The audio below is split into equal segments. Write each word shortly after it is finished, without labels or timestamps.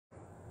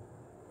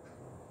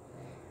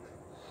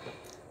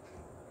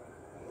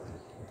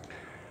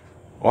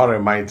What a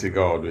mighty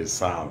God we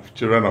serve.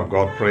 Children of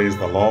God, praise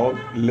the Lord.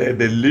 Let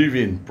the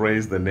living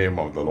praise the name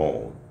of the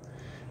Lord.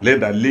 Let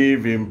the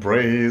living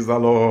praise the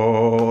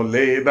Lord.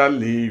 Let the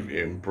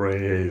living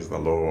praise the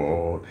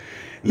Lord.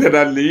 Let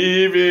the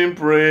living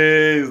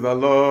praise the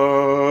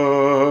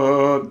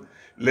Lord.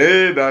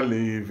 Let the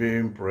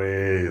living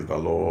praise the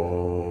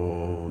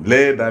Lord.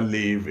 Let the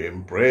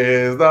living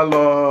praise the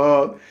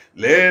Lord.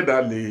 Let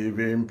the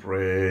living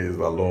praise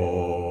the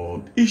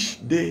Lord.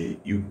 Each day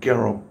you get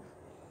up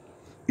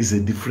is a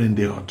different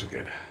day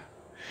altogether.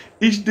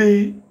 Each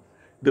day,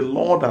 the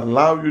Lord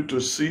allows you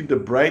to see the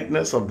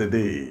brightness of the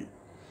day,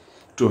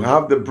 to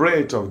have the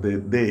breath of the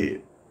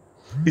day.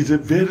 It's a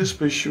very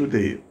special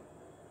day.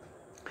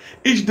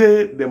 Each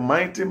day, the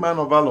mighty man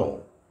of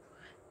valor,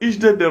 each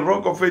day, the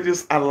rock of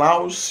ages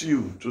allows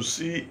you to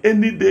see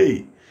any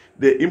day.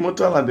 The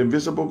immortal and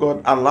invisible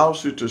God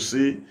allows you to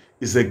see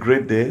is a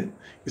great day,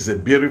 is a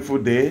beautiful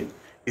day,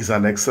 is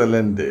an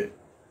excellent day.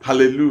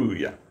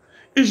 Hallelujah.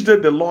 Each day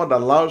the Lord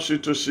allows you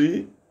to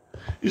see,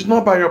 it's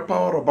not by your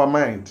power or by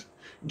mind.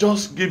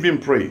 Just give him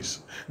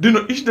praise. Do you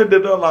know, each day the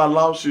Lord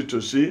allows you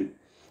to see,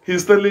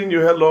 he's telling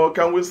you, hello,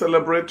 can we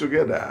celebrate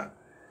together?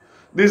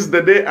 This is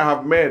the day I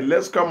have made.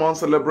 Let's come on,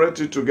 celebrate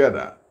it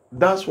together.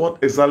 That's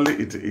what exactly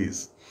it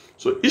is.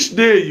 So each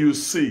day you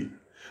see,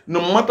 no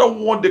matter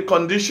what the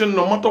condition,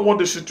 no matter what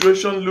the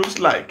situation looks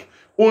like,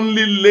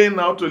 only learn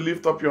how to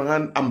lift up your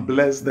hand and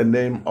bless the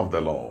name of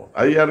the Lord.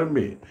 Are you hearing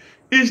me?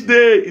 Each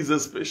day is a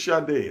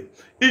special day.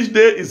 Each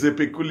day is a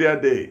peculiar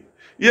day.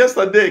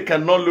 Yesterday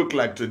cannot look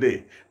like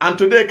today, and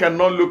today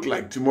cannot look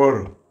like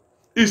tomorrow.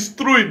 It's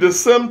true, the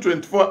same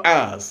 24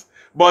 hours,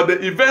 but the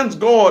events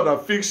God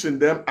has fixed in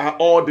them are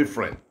all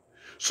different.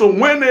 So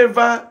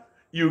whenever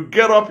you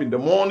get up in the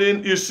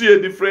morning, you see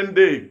a different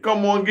day.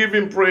 Come on, give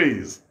him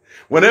praise.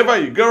 Whenever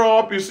you get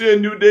up, you see a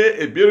new day,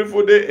 a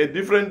beautiful day, a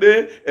different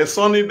day, a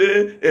sunny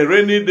day, a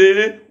rainy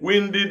day,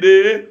 windy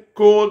day,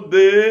 cold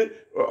day,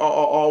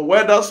 or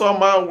weather,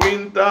 summer,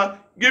 winter.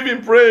 Give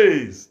him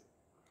praise.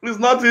 It's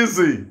not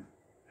easy.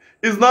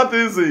 It's not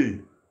easy.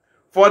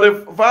 For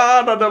the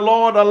Father, the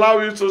Lord, allow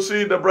you to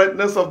see the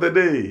brightness of the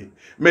day.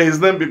 May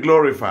his name be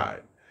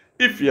glorified.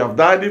 If you have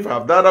died, if I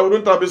have died, I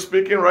wouldn't have been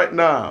speaking right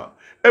now.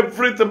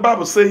 Everything the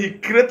Bible says he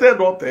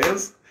created all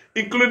things,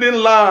 including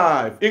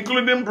life,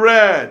 including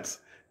breath.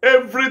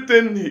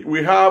 Everything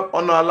we have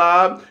on our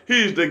life,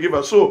 he is the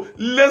giver. So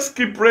let's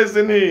keep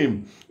praising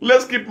him.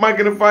 Let's keep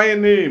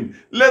magnifying him.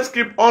 Let's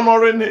keep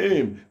honoring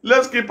him.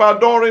 Let's keep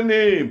adoring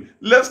him.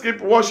 Let's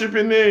keep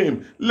worshiping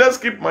him. Let's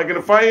keep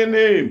magnifying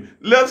him.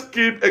 Let's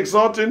keep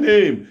exalting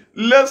him.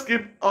 Let's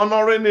keep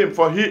honoring him,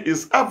 for he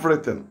is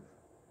everything.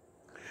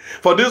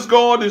 For this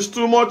God is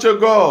too much a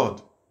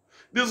God.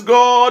 This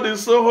God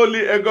is so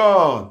holy a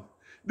God.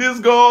 This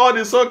God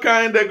is so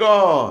kind a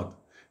God.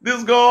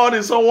 This God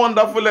is so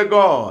wonderful a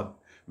God.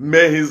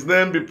 May his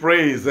name be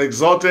praised,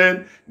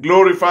 exalted,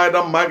 glorified,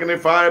 and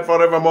magnified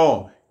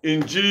forevermore.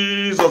 In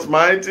Jesus'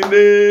 mighty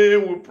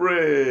name we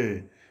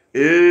pray.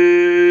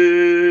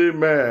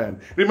 Amen.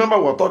 Remember,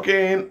 we're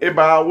talking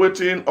about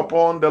waiting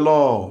upon the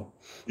Lord.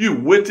 You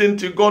waiting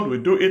till God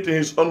will do it in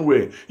his own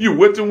way. You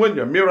waiting when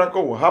your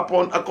miracle will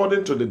happen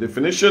according to the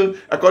definition,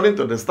 according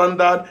to the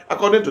standard,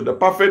 according to the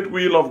perfect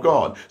will of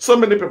God. So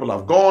many people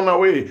have gone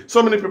away.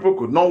 So many people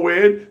could not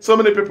wait. So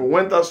many people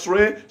went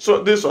astray.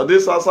 So this or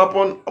this has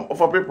happened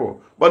for people.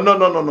 But no.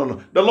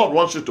 The Lord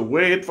wants you to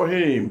wait for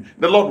him.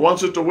 The Lord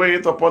wants you to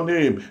wait upon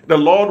him. The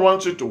Lord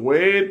wants you to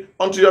wait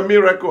until your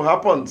miracle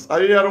happens. Are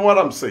you hearing what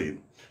I'm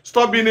saying?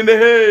 Stop being in the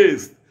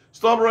haste.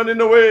 Stop running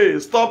away.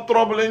 Stop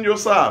troubling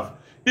yourself.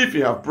 If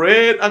you have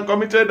prayed and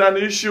committed an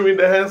issue in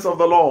the hands of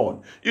the Lord,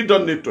 you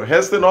don't need to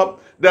hasten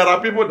up. There are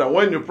people that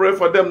when you pray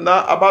for them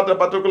now about a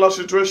particular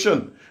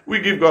situation, we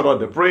give God all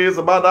the praise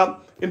about that.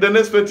 In the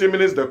next 20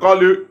 minutes, they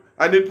call you,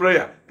 I need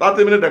prayer.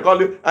 30 minutes, they call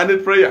you, I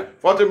need prayer.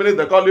 40 minutes,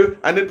 they call you,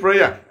 I need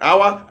prayer.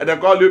 Hour, and they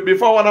call you.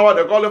 Before 1 hour,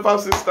 they call you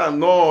 5, 6 times.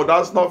 No,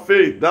 that's not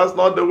faith. That's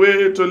not the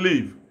way to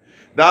live.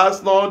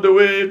 That's not the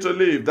way to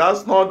live.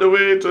 That's not the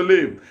way to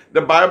live.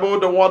 The Bible,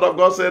 the word of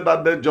God said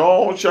that the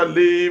just shall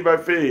live by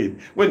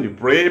faith. When you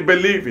pray,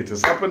 believe it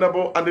is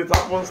happenable, and it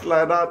happens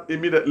like that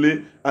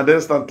immediately and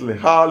instantly.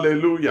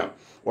 Hallelujah.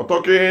 We're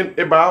talking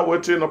about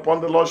waiting upon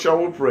the Lord. Shall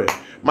we pray?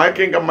 My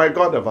King and my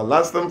God,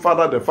 everlasting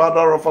Father, the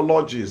Father of our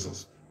Lord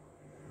Jesus,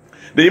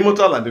 the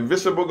immortal and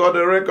invisible God,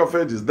 the rock of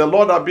ages, the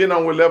Lord have been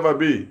and will ever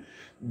be.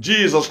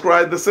 Jesus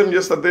Christ, the same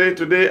yesterday,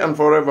 today, and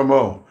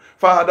forevermore.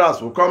 Father,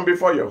 as we come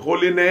before your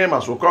holy name,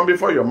 as we come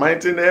before your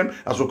mighty name,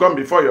 as we come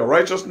before your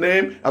righteous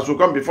name, as we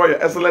come before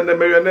your excellent name,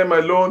 may your name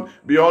alone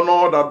be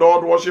honored,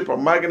 adored, worshipped,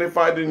 and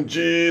magnified in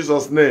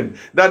Jesus' name.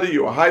 Daddy,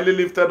 you are highly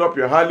lifted up,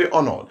 you are highly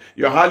honored,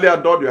 you are highly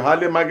adored, you are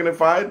highly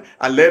magnified,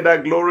 and let thy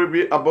glory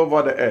be above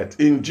all the earth.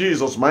 In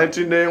Jesus'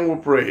 mighty name we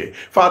pray.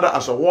 Father,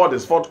 as your word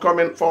is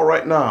forthcoming for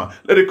right now,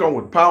 let it come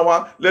with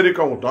power, let it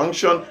come with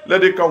unction,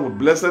 let it come with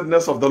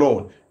blessedness of the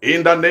Lord.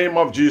 In the name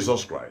of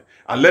Jesus Christ.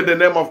 And let the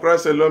name of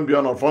Christ alone be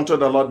honored. For unto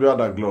the Lord be all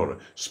thy glory.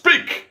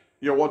 Speak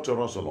your word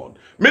to us, O Lord.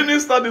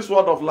 Minister this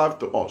word of life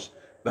to us,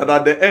 that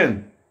at the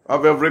end,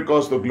 Have every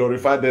cause to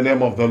glorify the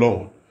name of the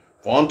Lord.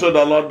 For unto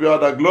the Lord be all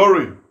the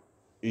glory.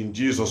 In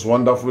Jesus'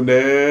 wonderful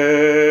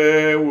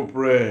name we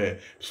pray.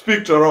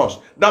 Speak to us.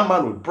 That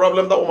man with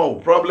problem, that woman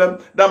with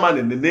problem, that man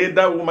in the need,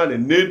 that woman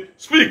in need.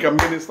 Speak and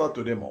minister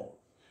to them all.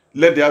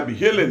 Let there be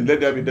healing,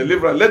 let there be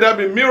deliverance, let there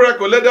be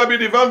miracle, let there be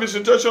divine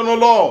visitation, O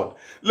Lord.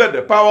 Let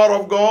the power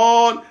of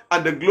God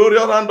and the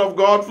glorious hand of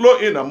God flow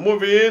in and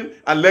move in,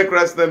 and let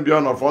Christ then be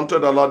honored. For unto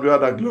the Lord be all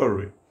the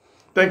glory.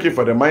 Thank you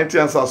for the mighty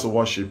answers to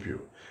worship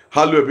you.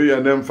 Hallowed be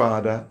your name,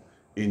 Father.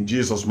 In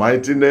Jesus'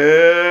 mighty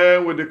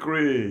name we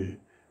decree.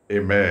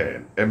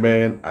 Amen,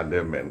 amen, and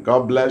amen.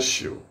 God bless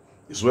you.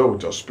 It's well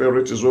with your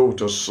spirit, it's well with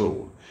your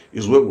soul.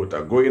 It's well with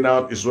your going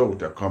out, it's well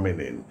with your coming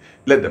in.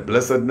 Let the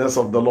blessedness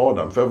of the Lord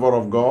and favor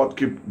of God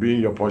keep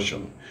being your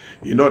portion.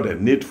 You know the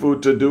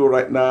needful to do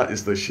right now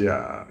is to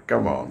share.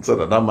 Come on, so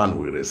that man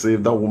will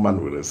receive, that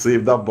woman will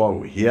receive, that boy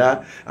will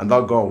hear, and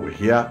that girl will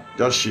hear.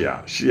 Just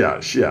share,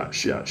 share, share,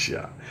 share,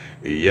 share.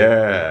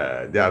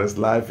 Yeah, there is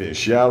life in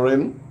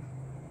sharing.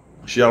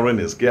 Sharing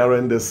is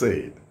caring, they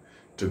said.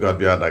 To God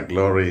be all the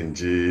glory in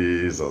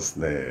Jesus'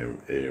 name.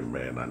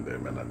 Amen and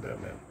amen and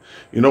amen.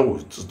 You know,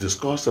 we'll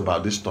discuss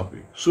about this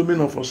topic. So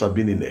many of us have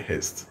been in a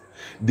haste.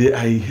 They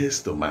are in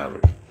haste to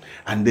marry.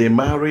 And they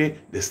marry,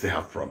 they still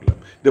have problem.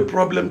 The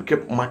problem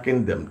kept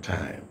marking them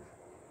time.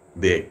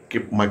 They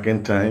keep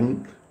marking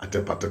time at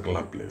a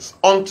particular place.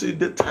 Until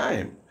the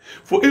time.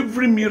 For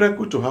every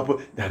miracle to happen,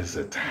 there is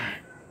a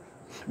time.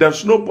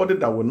 There's nobody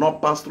that will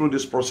not pass through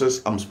this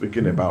process I'm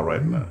speaking about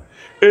right now.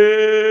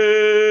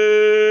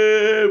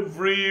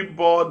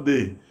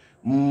 Everybody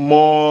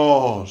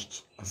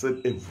must, I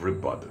said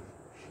everybody,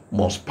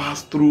 must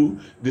pass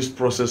through this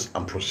process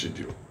and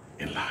procedure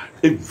in life.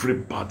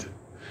 Everybody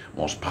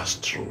must pass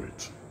through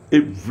it.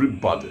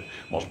 Everybody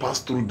must pass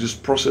through this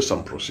process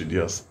and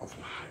procedures of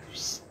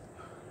lives.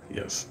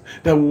 Yes.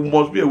 There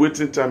must be a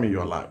waiting time in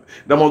your life.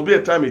 There must be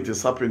a time it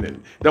is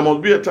happening. There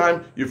must be a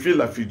time you feel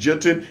like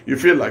fidgeting, you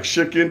feel like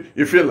shaking,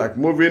 you feel like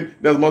moving.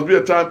 There must be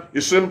a time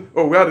you say,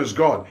 oh, where is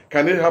God?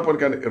 Can it happen?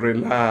 Can it?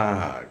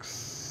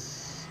 Relax.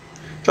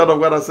 Child of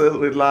God, I say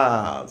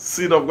relax.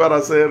 Seed of God,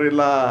 I say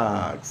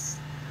relax.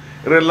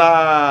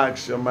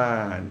 Relax your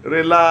mind.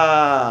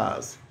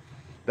 Relax.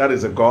 That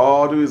is a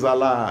God who is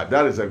alive.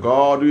 That is a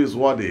God who is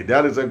worthy.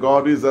 That is a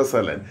God who is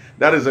excellent.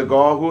 That is a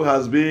God who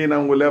has been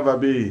and will ever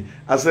be.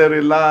 I say,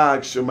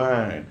 relax your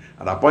mind.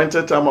 At the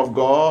appointed time of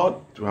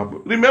God to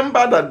happen.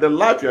 Remember that the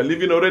life you are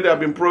living already has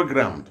been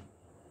programmed.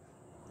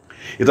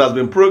 It has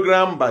been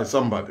programmed by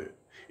somebody.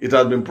 It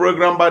has been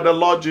programmed by the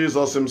Lord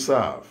Jesus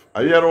himself.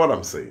 Are you hearing what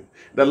I'm saying?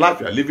 The life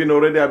you are living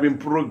already has been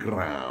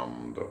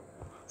programmed.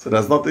 So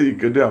there's nothing you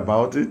can do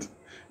about it.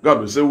 God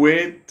will say,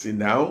 wait till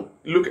now.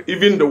 Look,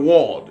 even the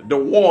world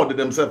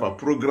themselves are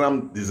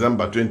programmed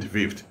December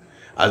 25th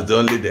as the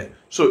only day.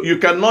 So you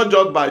cannot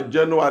just by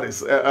January,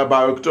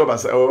 by October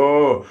say,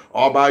 oh,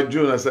 or by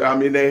June, I say,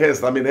 I'm in a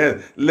haste.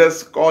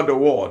 Let's call the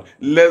world.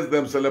 Let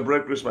them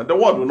celebrate Christmas. The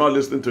world will not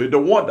listen to it. The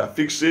world that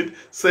fixed it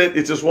said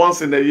it is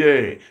once in a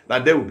year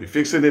that they will be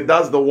fixing it.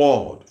 That's the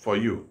word for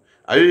you.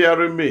 Are you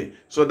hearing me?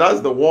 So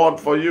that's the word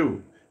for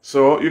you.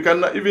 So you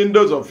cannot, even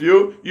those of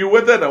you, you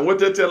waited and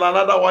waited till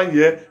another 1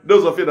 year.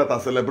 Those of you that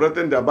are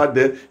celebrating their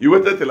birthday, you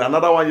waited till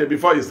another 1 year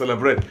before you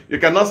celebrate. You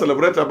cannot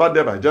celebrate your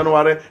birthday by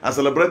January and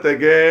celebrate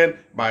again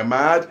by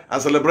March and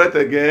celebrate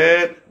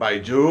again by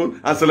June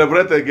and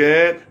celebrate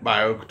again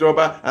by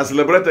October and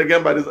celebrate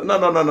again by this.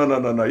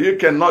 No. You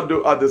cannot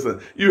do all this.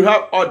 You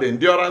have all the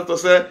endurance to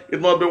say it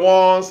must be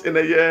once in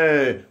a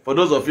year. For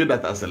those of you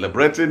that are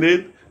celebrating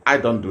it, I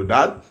don't do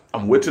that.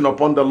 I'm waiting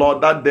upon the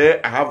Lord. That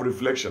day I have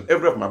reflection.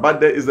 Every of my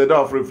birthday is the day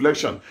of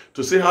reflection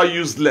to see how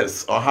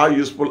useless or how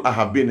useful I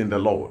have been in the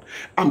Lord.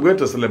 I'm going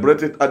to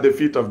celebrate it at the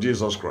feet of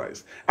Jesus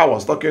Christ. I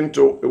was talking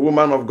to a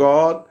woman of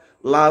God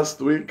this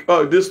week.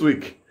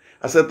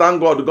 I said, thank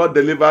God, God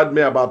delivered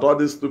me about all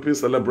these stupid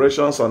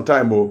celebrations on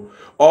time.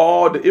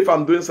 If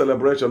I'm doing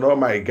celebration, oh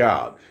my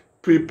God.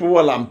 People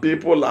will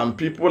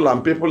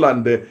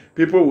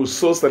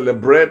so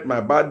celebrate my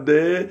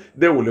birthday.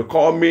 They will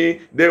call me.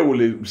 They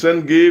will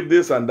send gift,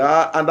 this and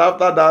that. And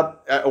after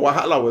that,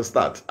 wahala will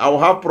start. I will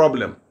have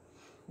problem.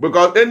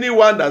 Because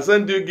anyone that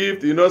send you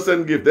gift, you know,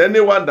 send gift.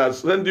 Anyone that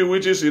send you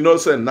wishes, you know,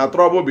 send. Now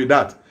trouble be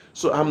that.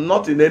 So I'm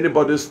not in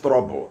anybody's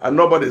trouble. And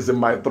nobody's in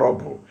my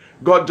trouble.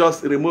 God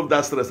just removed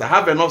that stress. I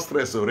have enough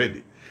stress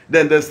already.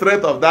 Then the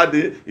stress of that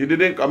day, you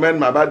didn't comment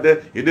my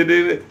birthday, you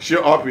didn't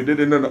show up, you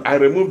didn't know. I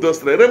removed the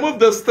stress. Remove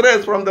the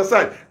stress from the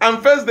side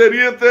and face the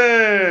real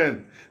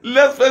thing.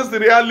 Let's face the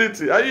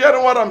reality. Are you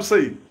hearing what I'm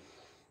saying?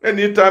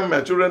 Anytime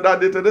my children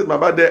that day, today's my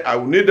birthday, I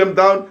will kneel them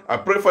down. I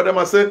pray for them.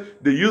 I say,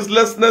 the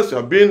uselessness you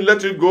have been,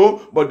 let it go.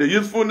 But the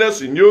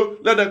usefulness in you,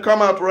 let them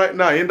come out right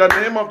now. In the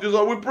name of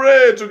Jesus, we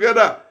pray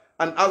together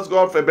and ask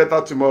God for a better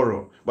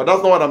tomorrow. But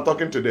that's not what I'm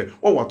talking today.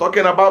 What we're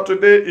talking about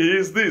today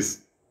is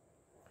this.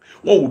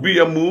 What will be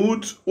your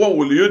mood? What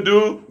will you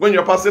do when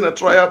you're passing a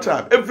trial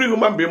time? Every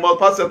human being must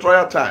pass a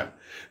trial time.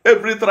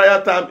 Every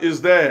trial time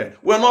is there.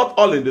 We're not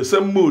all in the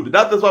same mood.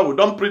 That is why we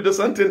don't preach the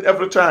same thing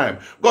every time.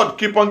 God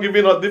keep on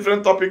giving us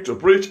different topic to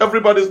preach.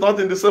 Everybody's not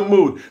in the same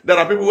mood. There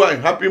are people who are in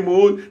happy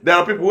mood. There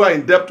are people who are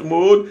in debt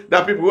mood. There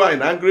are people who are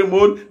in angry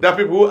mood. There are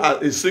people who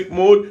are in sick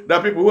mood. There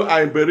are people who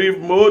are in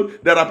bereaved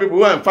mood. There are people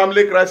who are in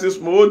family crisis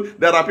mood.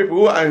 There are people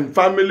who are in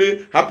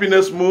family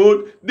happiness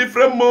mood.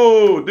 Different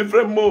mood,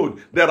 different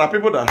mood. There are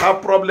people that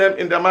have problem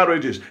in their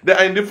marriages. They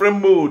are in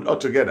different mood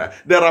altogether.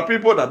 There are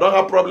people that don't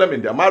have problem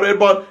in their marriage,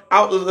 but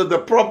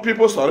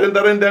people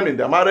surrendering them in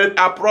their marriage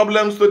are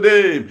problems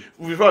today.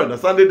 Before you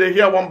understand it, they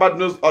hear one bad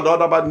news or the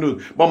other bad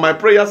news. But my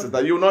prayer is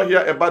that you will not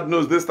hear a bad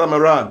news this time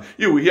around.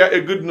 You will hear a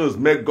good news.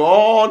 May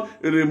God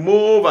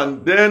remove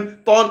and then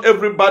turn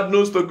every bad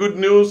news to good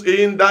news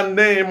in the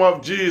name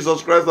of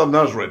Jesus Christ of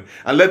Nazareth.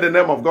 And let the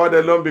name of God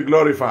alone be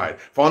glorified.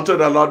 For unto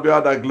the Lord be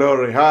all the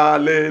glory.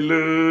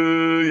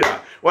 Hallelujah.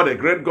 What a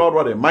great God,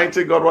 what a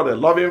mighty God, what a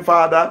loving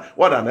Father,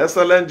 what an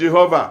excellent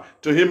Jehovah.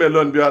 To him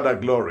alone be all the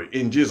glory.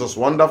 In Jesus'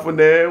 wonderful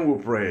name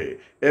we pray.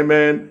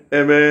 Amen,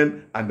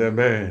 amen, and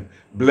amen.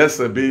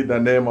 Blessed be the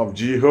name of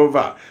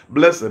Jehovah.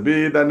 Blessed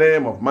be the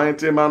name of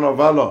mighty man of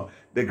valor.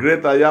 The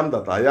great I am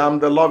that I am,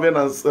 the loving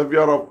and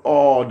Savior of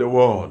all the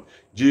world.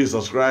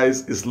 Jesus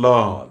Christ is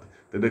Lord.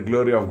 To the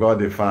glory of God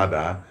the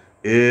Father.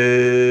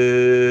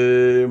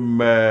 Amen.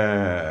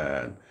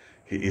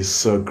 He is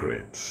so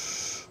great.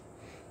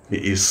 He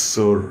is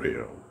so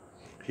real.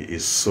 He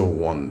is so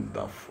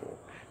wonderful.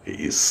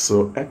 He is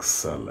so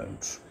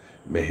excellent.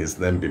 May his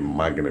name be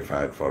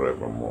magnified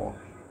forevermore.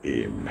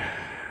 Amen.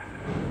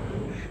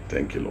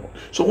 Thank you, Lord.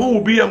 So what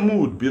will be your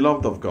mood,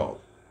 beloved of God?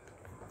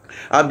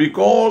 And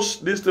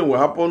because this thing will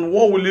happen,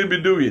 what will you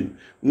be doing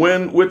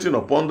when waiting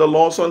upon the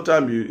Lord?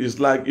 Sometimes it's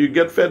like you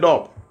get fed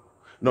up.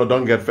 No,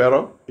 don't get fed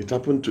up. It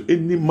happened to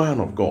any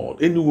man of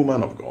God, any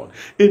woman of God,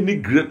 any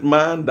great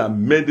man that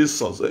made this,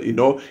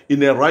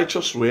 in a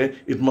righteous way.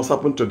 It must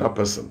happen to that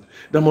person.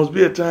 There must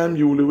be a time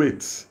you will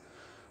wait.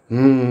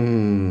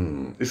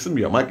 It's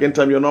you're marking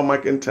time, you're not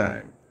marking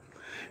time.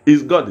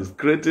 God is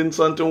creating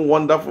something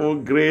wonderful,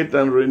 great,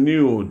 and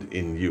renewed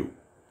in you.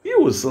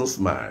 You will soon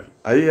smile.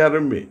 Are you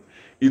hearing me?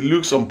 It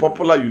looks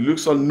unpopular, you look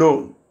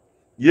unknown.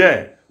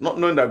 Yeah. Not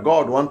knowing that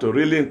God wants to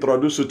really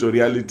introduce you to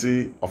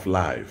reality of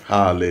life.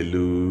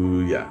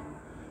 Hallelujah.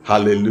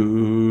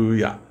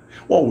 Hallelujah.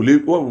 What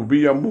will be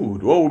your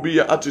mood? What will be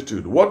your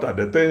attitude? What are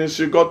the things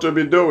you got to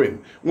be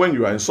doing when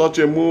you are in such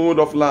a mood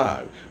of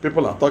life?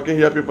 People are talking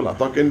here, people are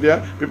talking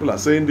there, people are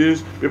saying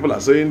this, people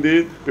are saying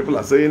this, people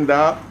are saying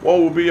that. What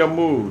will be your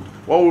mood?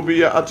 What will be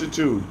your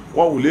attitude?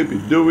 What will you be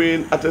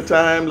doing at a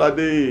time like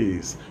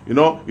this? You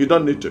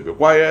don't need to be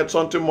quiet.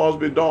 Something must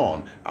be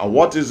done. And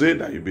what is it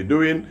that you'll be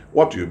doing?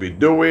 What you'll be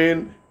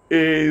doing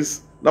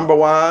is, number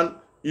one,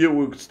 you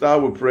will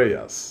start with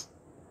prayers.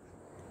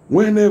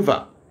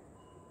 Whenever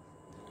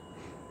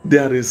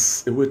there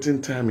is a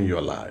waiting time in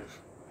your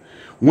life,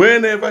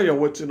 whenever you're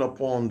waiting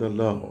upon the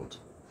Lord,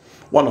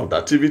 one of the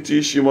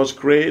activities you must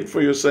create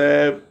for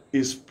yourself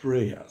is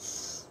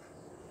prayers.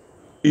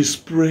 Is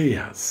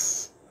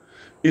prayers.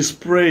 Is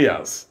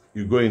prayers.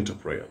 You go into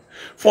prayer.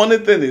 Funny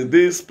thing is,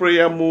 this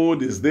prayer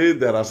mood is this.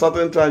 There are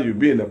certain times you'll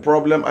be in a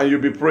problem and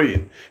you'll be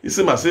praying. It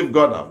seems as if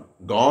God have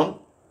gone.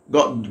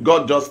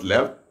 God just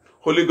left.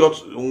 Holy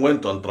Ghost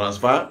went on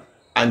transfer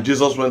and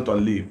Jesus went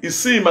on leave. It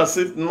seems as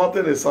if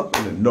nothing is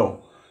happening. No.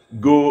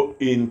 Go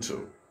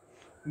into.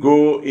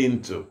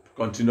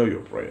 Continue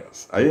your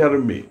prayers. Are you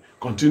hearing me?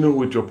 Continue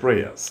with your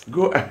prayers.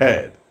 Go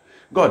ahead.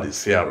 God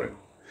is hearing.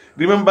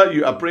 Remember,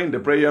 you are praying the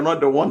prayer. You're not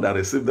the one that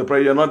receives the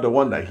prayer. You're not the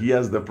one that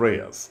hears the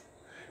prayers.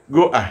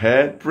 Go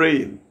ahead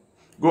praying.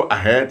 Go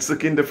ahead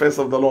seeking the face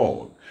of the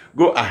Lord.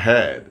 Go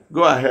ahead.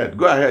 Go ahead.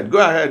 Go ahead. Go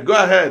ahead. Go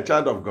ahead,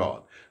 child of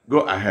God.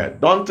 Go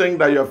ahead. Don't think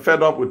that you're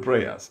fed up with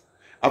prayers.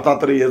 After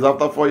 3 years,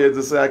 after 4 years,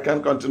 they say, I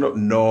can't continue.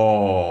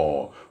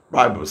 No.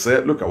 Bible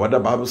said, look at what the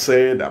Bible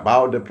said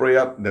about the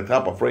prayer, the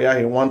type of prayer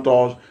he wants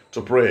us to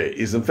pray.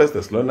 It's in 1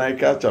 Thessalonians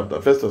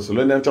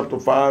chapter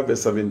 5,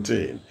 verse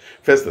 17.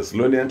 1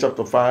 Thessalonians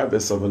chapter 5,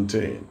 verse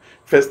 17.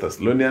 1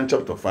 Thessalonians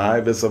chapter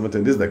 5, verse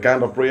 17. This is the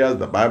kind of prayers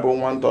the Bible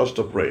wants us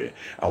to pray.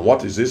 And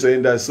what is he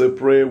saying? That say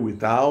pray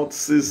without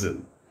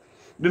ceasing.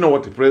 Do you know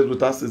what he prays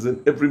without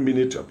ceasing? Every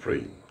minute you're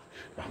praying.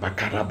 When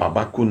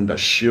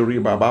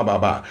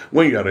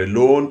you are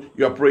alone,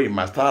 you are praying.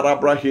 When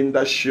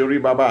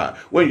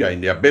you are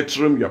in your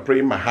bedroom, you are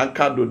praying.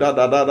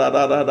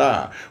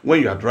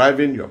 When you are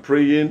driving, you are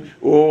praying.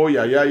 Oh,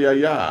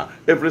 yeah.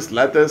 Every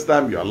slightest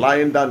time you are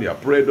lying down, you are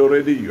prayed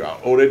already. You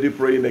are already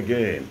praying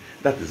again.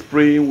 That is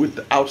praying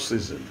without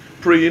ceasing.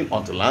 Praying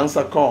until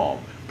answer comes.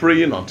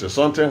 Praying until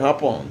something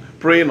happens.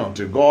 Praying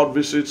until God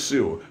visits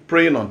you.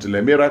 Praying until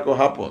a miracle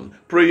happens.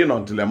 Praying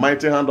until a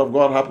mighty hand of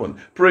God happens.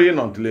 Praying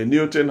until a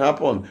new thing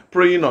happens.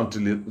 Praying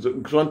until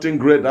something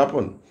great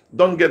happens.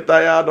 Don't get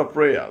tired of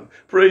prayer.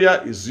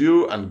 Prayer is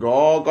you and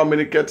God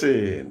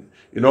communicating.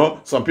 You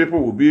know, some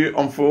people will be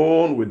on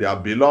phone with their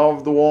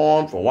beloved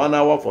one for 1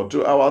 hour, for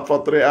 2 hours,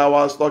 for 3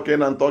 hours,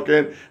 talking and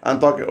talking and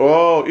talking.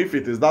 Oh, if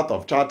it is that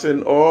of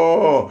chatting,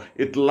 oh,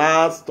 it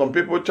lasts. Some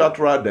people chat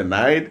throughout the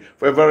night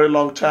for a very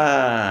long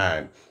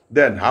time.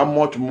 Then how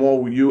much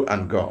more will you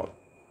and God?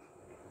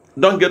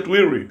 Don't get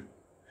weary.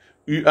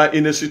 You are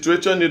in a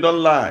situation you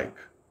don't like,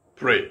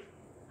 pray.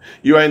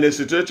 You are in a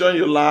situation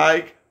you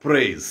like,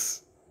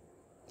 praise.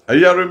 Are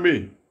you hearing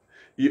me?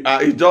 You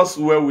are just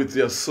well with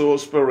your soul,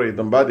 spirit,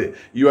 and body.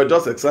 You are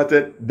just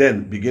excited,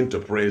 then begin to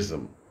praise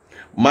him.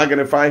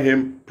 Magnify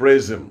him,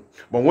 praise him.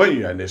 But when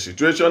you are in a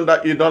situation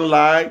that you don't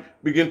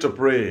like, begin to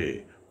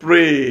pray.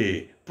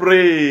 Pray,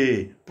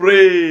 pray,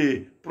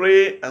 pray,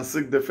 pray, and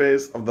seek the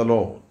face of the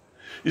Lord.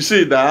 You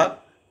see that?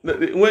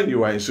 When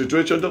you are in a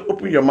situation, don't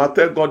open your mouth,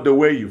 tell God the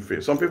way you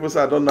feel. Some people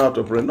say, I don't know how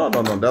to pray. No,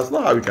 no, no. That's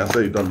not how you can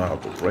say you don't know how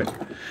to pray.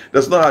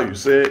 That's not how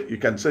you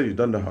can say you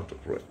don't know how to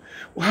pray.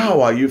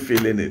 How are you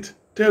feeling it?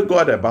 Tell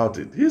God about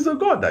it. He's a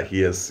God that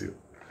hears you.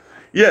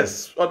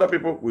 Yes, other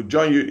people will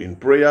join you in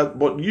prayer,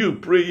 but you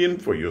praying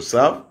for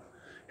yourself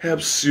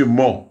helps you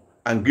more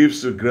and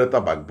gives you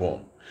greater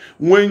backbone.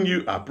 When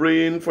you are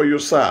praying for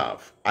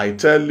yourself, I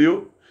tell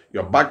you,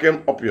 you're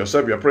backing up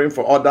yourself, you're praying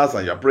for others,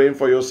 and you're praying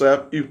for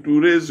yourself, it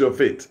will raise your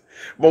faith.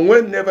 But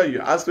whenever you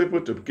ask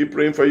people to keep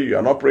praying for you,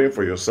 you're not praying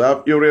for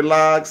yourself, you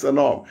relax and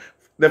all.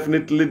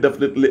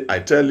 Definitely, I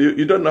tell you,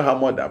 you don't know how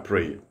much they're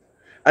praying.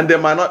 And they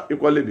might not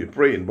equally be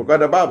praying, because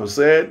the Bible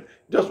said,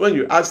 just when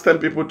you ask 10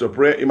 people to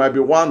pray, it might be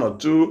 1 or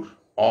 2,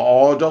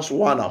 or just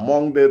 1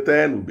 among the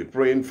 10 will be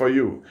praying for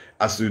you,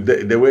 as you,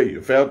 the way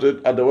you felt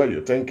it, or the way you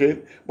think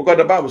it. Because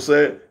the Bible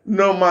says,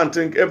 no man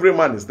think, every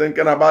man is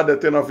thinking about the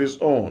thing of his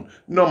own.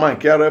 No man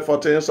careth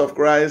for things of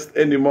Christ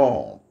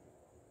anymore.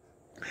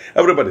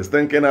 Everybody's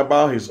thinking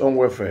about his own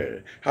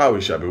welfare, how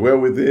it shall be well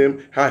with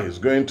him, how he's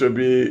going to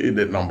be in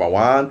the number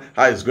 1,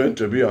 how he's going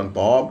to be on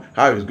top,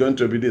 how he's going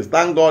to be this.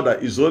 Thank God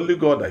that it's only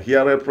God that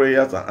heareth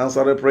prayers and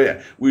answereth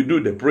prayer. We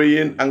do the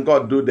praying and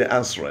God do the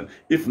answering.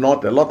 If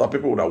not, a lot of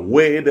people would have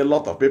weighed a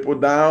lot of people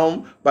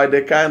down by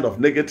the kind of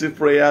negative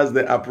prayers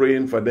they are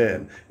praying for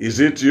them. Is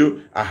it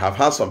you? I have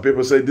heard some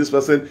people say, this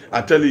person,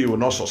 I tell you will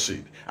not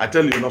succeed. I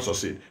tell you will not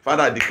succeed.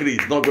 Father, I decree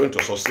he's not going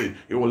to succeed.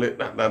 He will.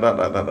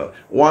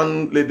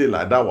 One lady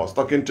like that was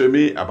talking to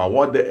me about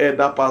what the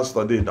elder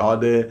pastor did, or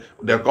they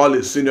call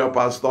it senior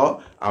pastor.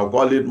 I'll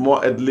call it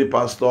more elderly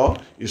pastor.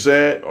 He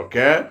said,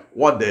 okay,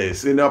 what the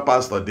senior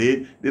pastor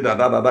did.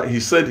 He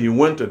said he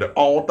went to the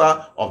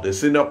altar of the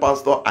senior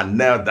pastor and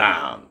knelt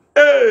down.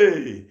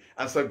 Hey!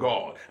 I said,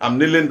 God, I'm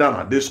kneeling down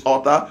at this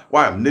altar.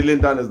 Why I'm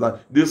kneeling down is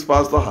that this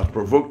pastor has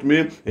provoked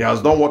me. He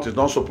has done what he's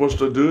not supposed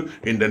to do.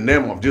 In the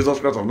name of Jesus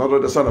Christ of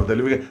Nazareth, the Son of the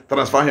living God,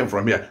 transfer him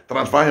from here.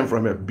 Transfer him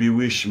from here.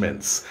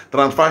 Bewitchments.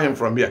 Transfer him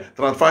from here.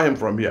 Transfer him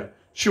from here.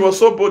 She was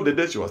so bold the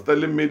day she was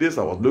telling me this.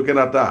 I was looking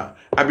at her.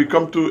 I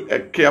become too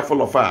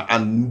careful of her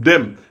and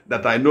them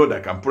that I know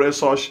that can pray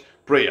such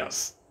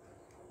prayers.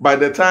 By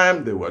the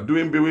time they were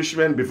doing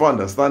bewitchment, before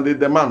understanding,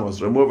 the man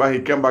was removed and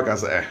he came back and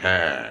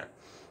said,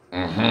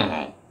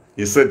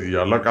 He said,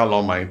 you're local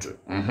almighty.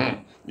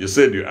 You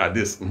said you are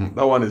this.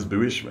 That one is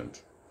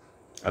bewitchment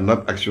and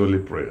not actually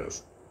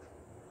prayers.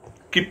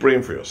 Keep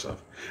praying for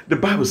yourself. The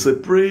Bible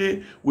said,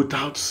 pray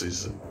without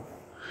ceasing.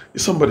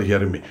 Is somebody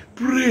hearing me?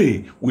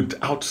 Pray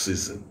without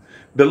ceasing.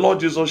 The Lord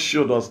Jesus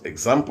showed us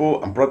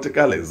example and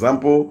practical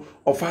example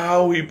of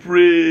how he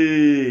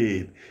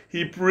prayed.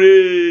 He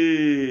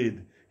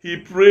prayed. He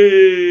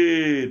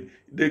prayed.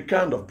 The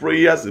kind of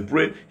prayers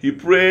he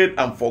prayed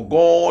and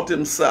forgot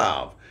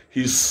himself.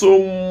 He so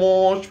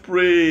much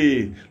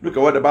prayed. Look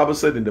at what the Bible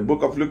said in the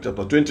book of Luke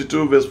chapter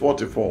 22 verse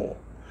 44.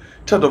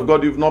 Child of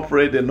God, you've not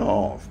prayed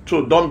enough.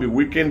 So don't be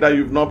weakened that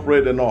you've not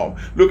prayed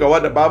enough. Look at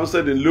what the Bible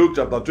said in Luke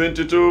chapter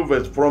 22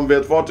 from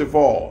verse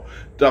 44.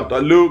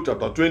 Luke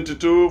chapter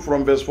 22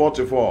 from verse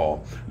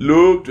 44.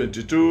 Luke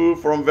 22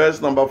 from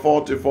verse number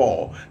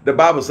 44. The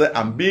Bible said,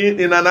 I'm being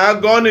in an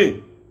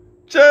agony.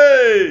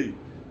 Che!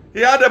 He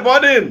had a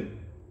burden.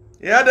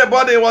 He had a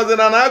body, he was in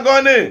an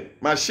agony.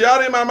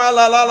 Mashari mama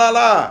la la la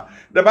la.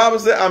 The Bible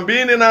says, I'm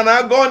being in an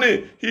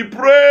agony. He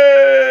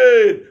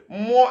prayed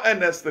more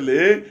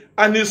earnestly,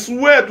 and his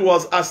sweat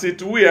was as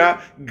it were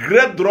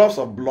great drops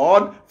of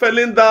blood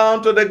falling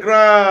down to the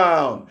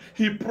ground.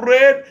 He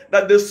prayed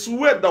that the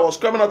sweat that was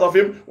coming out of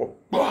him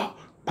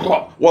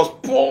was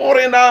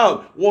pouring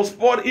out,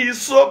 He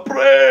so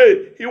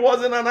prayed. He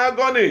was in an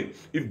agony.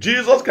 If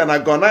Jesus can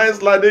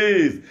agonize like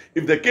this,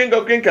 if the King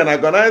of Kings can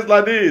agonize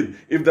like this,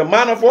 if the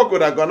man of war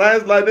could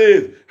agonize like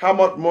this, how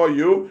much more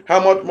you, how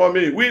much more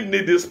me? We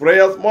need these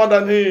prayers more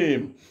than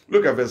him.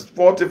 Look at verse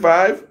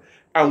 45.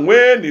 And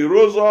when he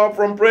rose up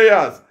from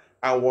prayers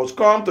and was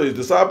come to his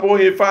disciples,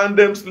 he found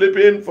them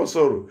sleeping for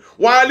sorrow.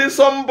 While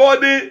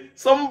somebody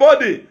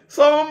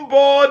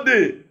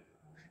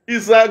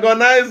is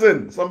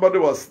agonizing. Somebody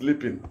was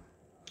sleeping.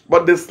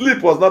 But the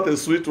sleep was not a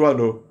sweet one.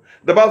 No.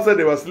 The Bible said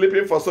they were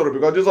sleeping for sorrow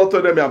because Jesus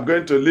told them, I'm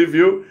going to leave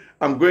you.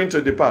 I'm going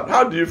to depart.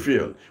 How do you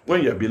feel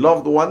when your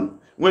beloved one,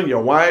 when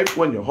your wife,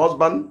 when your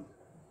husband,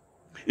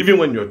 even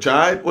when your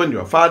child, when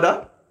your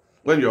father,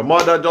 When your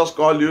mother just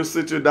call you,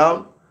 sit you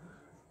down,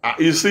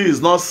 you see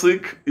he's not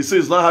sick, you see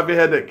he's not having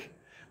headache,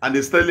 and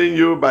he's telling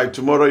you by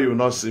tomorrow you will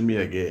not see me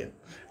again.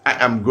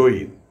 I am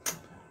going.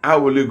 How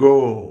will you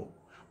go?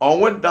 Or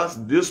when do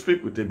you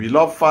speak with a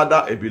beloved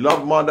father, a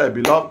beloved mother, a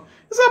beloved?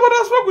 He said, but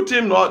I spoke with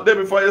him the day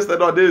before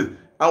yesterday or this.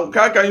 And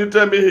how can you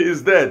tell me he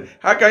is dead?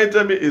 How can you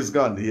tell me he's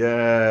gone?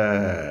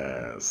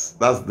 Yes.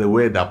 That's the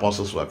way the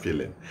apostles were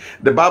feeling.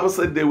 The Bible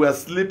said they were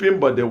sleeping,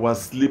 but they were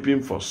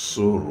sleeping for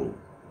sorrow.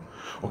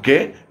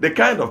 Okay? The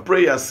kind of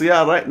prayers here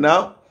right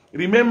now,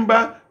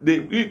 remember,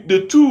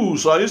 the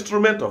tools or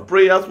instrument of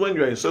prayers when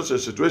you are in such a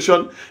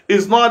situation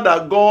is not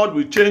that God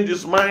will change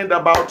his mind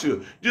about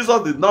you.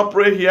 Jesus did not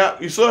pray here.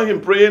 You saw him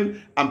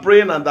praying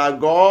and that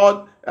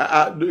God,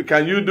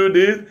 can you do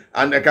this?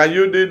 And can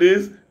you do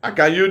this? And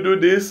can you do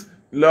this?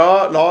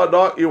 Lord, Lord,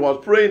 Lord. He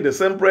was praying the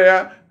same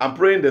prayer and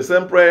praying the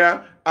same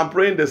prayer and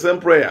praying the same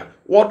prayer.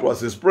 What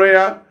was his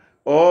prayer?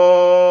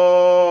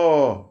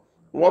 Oh,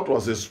 what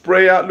was his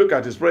prayer? Look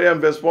at his prayer in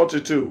verse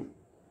 42.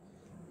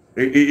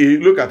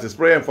 Look at his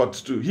prayer in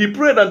 42. He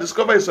prayed and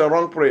discovered it's a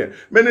wrong prayer.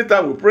 Many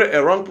times we pray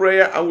a wrong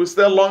prayer and we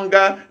stay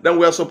longer than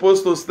we are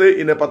supposed to stay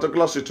in a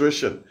particular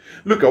situation.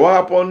 Look at what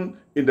happened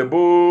in the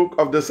book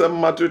of the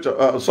same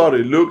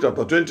Luke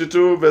chapter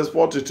 22 verse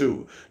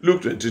 42.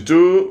 Luke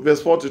 22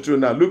 verse 42.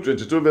 Now Luke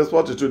 22 verse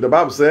 42, the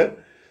Bible said,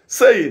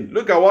 saying,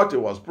 look at what he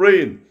was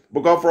praying.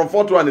 Because from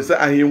 41 he said,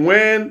 and he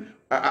went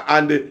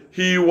and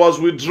he was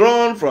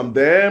withdrawn from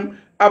them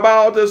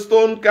about a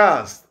stone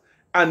cast,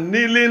 and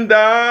kneeling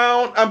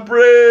down and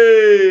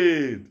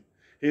prayed.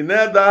 He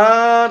knelt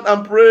down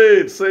and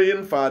prayed,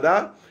 saying,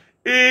 Father,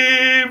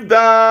 if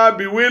thou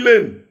be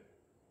willing,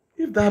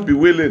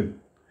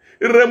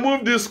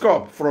 remove this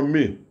cup from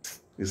me.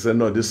 He said,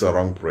 no, this is a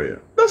wrong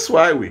prayer. That's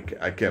why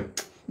I came.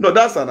 No,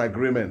 that's an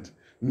agreement.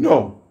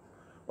 No.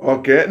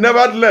 Okay.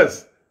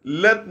 Nevertheless,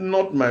 let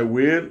not my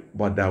will,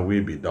 but thy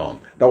will be done.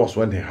 That was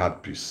when he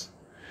had peace.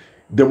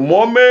 The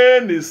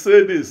moment he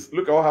said this,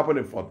 look at what happened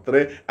in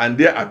 43. And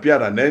there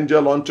appeared an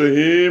angel unto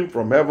him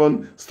from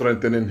heaven,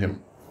 strengthening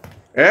him.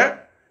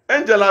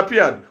 Angel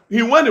appeared.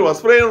 When he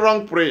was praying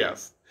wrong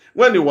prayers,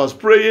 when he was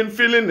praying,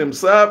 feeling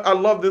himself, I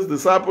love this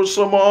disciple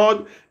so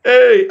much.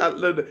 Hey,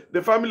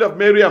 the family of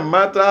Mary and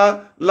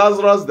Martha,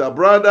 Lazarus, their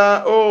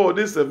brother. Oh,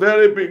 this is a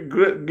very big,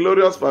 great,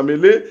 glorious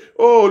family.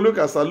 Oh, look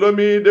at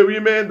Salome, the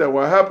women that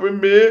were helping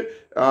me.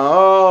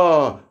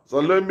 Oh,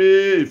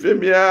 Salome,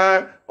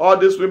 Euphemia, all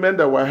these women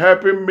that were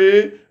helping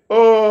me.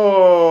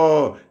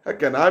 Oh, how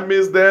can I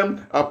miss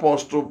them?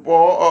 Apostle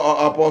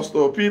Paul,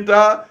 Apostle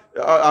Peter.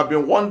 I've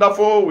been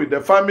wonderful with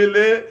the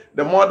family,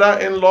 the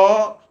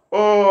mother-in-law.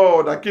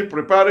 Oh, that keep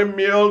preparing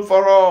meal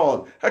for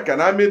all. How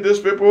can I meet these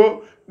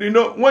people? You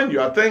know, when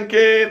you are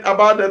thinking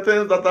about the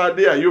things that are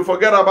there, you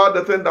forget about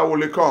the thing that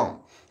will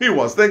come. He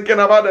was thinking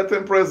about the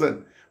thing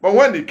present. But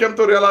when he came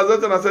to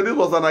realization, I said this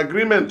was an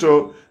agreement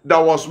that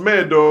was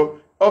made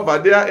over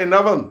there in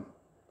heaven.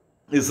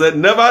 He said,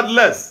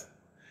 nevertheless,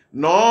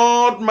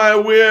 not my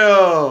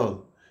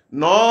will,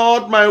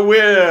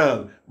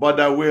 but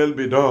thy will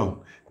be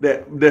done.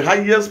 The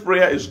highest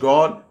prayer is,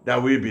 God, thy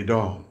will be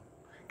done.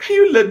 Can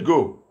you let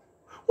go?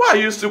 Why are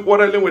you still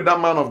quarreling with that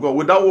man of God,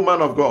 with that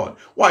woman of God?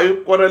 Why are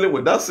you quarreling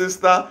with that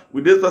sister,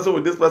 with this person,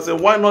 with this person?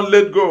 Why not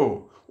let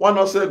go? Why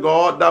not say,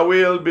 God, thy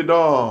will be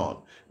done.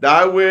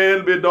 Thy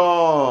will be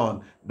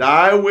done.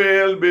 Thy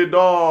will be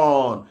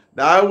done.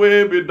 Thy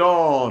will be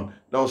done.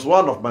 That was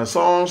one of my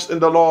sons in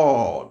the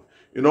Lord.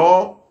 You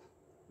know,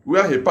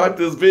 where he parked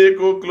his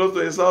vehicle close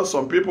to his house,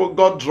 some people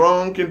got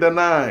drunk in the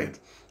night.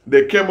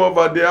 They came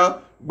over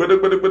there,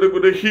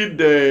 hit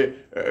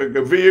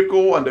the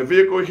vehicle, and the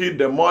vehicle hit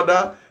the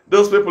mother.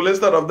 Those people,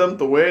 instead of them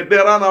to wait, they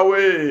ran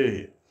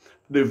away.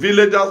 The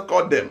villagers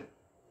caught them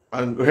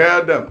and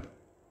heard them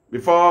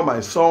before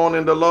my son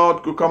in the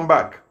Lord could come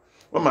back.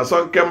 When my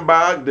son came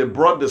back, they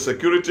brought the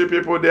security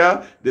people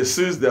there. They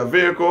seized their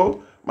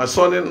vehicle. My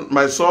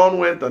son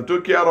went and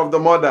took care of the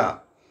mother,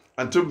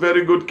 and took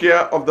very good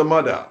care of the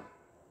mother.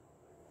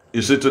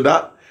 You see to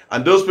that?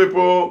 And those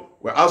people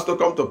were asked to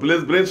come to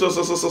place, bring so.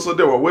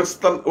 They were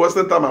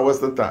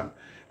wasting time.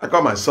 I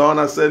called my son.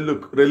 I said,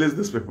 look, release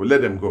these people.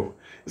 Let them go.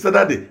 He said,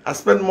 Daddy, I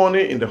spent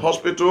money in the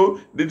hospital.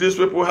 These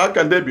people, how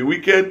can they be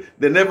wicked?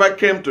 They never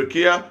came to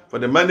care for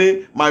the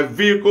money. My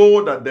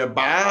vehicle that they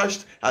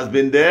bashed has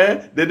been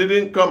there. They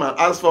didn't come and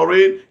ask for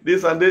it.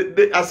 This and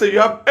that. I said, you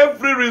have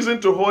every reason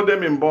to hold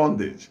them in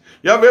bondage.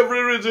 You have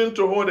every reason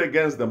to hold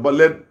against them. But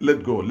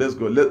let go. Let's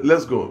go.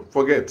 Let's go.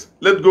 Forget.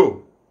 Let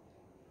go.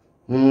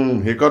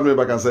 He called me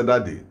back and said,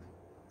 Daddy,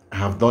 I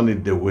have done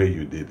it the way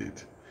you did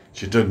it.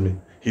 He told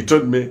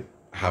me,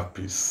 have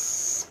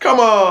peace. Come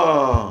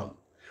on.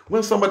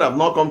 When somebody have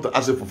not come to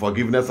ask you for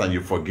forgiveness and you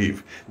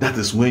forgive, that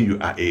is when you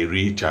are a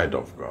real child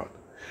of God.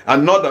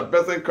 And not that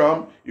person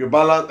come, you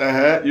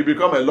balance, you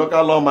become a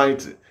local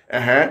almighty.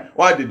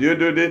 Why did you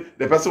do this?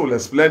 The person will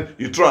explain.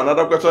 You throw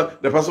another question.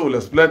 The person will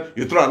explain.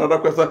 You throw another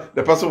question.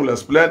 The person will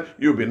explain.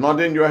 You'll be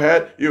nodding your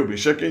head. You'll be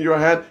shaking your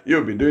head.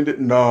 You'll be doing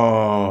it.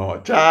 No.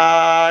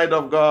 Child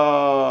of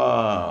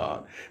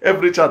God.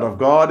 Every child of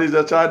God is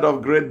a child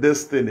of great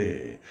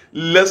destiny.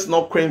 Let's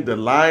not quench the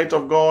light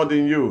of God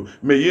in you.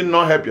 May you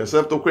not help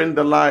yourself to quench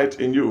the light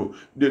in you.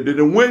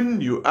 When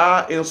you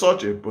are in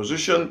such a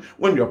position,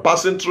 when you're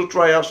passing through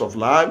trials of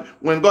life,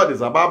 when God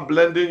is about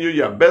blending you,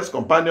 your best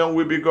companion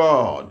will be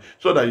God.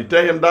 So that you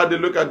tell him, Daddy,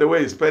 look at the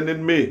way he's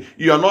spending me.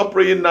 You are not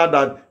praying now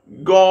that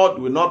God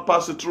will not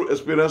pass you through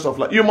experience of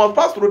life. You must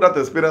pass through that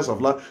experience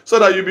of life so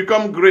that you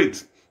become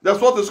great.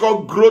 That's what is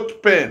called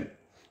growth pain.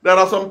 There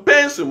are some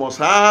pains you must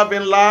have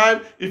in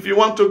life if you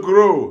want to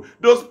grow.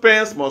 Those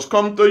pains must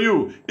come to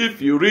you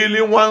if you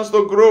really want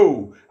to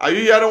grow. Are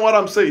you hearing what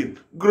I'm saying?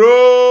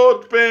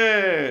 Growth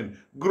pain.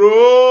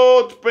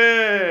 Growth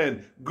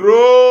pain.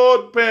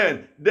 Growth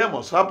pain. They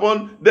must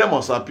happen. They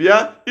must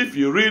appear if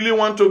you really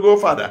want to go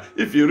further.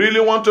 If you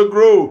really want to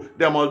grow,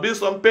 there must be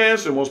some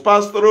pains you must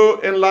pass through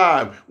in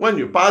life. When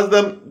you pass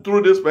them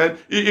through this pain,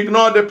 you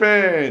ignore the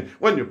pain.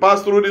 When you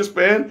pass through this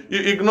pain, you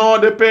ignore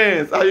the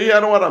pains. Are you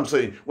hearing what I'm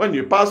saying? When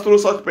you pass through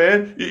such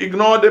pain, you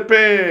ignore the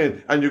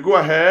pain. And you go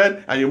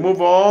ahead and you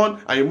move on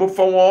and you move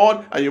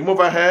forward and you move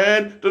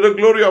ahead to the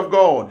glory of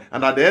God.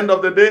 And at the end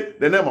of the day,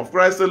 the name of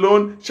Christ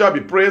alone shall be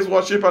praised,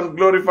 worshiped, and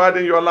glorified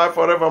in your life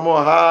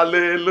forevermore.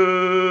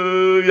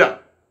 Hallelujah.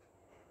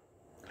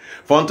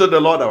 For unto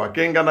the Lord our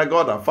King and our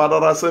God, our Father,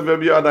 our Savior,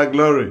 be all the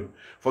glory.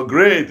 For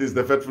great is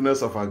the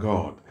faithfulness of our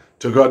God.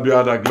 To God be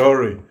all the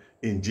glory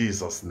in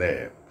Jesus'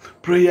 name.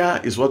 Prayer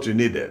is what you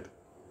needed.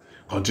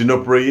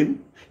 Continue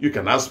praying. You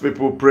can ask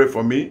people, pray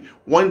for me.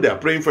 When they are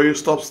praying for you,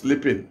 stop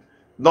sleeping.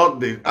 Not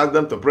they ask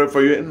them to pray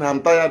for you. And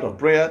I'm tired of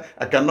prayer.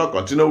 I cannot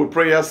continue with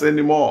prayers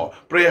anymore.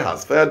 Prayer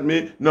has failed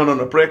me.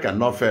 No. Prayer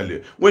cannot fail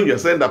you. When you're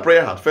saying that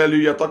prayer has failed you,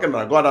 you're talking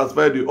that God has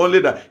failed you. Only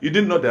that you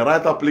didn't know the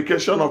right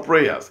application of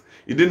prayers.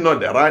 You didn't know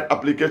the right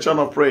application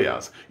of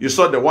prayers. You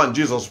saw the one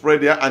Jesus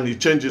prayed there and he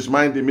changed his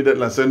mind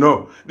immediately and said,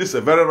 no, this is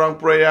a very wrong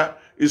prayer.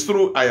 It's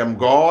true, I am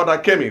God, I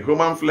came in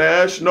human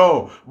flesh.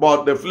 No,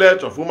 but the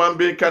flesh of human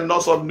being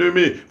cannot subdue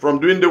me from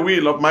doing the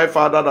will of my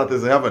Father that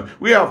is in heaven.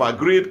 We have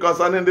agreed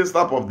concerning this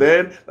type of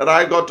death that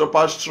I got to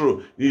pass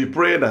through. He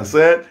prayed and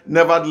said,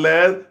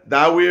 nevertheless,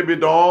 thy will be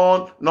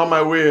done, not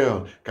my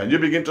will. Can you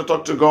begin to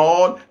talk to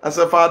God and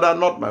say, Father,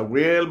 not my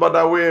will, but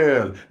thy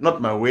will.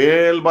 Not my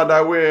will, but thy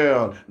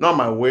will. Not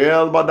my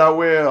will, but thy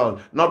will.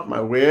 Not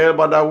my will,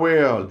 but thy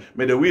will.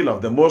 May the will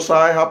of the Most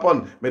High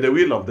happen. May the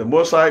will of the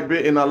Most High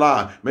be in our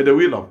life. May the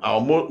will of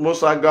our Most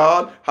High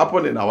God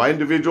happen in our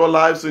individual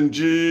lives in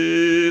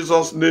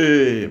Jesus'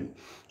 name.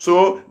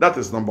 So that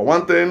is number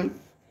one thing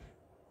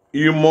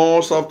you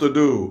must have to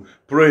do.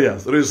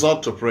 Prayers.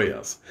 Resort to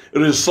prayers.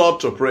 Resort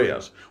to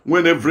prayers.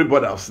 When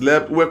everybody has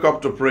slept, wake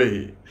up to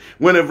pray.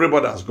 When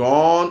everybody has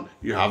gone,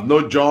 you have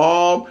no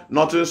job,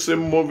 nothing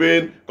seems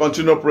moving,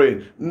 continue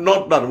praying.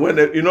 Not that when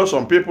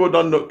some people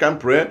can't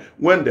pray.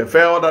 When they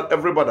feel that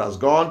everybody has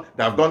gone,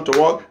 they have gone to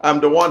work, I'm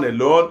the one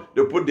alone.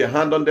 They put their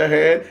hand on their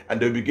head and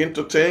they begin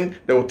to think.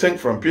 They will think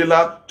from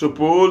pillar to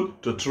pole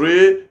to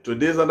tree to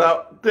this and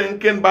that.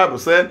 Thinking, Bible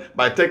said,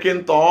 by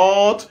taking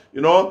thought,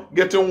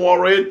 getting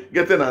worried,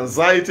 getting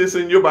anxieties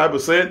in you. Bible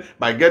said,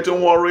 by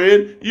getting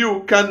worried,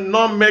 you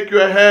cannot make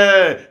your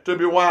hair to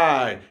be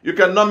white. You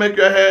cannot make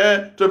your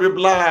hair to be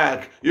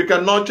black. You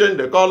cannot change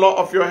the color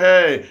of your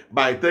hair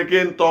by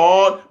taking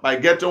thought, by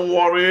getting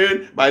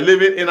worried, by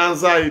living in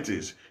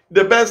anxieties.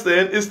 The best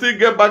thing is still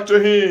get back to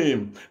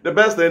him. The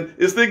best thing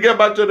is still get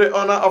back to the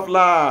owner of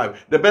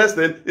life. The best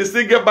thing is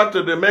still get back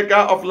to the maker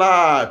of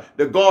life.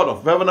 The God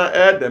of heaven and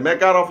earth, the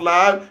maker of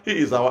life. He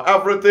is our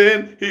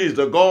everything. He is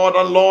the God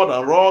and Lord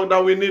and rock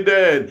that we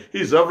needed.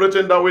 He is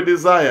everything that we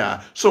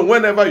desire. So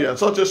whenever you're in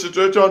such a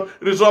situation,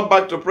 resort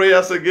back to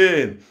prayers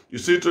again. You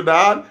see to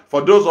that,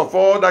 for those of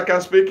all that can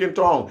speak in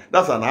tongue,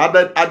 that's an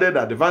added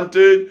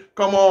advantage.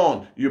 Come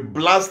on, you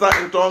blast that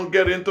in tongue,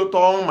 get into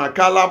tongue. By the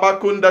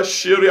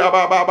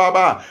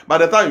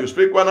time you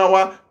speak 1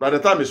 hour, by the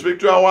time you speak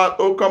 2 hours,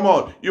 oh come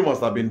on, you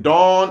must have been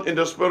done in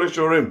the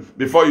spiritual realm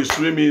before you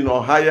swim in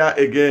or higher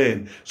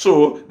again.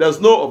 So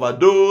there's no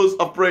overdose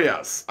of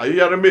prayers. Are you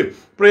hearing me?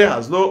 Prayer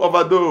has no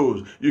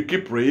overdose. You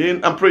keep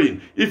praying and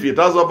praying. If it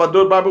has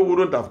overdose, the Bible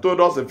wouldn't have told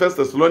us in 1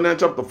 Thessalonians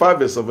chapter 5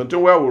 verse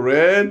 17 where we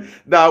read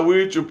that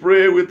we should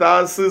pray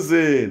without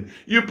ceasing.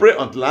 You pray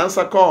until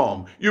answer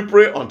come. You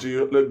pray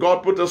until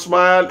God put a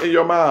smile in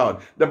your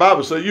mouth. The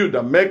Bible says you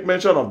that make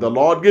mention of the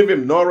Lord, give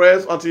him no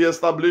rest until he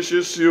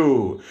establishes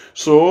you.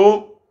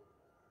 So,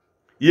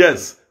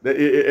 yes,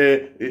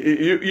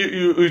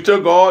 you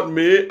tell God,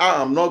 me,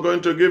 I am not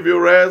going to give you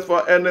rest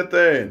for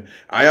anything.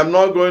 I am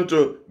not going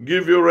to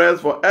give you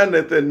rest for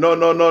anything. No.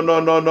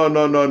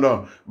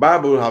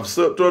 Bible have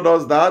told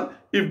us that.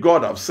 If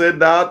God have said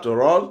that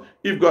to us,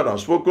 if God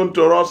has spoken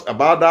to us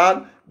about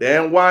that,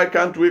 then why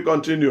can't we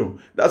continue?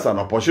 That's an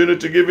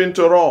opportunity given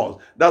to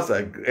us. That's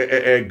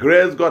a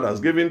grace God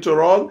has given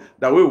to us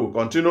that we will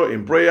continue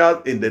in prayers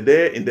in the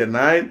day, in the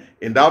night,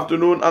 in the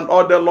afternoon, and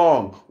all day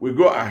long. We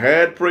go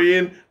ahead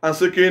praying and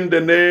seeking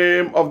the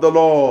name of the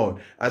Lord.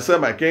 I say,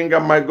 my King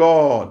and my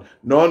God.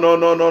 No.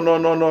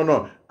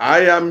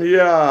 I am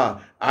here.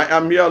 I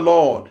am here,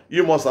 Lord.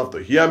 You must have to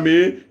hear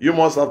me. You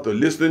must have to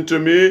listen to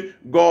me.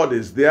 God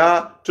is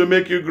there to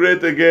make you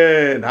great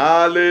again.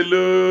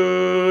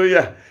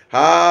 Hallelujah.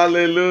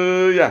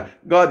 Hallelujah.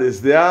 God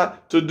is there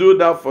to do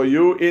that for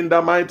you in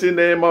the mighty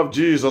name of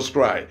Jesus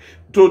Christ.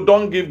 So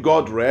don't give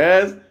God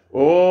rest.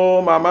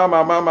 Oh,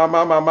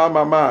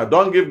 mama.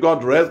 Don't give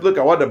God rest. Look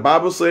at what the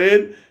Bible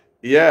said.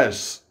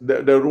 Yes,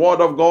 the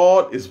word of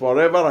God is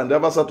forever and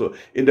ever settled.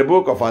 In the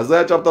book of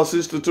Isaiah chapter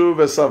 62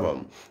 verse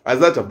 7.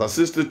 Isaiah chapter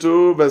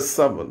 62 verse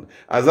 7.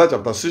 Isaiah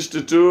chapter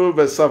 62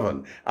 verse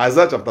 7.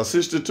 Isaiah chapter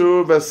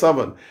 62 verse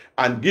 7.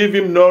 And give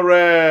him no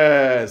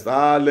rest.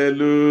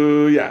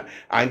 Hallelujah.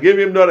 And give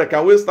him no rest.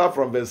 Can we start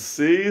from verse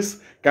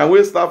 6? Can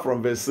we start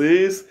from verse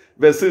 6?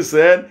 Verse 6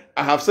 said,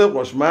 I have set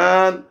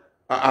watchmen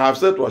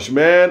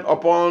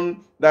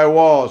upon thy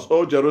walls,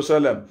 O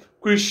Jerusalem,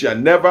 which shall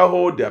never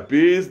hold their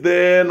peace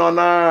day nor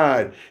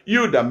night.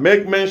 You that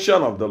make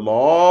mention of the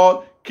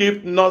Lord,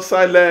 keep not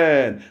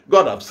silent.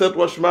 God have set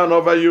watchmen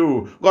over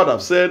you. God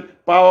have said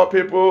power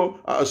people,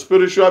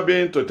 spiritual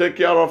being to take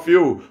care of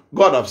you.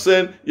 God have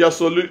said the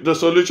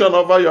solution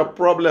over your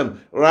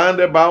problem round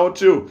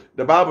about you.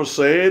 The Bible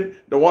said,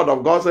 the word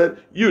of God said,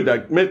 you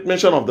that make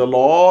mention of the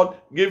Lord,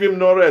 give him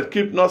no rest,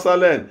 keep not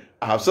silent.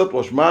 I have set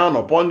watchman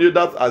upon you.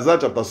 That's Isaiah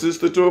chapter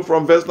 62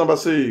 from verse number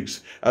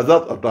 6.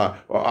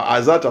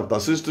 Isaiah chapter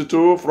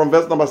 62 from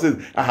verse number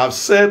 6. I have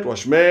set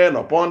watchmen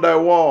upon thy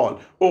wall,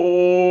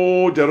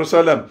 O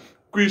Jerusalem,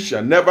 which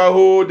shall never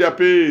hold their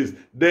peace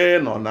day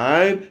nor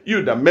night.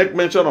 You that make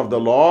mention of the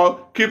Lord,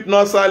 keep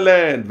not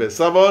silent. Verse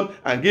 7.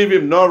 And give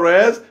him no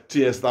rest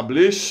to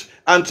establish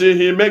until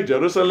he make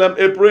Jerusalem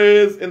a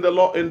praise in the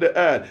Lord in the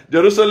earth.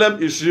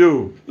 Jerusalem is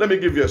you. Let me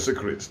give you a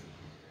secret.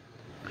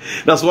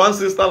 There's one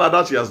sister like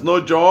that, she has no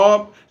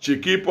job. She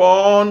keep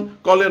on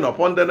calling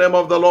upon the name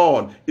of the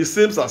Lord. It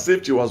seems as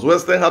if she was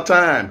wasting her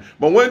time.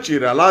 But when she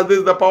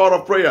realizes the power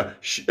of prayer,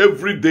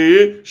 every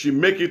day she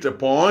make it a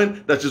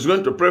point that she's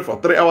going to pray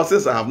for 3 hours.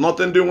 Since I have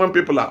nothing doing when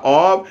people are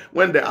up,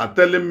 when they are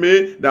telling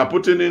me they are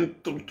putting in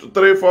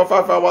 3, 4,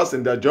 5 hours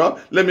in their job,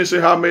 let me see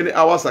how many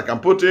hours I can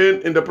put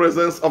in the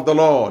presence of the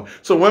Lord.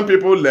 So when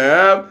people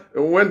left,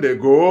 when they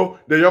go,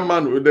 the young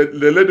man,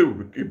 the lady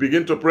will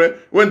begin to pray.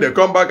 When they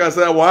come back and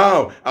say,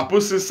 wow, I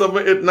put 6,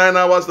 7, 8, 9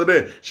 hours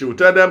today, she will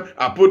tell them,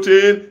 I put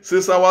in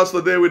 6 hours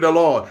today with the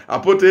Lord. I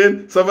put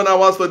in 7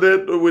 hours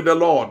today with the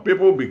Lord.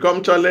 People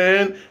become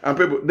challenged, and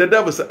the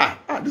devil say,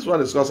 this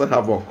one is causing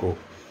havoc.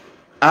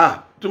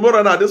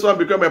 Tomorrow now, this one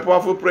become a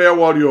powerful prayer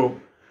warrior.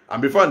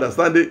 And before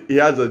understanding, he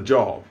has a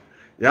job.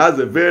 He has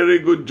a very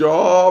good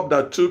job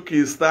that took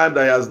his time,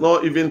 that he has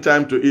not even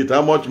time to eat.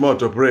 How much more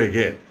to pray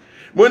again?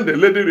 When the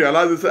lady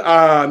realizes,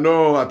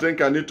 no, I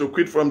think I need to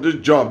quit from this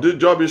job. This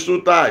job is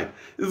too tight.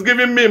 It's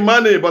giving me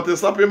money, but it's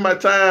stopping my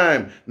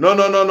time. No.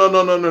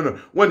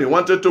 When he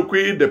wanted to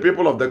quit, the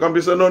people of the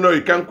company said, no,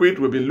 you can't quit.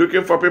 We've been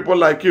looking for people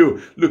like you.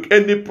 Look,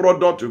 any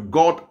product you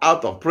got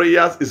out of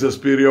prayers is a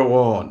superior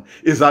one.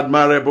 Is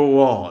admirable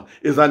one.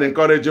 Is an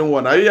encouraging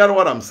one. Are you hearing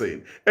what I'm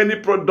saying? Any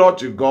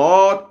product you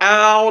got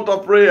out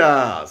of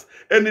prayers,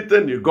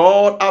 anything you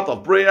got out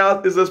of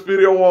prayers is a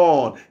superior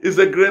one, is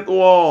a great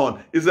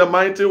one, is a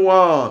mighty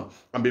one.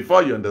 And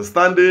before you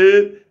understand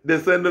it, they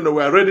said, no,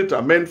 we are ready to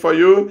amend for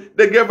you.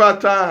 They gave her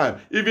time.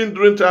 Even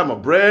during time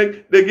of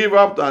break, they give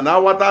up to an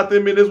hour,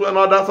 30 minutes. When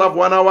others have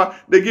 1 hour,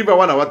 they give her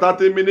 1 hour,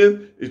 30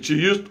 minutes. She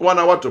used 1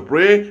 hour to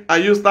pray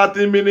and used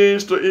 30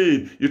 minutes to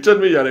eat. You tell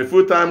me you're a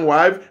full-time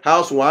wife,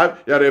 housewife,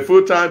 you're a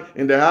full-time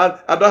in the house.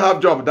 I don't have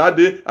job that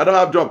day. I don't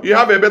have job. You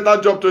have a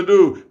better job to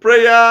do.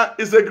 Prayer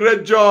is a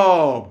great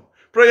job.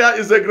 Prayer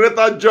is a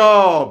greater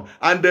job,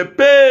 and the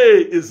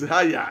pay is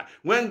higher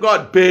when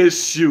God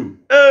pays you.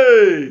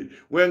 Hey,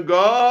 when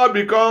God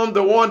becomes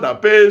the one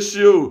that pays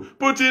you,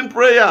 put in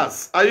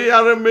prayers. Are you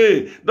hearing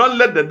me? Don't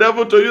let the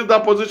devil to use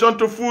that position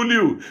to fool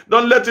you.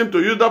 Don't let him to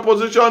use that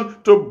position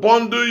to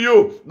bundle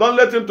you. Don't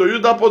let him to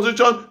use that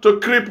position to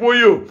cripple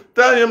you.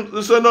 Tell him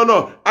to say,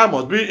 no, I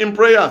must be in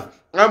prayers.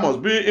 I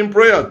must be in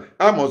prayers.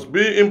 I must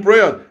be in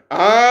prayers.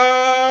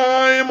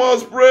 I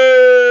must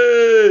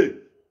pray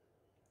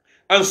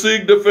and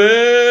seek the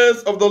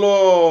face of the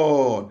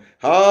Lord.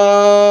 Hallelujah.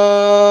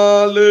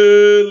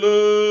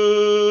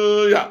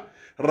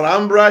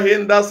 Rambra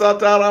hinda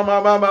satara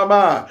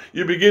mama.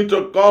 You begin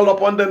to call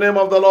upon the name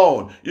of the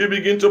Lord. You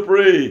begin to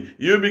pray.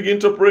 You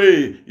begin to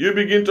pray. You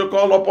begin to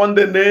call upon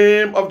the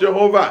name of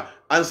Jehovah.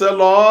 And say,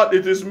 Lord,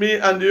 it is me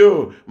and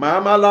you.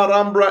 Mama la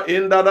rambra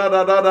in da da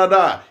da da da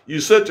da. You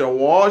set your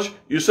watch,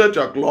 you set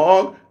your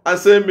clock, and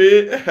say,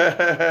 me,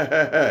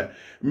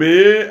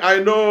 me, I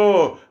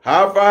know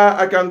how far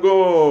I can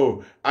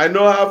go. I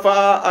know how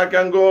far I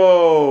can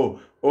go.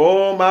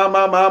 Oh,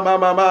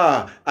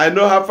 mama, I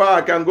know how far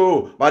I can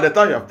go. By the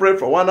time you have prayed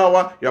for 1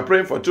 hour, you are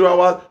praying for 2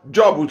 hours,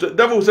 devil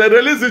will say,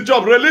 release his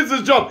job, release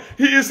his job.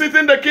 He is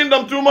seeking the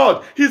kingdom too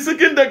much. He's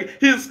seeking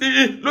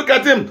look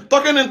at him,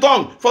 talking in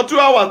tongue for 2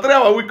 hours, 3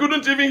 hours. We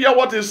couldn't even hear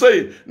what he's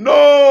saying.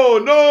 No.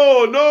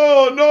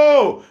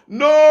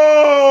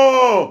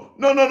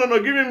 No, no, no,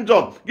 no. Give him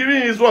job. Give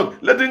him his work.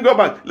 Let him go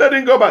back. Let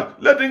him go back.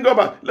 Let him go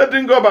back. Let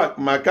him go back.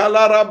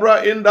 Makala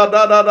rabra in da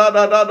da da da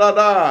da da da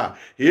da.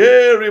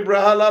 Here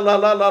ibra la la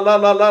la la la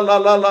la la la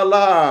la la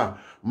la.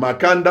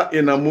 Makanda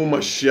inamuma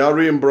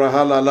shari imbra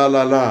la la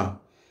la la.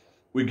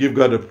 We give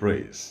God a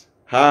praise.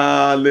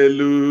 Hallelujah.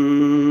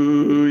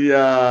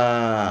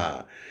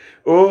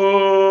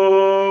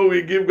 Oh,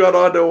 we give God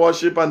all the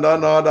worship and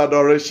all the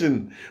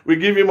adoration. We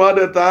give him all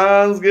the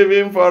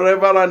thanksgiving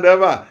forever and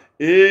ever.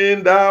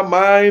 In the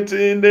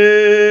mighty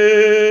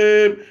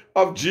name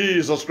of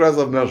Jesus Christ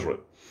of Nazareth.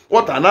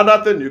 What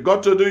another thing you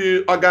got to do?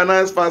 You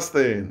organize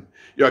fasting.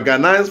 You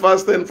organize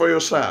fasting for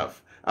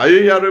yourself. Are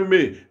you hearing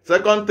me?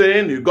 Second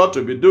thing you got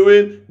to be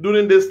doing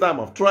during this time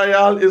of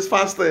trial is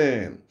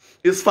fasting.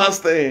 It's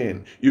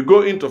fasting. You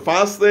go into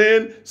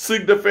fasting,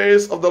 seek the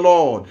face of the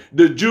Lord.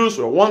 The Jews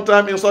were one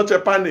time in such a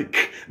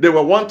panic. They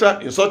were one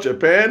time in such a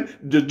pain.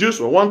 The Jews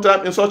were one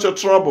time in such a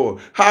trouble.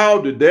 How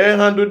did they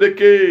handle the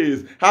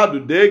case? How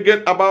did they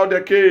get about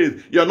their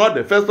case? You're not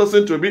the first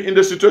person to be in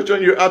the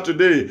situation you are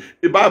today.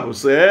 The Bible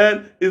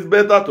said it's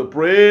better to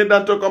pray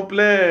than to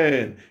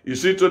complain. You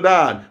see to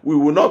that, we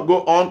will not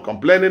go on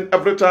complaining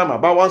every time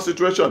about one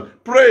situation.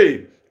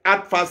 Pray.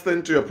 Add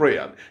fasting to your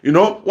prayer. You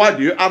know, why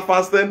do you add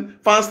fasting?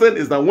 Fasting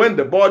is that when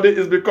the body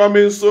is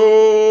becoming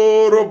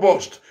so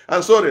robust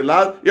and so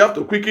relaxed, you have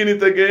to quicken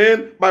it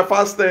again by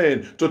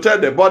fasting to tell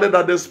the body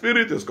that the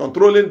spirit is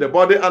controlling the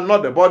body and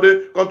not the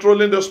body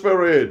controlling the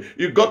spirit.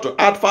 You got to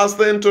add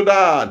fasting to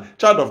that.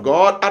 Child of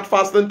God, add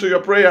fasting to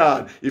your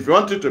prayer. If you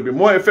want it to be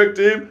more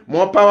effective,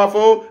 more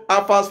powerful,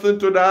 add fasting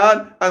to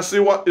that and see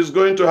what is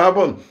going to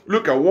happen.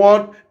 Look at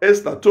what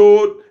Esther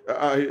told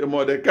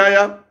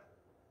Mordecai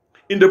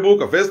in the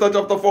book of Esther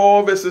chapter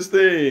 4 verse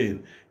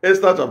 16.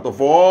 Esther chapter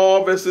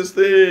 4 verse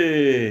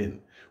 16.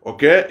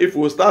 Okay, if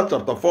we start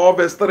chapter 4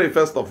 verse 3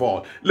 first of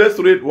all. Let's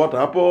read what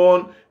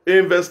happened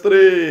in verse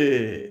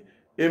 3.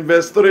 In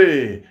verse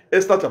 3.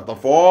 Esther chapter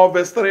 4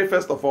 verse 3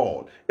 first of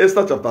all.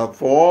 Esther chapter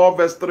 4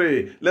 verse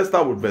 3. Let's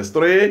start with verse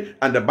 3.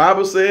 And the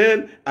Bible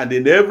said, and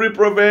in every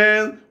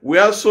province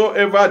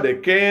wheresoever the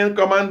king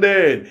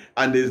commanded,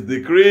 and his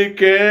decree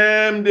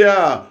came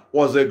there,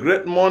 was a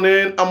great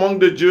mourning among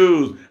the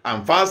Jews,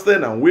 and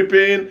fasting and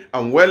weeping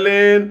and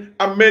wailing,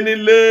 and many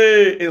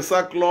lay in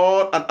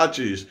sackcloth and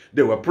ashes.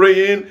 They were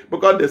praying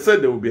because they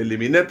said they would be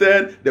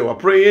eliminated. They were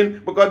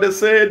praying because they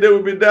said they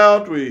would be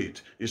dealt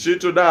with. You see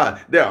to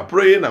that, they are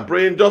praying and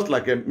praying just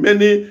like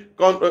many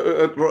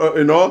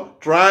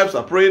tribes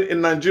are praying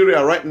in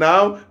Nigeria right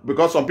now,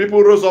 because some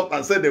people rose up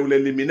and said they will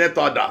eliminate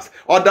others.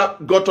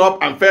 Others got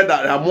up and felt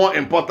that they are more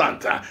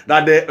important,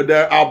 that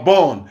they are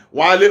born,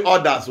 while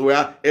others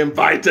were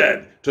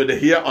invited to the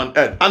here on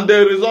earth. And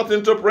they resort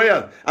into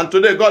prayer. And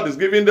today God is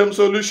giving them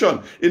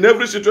solution. In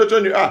every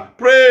situation you are,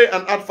 pray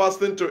and add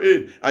fasting to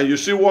it. And you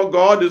see what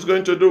God is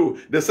going to do.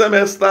 The same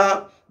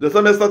Esther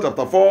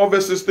chapter 4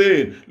 verse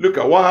 16. Look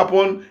at what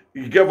happened.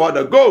 He gave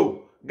order, go.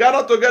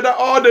 Gather together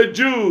all the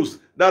Jews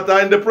that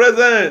are in the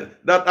present,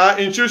 that are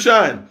in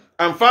Shushan,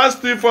 and fast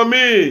for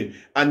me,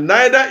 and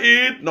neither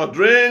eat nor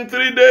drink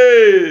 3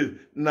 days,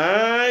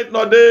 night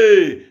nor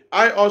day.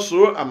 I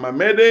also and my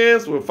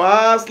maidens will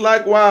fast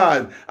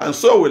likewise, and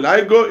so will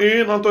I go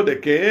in unto the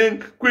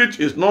king, which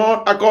is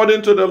not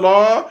according to the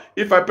law.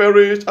 If I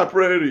perish, I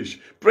perish.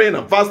 Praying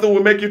and fasting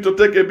will make you to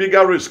take a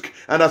bigger risk.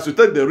 And as you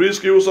take the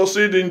risk, you will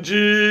succeed in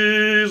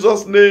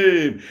Jesus'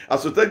 name.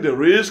 As you take the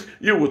risk,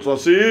 you will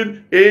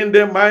succeed in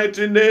the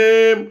mighty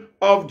name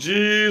of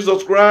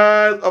Jesus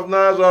Christ of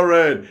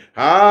Nazareth.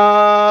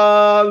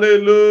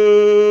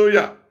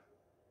 Hallelujah.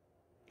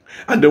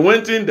 And they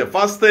went in, they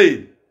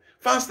fasted.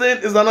 Fasting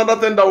is another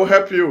thing that will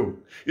help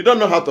you. You don't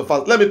know how to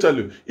fast. Let me tell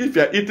you, if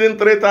you're eating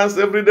 3 times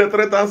every day,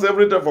 3 times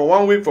every day for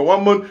 1 week, for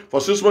 1 month,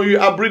 for 6 months, you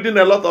are breathing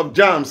a lot of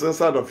germs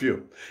inside of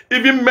you.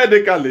 Even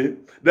medically,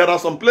 there are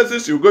some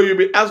places you go, you'll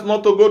be asked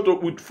not to go to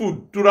with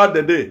food throughout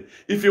the day.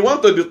 If you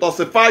want to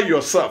detoxify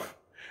yourself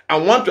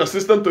and want your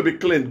system to be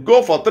clean,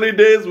 go for 3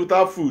 days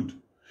without food.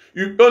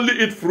 You only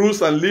eat fruits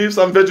and leaves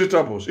and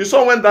vegetables. You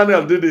saw when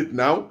Daniel did it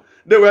now.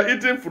 They were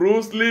eating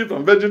fruits, leaves,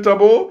 and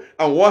vegetables,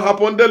 and what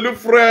happened? They look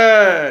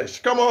fresh.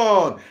 Come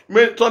on.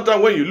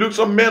 Sometimes when you look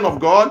some men of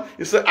God,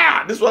 you say,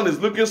 this one is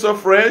looking so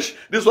fresh.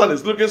 This one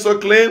is looking so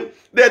clean.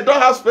 They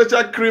don't have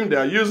special cream they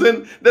are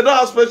using. They don't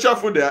have special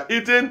food they are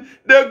eating.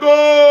 They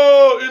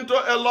go into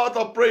a lot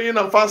of praying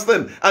and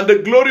fasting, and the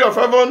glory of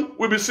heaven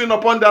will be seen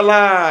upon their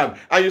life.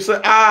 And you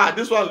say,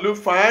 this one look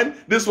fine.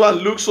 This one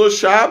looks so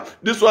sharp.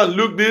 This one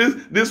look this.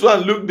 This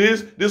one look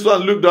this. This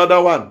one look the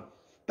other one.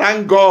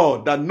 Thank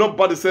God that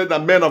nobody said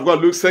that men of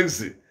God look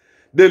sexy.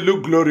 They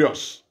look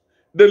glorious.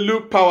 They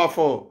look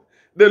powerful.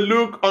 They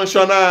look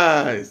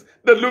unshonized.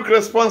 They look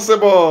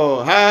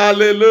responsible.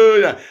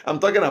 Hallelujah. I'm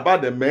talking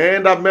about the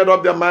men that made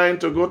up their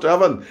mind to go to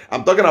heaven.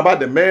 I'm talking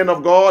about the men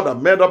of God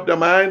that made up their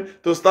mind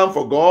to stand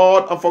for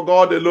God and for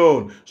God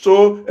alone.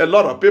 So a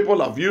lot of people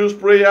have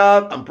used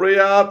prayer and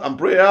prayer and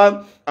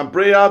prayer and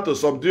prayer to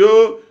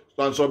subdue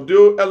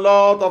a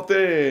lot of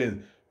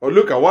things. Or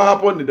look at what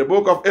happened in the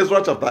book of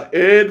Ezra chapter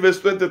 8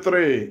 verse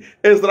 23.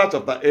 Ezra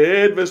chapter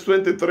 8 verse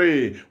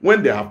 23.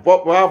 When they have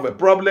a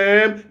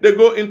problem, they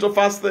go into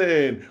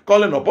fasting,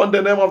 calling upon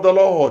the name of the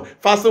Lord.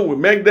 Fasting will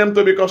make them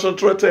to be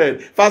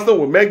concentrated. Fasting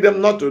will make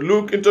them not to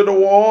look into the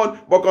world,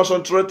 but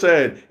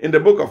concentrated. In the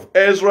book of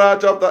Ezra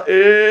chapter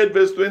 8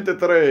 verse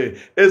 23.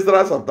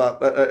 Ezra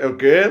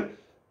chapter,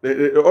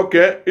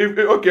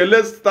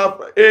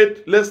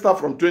 let's start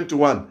from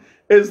 21.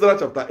 Ezra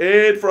chapter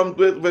 8 from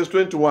verse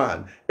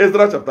 21.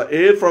 Ezra chapter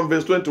 8 from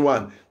verse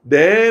 21.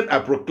 Then I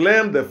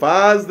proclaimed the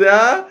fast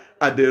there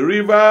at the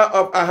river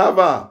of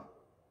Ahava,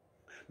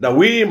 that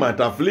we might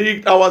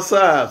afflict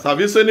ourselves. Have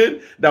you seen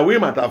it? That we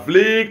might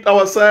afflict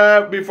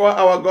ourselves before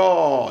our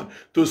God,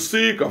 to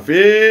seek of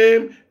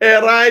him a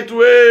right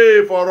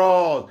way for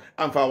us,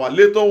 and for our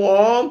little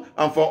one,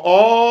 and for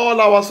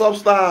all our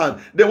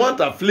substance. They want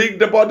to afflict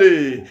the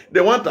body. They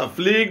want to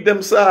afflict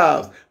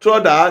themselves, so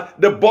that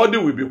the body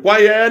will be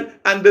quiet,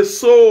 and the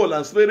soul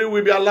and spirit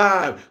will be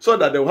alive, so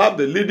that they will have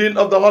the leading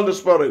of the Holy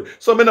Spirit.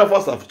 So many of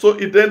us have so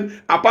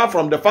eaten, apart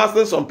from the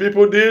fasting some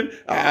people did,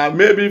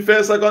 maybe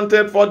 1st, 2nd,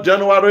 3rd, 4th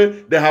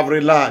January, they have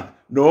relaxed.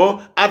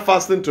 No, add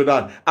fasting to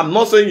that. I'm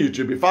not saying you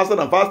should be fasting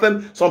and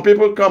fasting. Some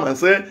people come and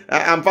say,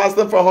 I'm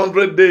fasting for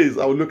 100 days.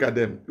 I will look at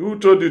them. Who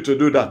told you to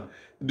do that?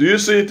 Do you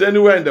see it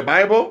anywhere in the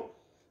Bible?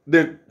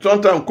 They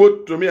sometimes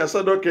quote to me. I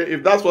said, okay,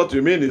 if that's what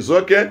you mean, it's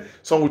okay.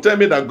 Some will tell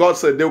me that God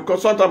said. They will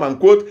sometimes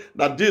quote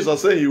that Jesus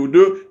said he will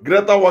do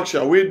greater work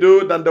shall we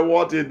do than the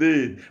what he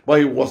did. But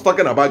he was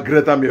talking about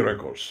greater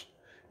miracles.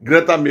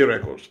 Greater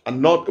miracles,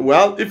 and not,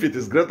 well, if it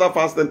is greater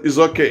fasting, it's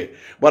okay.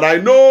 But I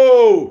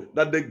know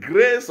that the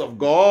grace of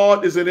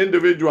God is an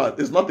individual.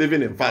 It's not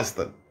even in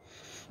fasting.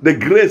 The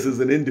grace is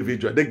an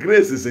individual. The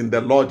grace is in the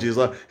Lord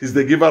Jesus. He's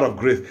the giver of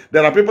grace.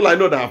 There are people I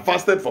know that have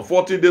fasted for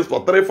 40 days,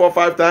 for 3, 4,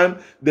 5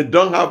 times. They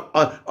don't have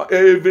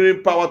every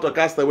power to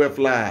cast away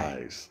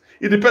flies.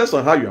 It depends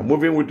on how you are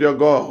moving with your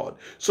God.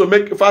 So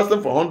make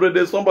fasting for 100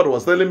 days. Somebody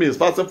was telling me he's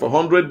fasting for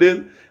 100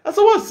 days. I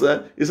said, what's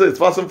that? He said it's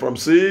fasting from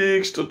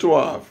 6 to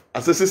 12. I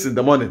said 6 in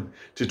the morning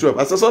to 12.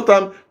 I said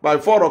sometimes by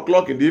 4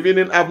 o'clock in the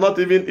evening, I've not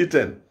even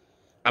eaten.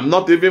 I'm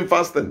not even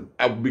fasting.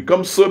 I've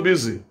become so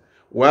busy.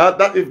 Well,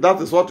 if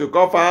that is what you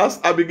call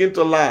fast, I begin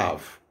to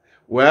laugh.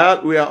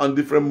 Well, we are on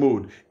different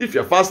mood. If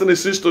your fasting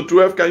is 6 to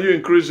 12, can you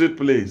increase it,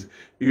 please?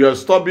 You are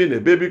stop being a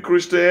baby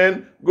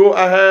Christian. Go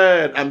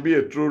ahead and be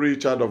a true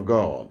child of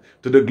God,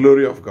 to the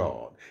glory of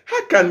God.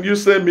 How can you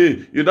say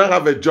me you don't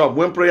have a job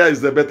when prayer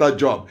is a better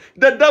job?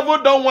 The devil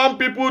don't want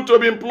people to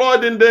be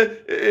employed in the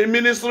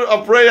ministry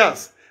of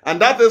prayers. And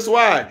that is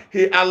why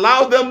he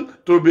allowed them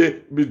to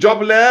be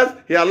jobless.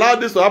 He allowed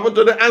this to happen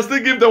to them and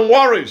still give them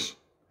worries.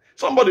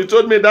 Somebody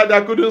told me that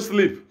I couldn't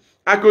sleep.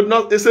 I could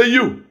not. They say,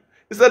 you.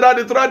 He said,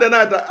 Daddy, throughout the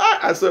night,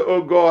 I said,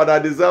 oh God, I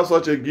deserve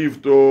such a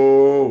gift.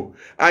 Oh,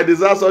 I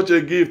deserve such a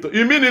gift.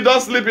 You mean you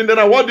don't sleep in the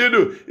night? What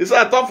do? He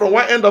said, I thought from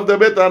one end of the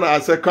bed, and I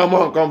said, come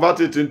on, convert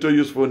it into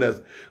usefulness.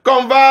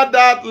 Convert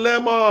that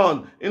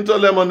lemon into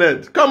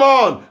lemonade. Come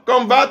on,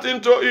 convert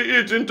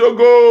it into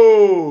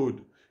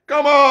gold.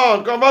 Come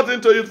on, convert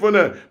into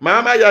usefulness.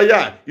 Mama,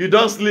 you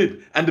don't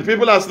sleep. And the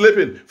people are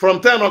sleeping.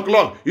 From 10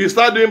 o'clock, you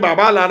start doing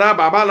Baba Lara,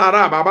 Baba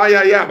Lara, Baba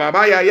Yaya,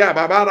 Baba Yaya,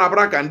 Baba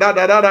Rabrak, and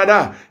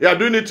da. You're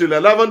doing it till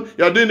 11,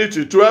 you're doing it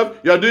till 12,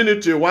 you're doing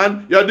it till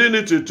 1, you're doing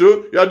it till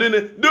 2, you're doing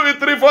it. Do it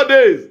 3, 4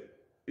 days.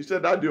 He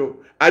said, Daddy,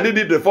 I did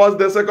it the first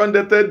day, second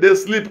day, third day,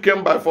 sleep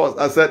came by force.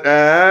 I said,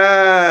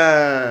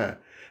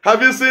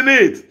 have you seen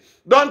it?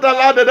 Don't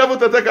allow the devil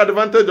to take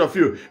advantage of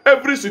you.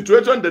 Every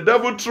situation the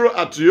devil throw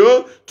at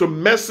you to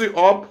mess you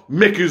up,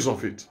 make use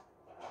of it.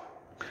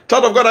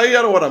 Child of God, are you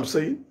hearing what I'm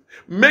saying?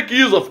 Make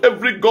use of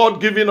every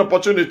God-given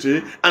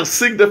opportunity and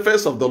seek the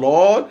face of the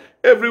Lord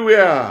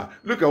everywhere.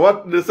 Look at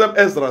what the same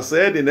Ezra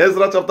said in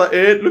Ezra chapter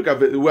 8. Look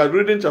at it. We are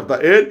reading chapter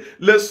 8.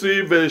 Let's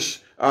see verse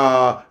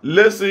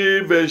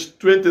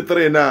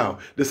 23 now.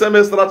 The same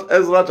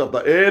Ezra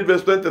chapter 8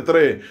 verse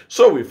 23.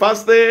 So we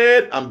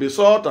fasted and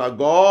besought our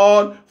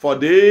God for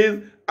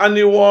this, and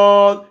he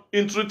was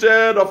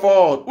entreated of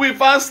us. We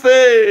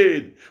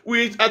fasted.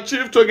 We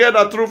achieved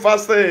together through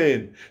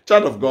fasting.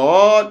 Child of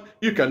God,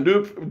 you can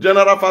do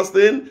general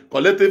fasting,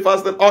 collective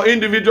fasting, or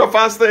individual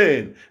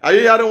fasting. Are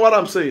you hearing what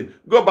I'm saying?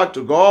 Go back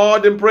to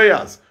God in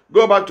prayers.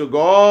 Go back to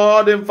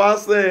God in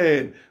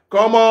fasting.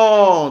 Come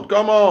on,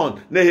 come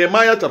on.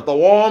 Nehemiah chapter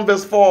 1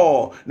 verse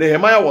 4.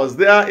 Nehemiah was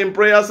there in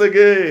prayers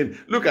again.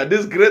 Look at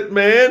this great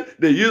man.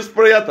 They used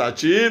prayer to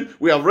achieve.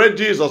 We have read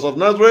Jesus of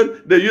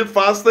Nazareth. They used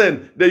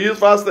fasting. They used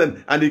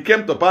fasting. And it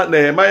came to pass.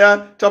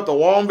 Nehemiah chapter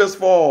 1 verse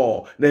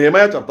 4.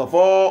 Nehemiah chapter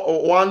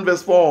 1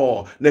 verse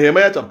 4.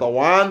 Nehemiah chapter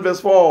 1 verse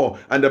 4.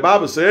 And the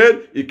Bible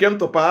said, it came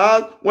to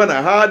pass when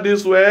I heard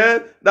this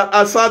word, that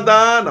I sat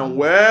down and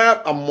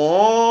wept and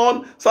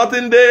mourned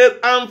certain days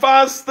and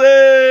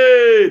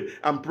fasted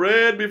and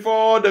prayed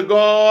before the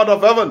God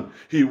of heaven.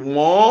 He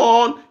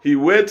mourned, he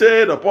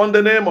waited upon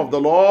the name of the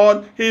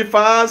Lord, he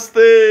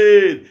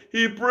fasted,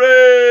 he prayed,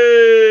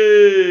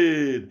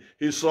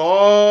 He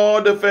saw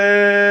the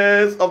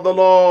face of the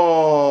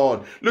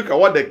Lord. Look at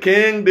what the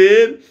king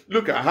did.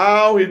 Look at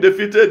how he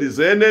defeated his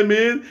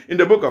enemies. In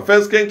the book of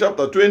 1 Kings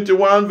chapter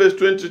 21, verse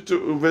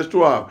 22, verse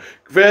 12.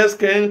 1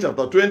 Kings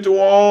chapter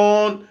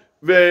 21,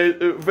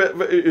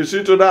 you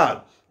see to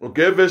that.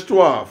 Okay, verse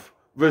 12.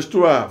 Verse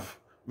 12.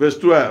 Verse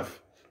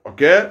 12.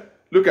 Okay?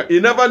 Look at, he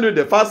never knew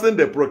the fasting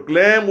they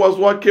proclaimed was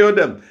what killed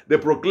them. They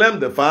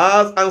proclaimed the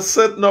fast and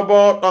set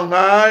Naboth on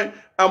high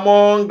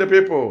among the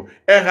people.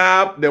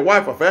 Ahab, the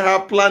wife of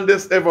Ahab, planned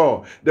this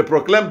evil. They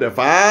proclaimed the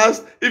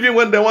fast even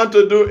when they want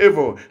to do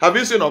evil. Have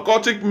you seen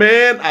occultic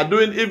men are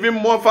doing even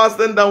more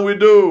fasting than we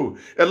do?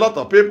 A lot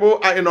of people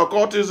are in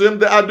occultism.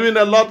 They are doing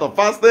a lot of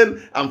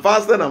fasting and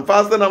fasting and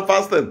fasting and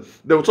fasting.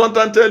 They will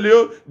sometimes tell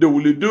you they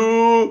will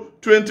do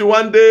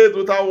 21 days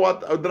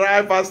without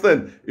dry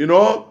fasting. You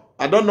know,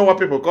 I don't know what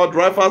people call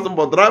dry fasting,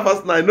 but dry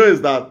fasting I know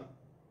is that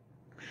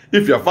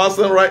if you're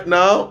fasting right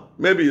now,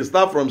 maybe you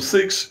start from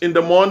 6 in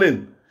the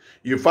morning.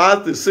 You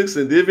fast till 6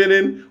 in the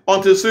evening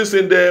until 6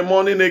 in the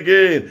morning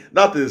again.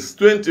 That is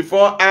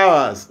 24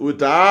 hours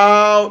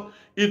without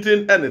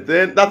eating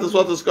anything. That is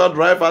what is called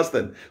dry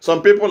fasting.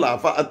 Some people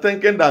are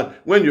thinking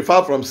that when you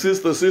fast from 6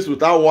 to 6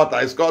 without water,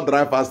 it's called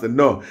dry fasting.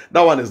 No,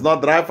 that one is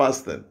not dry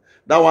fasting.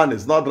 That one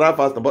is not dry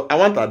fasting. But I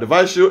want to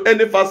advise you,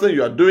 any fasting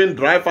you are doing,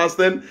 dry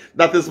fasting,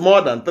 that is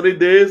more than 3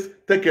 days,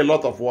 take a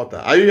lot of water.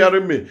 Are you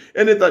hearing me?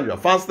 Anytime you are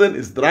fasting,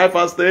 it's dry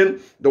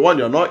fasting. The one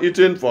you're not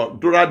eating for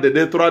throughout the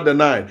day, throughout the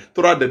night,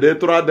 throughout the day,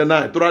 throughout the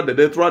night, throughout the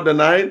day, throughout the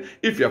night.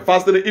 If you're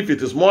fasting, if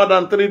it is more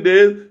than 3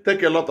 days,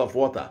 take a lot of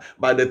water.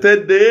 By the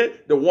 3rd day,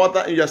 the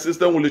water in your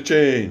system will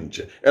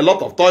change. A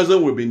lot of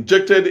toxin will be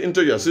injected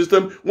into your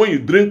system. When you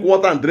drink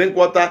water and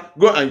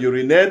go and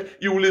urinate,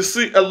 you will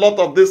see a lot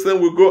of this thing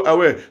will go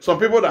away. Some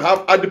people that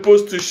have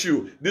adipose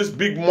tissue, this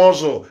big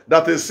muscle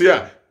that is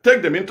here,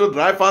 take them into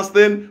dry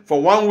fasting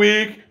for 1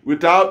 week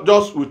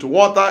just with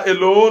water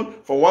alone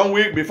for 1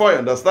 week. Before you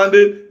understand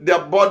it, their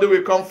body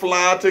will come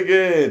flat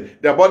again.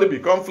 Their body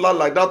become flat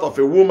like that of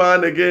a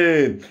woman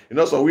again. You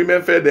know, some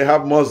women feel they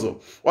have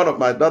muscle. One of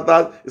my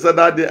daughters, he said,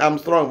 "Daddy, I'm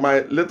strong."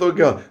 My little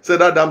girl said,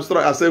 "Daddy, I'm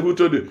strong." I said, "Who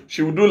told you?"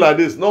 She will do like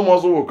this. No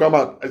muscle will come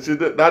out. I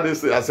said, "Daddy,"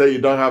 I said, "You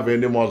don't have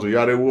any muscle. You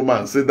are a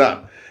woman. Sit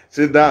down.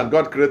 Sit down.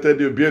 God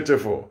created you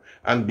beautiful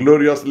and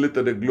gloriously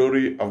to the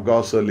glory of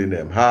God's holy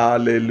name."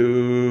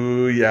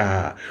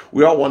 Hallelujah.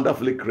 We are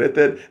wonderfully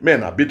created.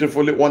 Men are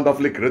beautifully,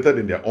 wonderfully created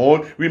in their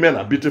own. Women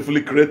are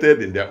beautifully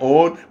created in their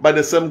own by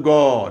the same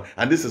God.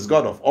 And this is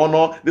God of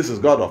honor. This is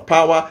God of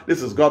power.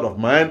 This is God of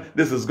might.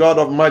 This is God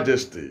of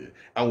majesty.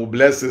 And we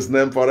bless his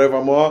name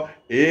forevermore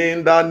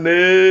in the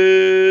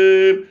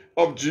name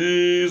of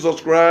Jesus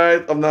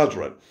Christ of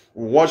Nazareth.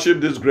 We worship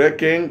this great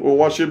King. We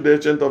worship the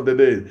Ancient of the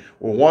Days.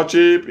 We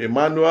worship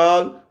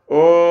Emmanuel.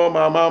 Oh,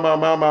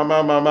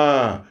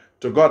 mama.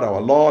 To God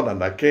our Lord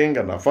and our King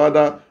and our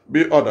Father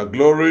be all the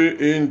glory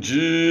in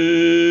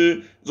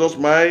Jesus'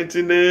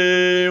 mighty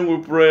name we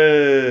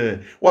pray.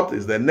 What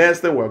is the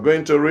next thing we're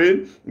going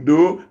to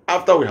do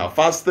after we have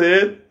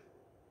fasted?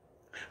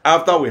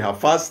 After we have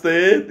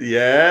fasted,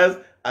 yes,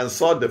 and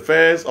saw the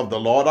face of the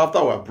Lord,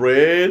 after we have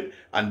prayed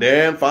and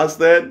then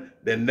fasted,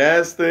 the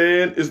next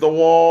thing is the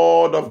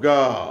Word of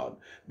God.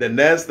 The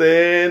next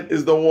thing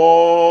is the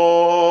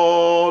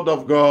Word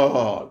of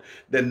God.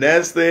 The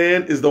next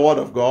thing is the Word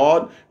of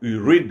God.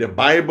 You read the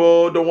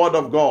Bible, the Word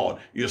of God.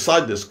 You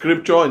search the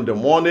Scripture in the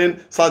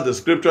morning, search the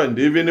Scripture in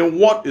the evening.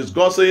 What is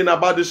God saying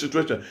about this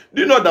situation?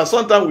 Do you know that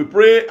sometimes we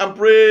pray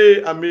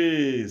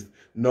amiss?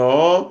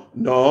 No.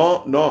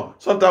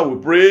 Sometimes we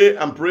pray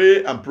and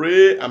pray.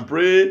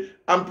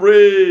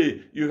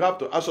 You have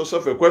to ask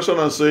yourself a question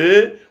and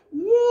say,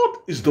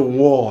 what is the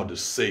Word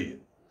saying?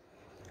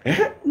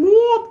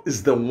 What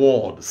is the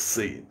Word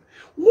saying?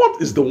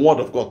 What is the Word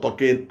of God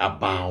talking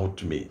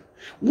about me?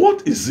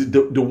 What is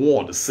the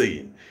Word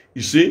saying?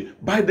 You see,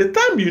 by the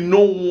time you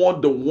know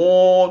what the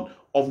Word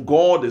of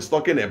God is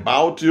talking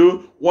about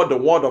you, what the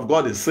Word of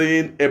God is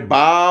saying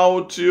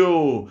about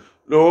you,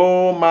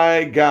 oh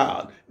my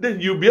God,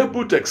 then you'll be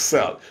able to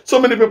excel. So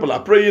many people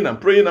are praying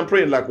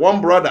like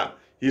one brother.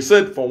 He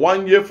said for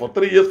 1 year, for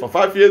 3 years, for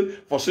 5 years,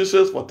 for 6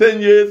 years, for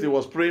 10 years, he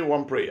was praying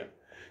one prayer.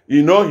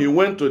 You know, he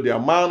went to the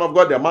man of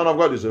God. The man of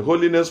God is a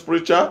holiness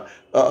preacher,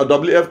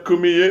 W.F.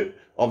 Kumiye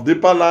of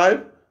Deeper Life,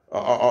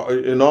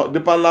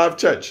 Deeper Life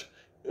Church.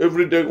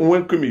 Every day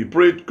when Kumi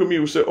prayed, Kumi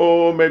would say,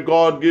 "Oh, may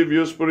God give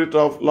you spirit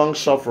of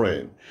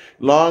long-suffering."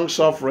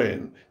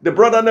 Long-suffering. The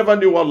brother never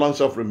knew what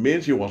long-suffering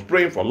means. He was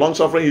praying for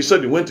long-suffering. He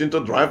said he went into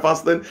dry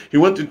fasting. He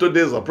went into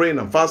days of praying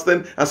and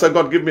fasting and said,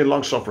 "God, give me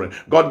long-suffering.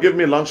 God, give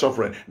me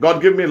long-suffering.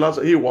 God, give me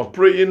long-suffering." He was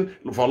praying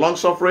for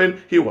long-suffering.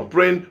 He was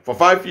praying for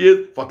 5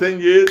 years, for 10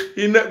 years.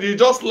 He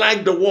just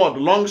liked the word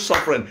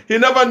long-suffering. He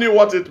never knew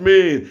what it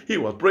means. He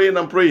was praying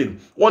and praying.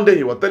 One day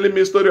he was telling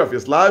me a story of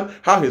his life,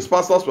 how his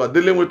pastors were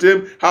dealing with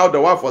him, how the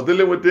wife was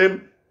dealing with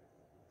him,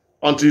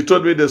 until he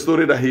told me the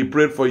story that he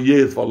prayed for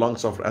years for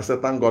long-suffering. I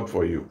said, "Thank God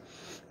for you.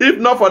 If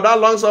not for that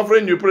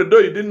long-suffering you prayed, though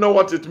you didn't know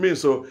what it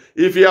means. So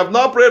if you have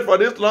not prayed for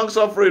this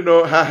long-suffering,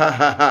 no,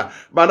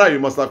 by now you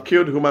must have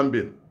killed human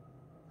being.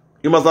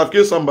 You must have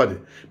killed somebody.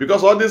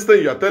 Because all these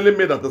things you are telling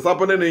me that is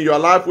happening in your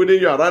life,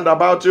 within you, around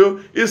about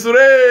you, is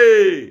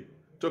ready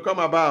to come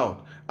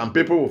about. And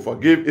people will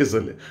forgive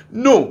easily.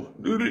 No,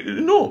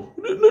 know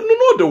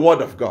the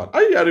word of God.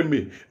 Are you hearing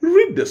me?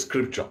 Read the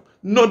scripture.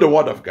 Know the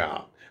word of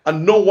God.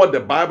 And know what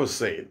the Bible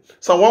said.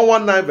 Psalm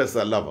 119 verse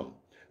 11.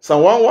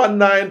 Psalm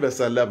 119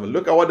 verse 11.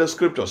 Look at what the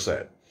scripture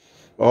said.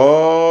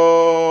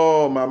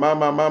 Oh,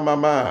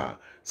 mama.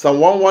 Psalm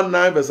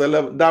 119 verse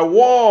 11. The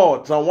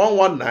word, Psalm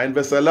 119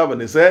 verse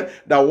 11, it said,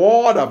 the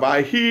word have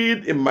I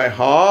hid in my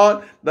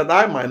heart that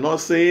I might not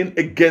sin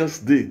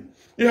against thee.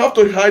 You have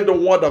to hide the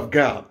word of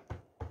God.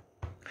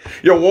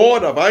 Your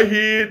word have I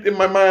hid in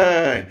my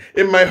mind,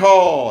 in my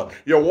heart.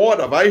 Your word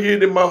have I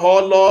hid in my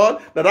heart,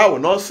 Lord, that I will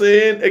not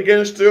sin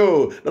against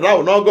you, that I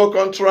will not go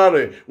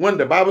contrary. When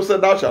the Bible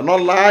said thou shalt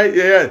not lie,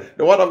 yeah,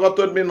 the word of God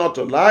told me not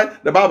to lie.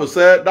 The Bible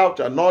said thou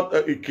shalt not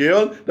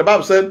kill. The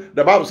Bible said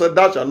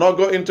thou shalt not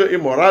go into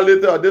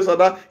immorality or this or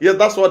that. Yes,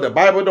 that's what the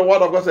Bible, the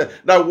word of God said.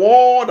 The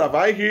word have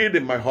I hid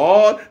in my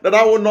heart, that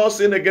I will not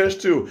sin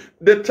against you.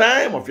 The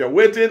time of your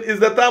waiting is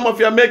the time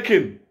of your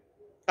making.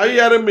 Are you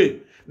hearing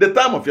me? The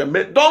time of your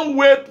making. Don't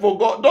wait for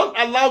God. Don't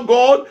allow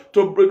God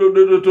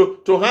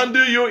to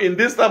handle you in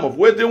this time of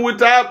waiting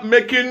without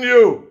making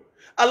you.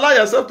 Allow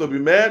yourself to be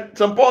made.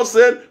 St. Paul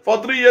said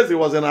for 3 years he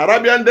was in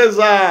Arabian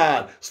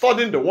desert,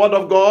 studying the word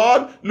of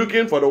God,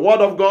 looking for the word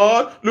of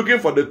God, looking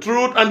for the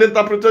truth and the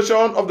interpretation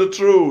of the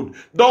truth.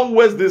 Don't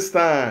waste this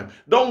time.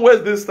 Don't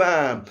waste this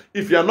time.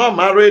 If you're not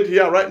married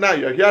here right now,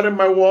 you're hearing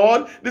my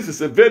word, this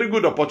is a very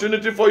good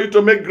opportunity for you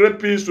to make great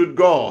peace with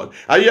God.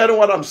 Are you hearing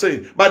what I'm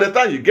saying? By the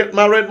time you get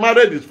married,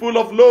 marriage is full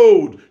of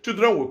load.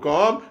 Children will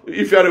come.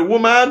 If you're a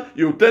woman,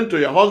 you will tend to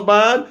your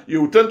husband,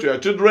 you will tend to your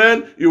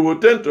children, you will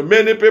tend to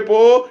many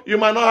people. You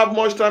might not have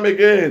much time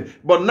again,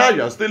 but now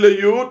you're still a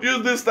youth.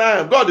 Use this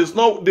time. God is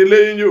not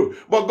delaying you,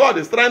 but God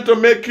is trying to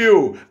make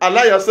you.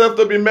 Allow yourself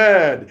to be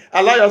mad.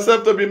 Allow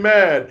yourself to be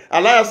mad.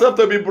 Allow yourself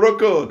to be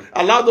broken.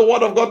 Allow the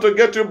word of God to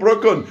get you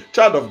broken.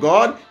 Child of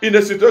God, in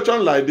a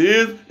situation like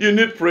this, you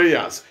need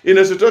prayers. In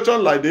a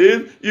situation like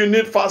this, you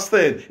need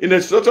fasting. In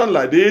a situation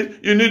like this,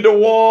 you need the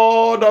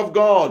word of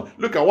God.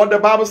 Look at what the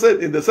Bible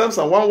said in the same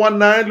Psalm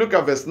 119. Look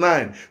at verse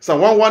 9.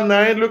 Psalm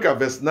 119, look at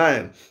verse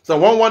 9.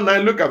 Psalm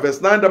 119, look at verse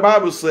 9. The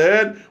Bible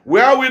said,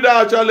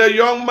 wherewithal shall a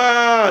young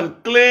man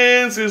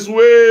cleanse his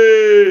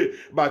way?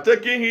 By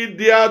taking heed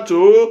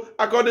thereto,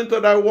 according to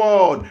thy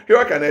word.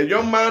 Where can a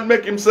young man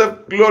make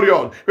himself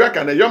glorious? Where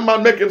can a young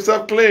man make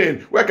himself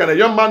clean? Where can a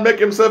young man make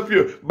himself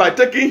pure? By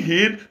taking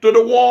heed to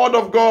the word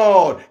of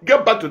God.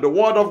 Get back to the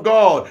word of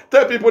God.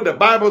 Tell people the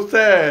Bible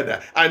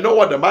said. I know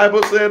what the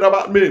Bible said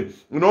about me.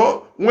 You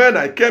know, when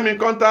I came in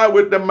contact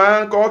with the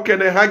man called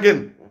Kenneth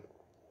Hagin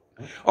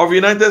of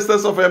United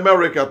States of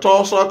America,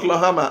 Tulsa,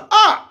 Oklahoma.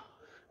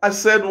 I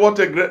said, what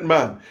a great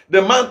man.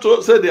 The man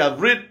said they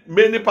have read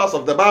many parts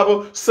of the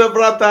Bible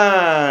several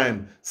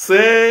times.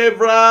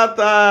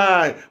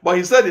 But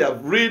he said he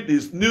have read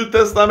his New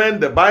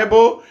Testament, the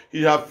Bible.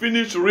 He have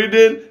finished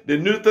reading the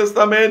New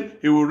Testament.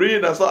 He will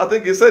read. And so I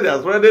think he said he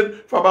has read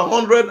it for about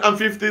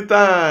 150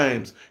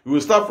 times. He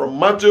will start from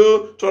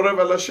Matthew to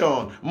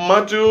Revelation.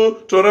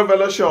 Matthew to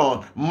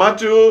Revelation.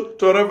 Matthew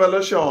to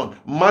Revelation.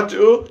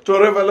 Matthew to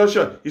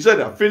Revelation. He said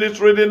he have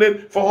finished reading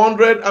it for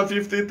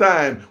 150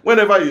 times.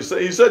 Whenever he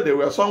said they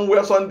were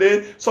somewhere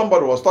Sunday,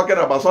 somebody was talking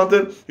about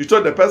something. He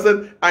told the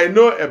person, I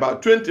know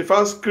about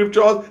 25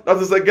 scriptures that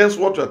is against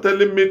what you're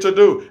telling me to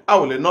do. I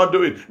will not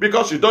do it.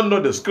 Because you don't know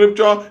the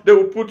scripture, they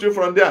will put you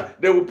from there.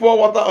 They will pour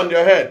water on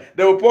your head.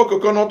 They will pour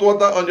coconut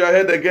water on your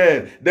head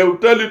again. They will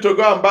tell you to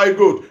go and buy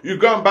goat. You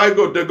go and buy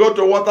goat. They go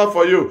to water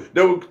for you.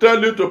 They will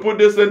tell you to put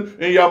this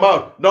in your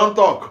mouth. Don't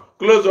talk.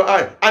 Close your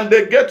eye. And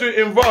they get you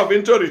involved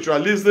into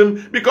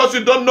ritualism because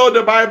you don't know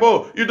the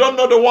Bible. You don't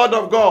know the word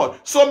of God.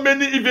 So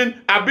many even,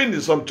 I've been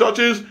in some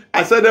churches.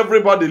 I said,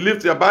 everybody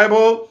lift your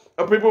Bible.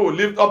 People will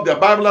lift up their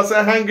Bible and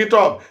say, hang it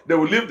up. They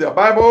will lift their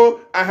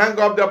Bible and hang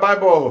up their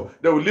Bible.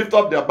 They will lift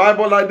up their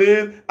Bible like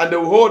this and they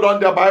will hold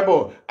on their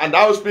Bible. And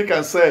I will speak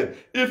and say,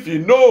 if you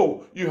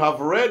know you have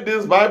read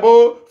this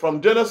Bible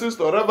from Genesis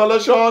to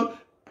Revelation,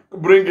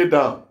 bring it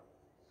down.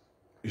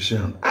 You say,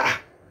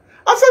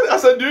 I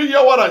said, do you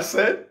hear what I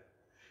said?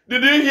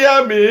 Did you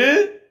hear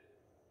me?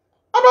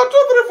 About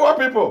 2, 3, 4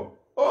 people.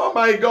 Oh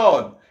my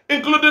God.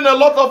 Including a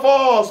lot of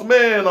us,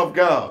 men of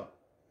God.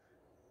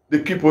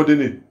 They keep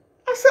holding it.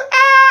 I said,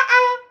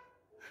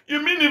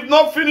 you mean you've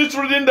not finished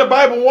reading the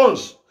Bible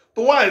once,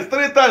 twice,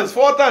 3 times,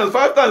 4 times,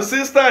 5 times,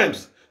 6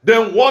 times?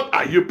 Then what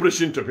are you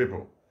preaching to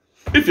people?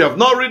 If you have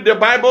not read the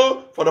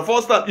Bible for the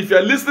first time, if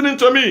you're listening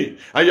to me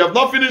and you have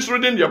not finished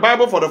reading your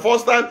Bible for the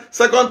first time,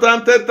 second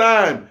time, third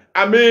time,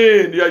 I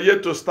mean, you are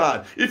yet to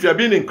start. If you have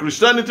been in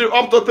Christianity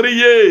up to 3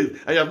 years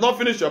and you have not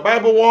finished your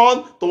Bible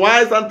once,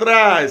 twice, and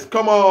thrice,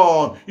 come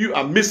on, you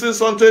are missing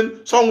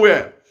something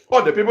somewhere.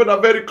 Or the people that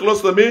are very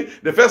close to me,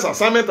 the first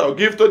assignment I'll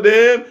give to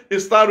them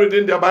is start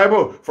reading their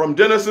Bible from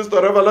Genesis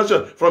to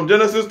Revelation. From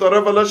Genesis to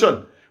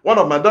Revelation. One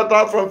of my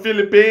daughters from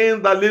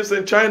Philippines that lives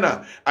in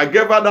China, I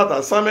gave her that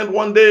assignment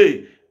one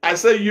day. I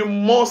said, you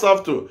must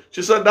have to.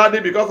 She said,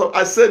 Daddy, because of,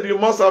 I said, you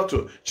must have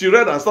to. She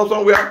read and stopped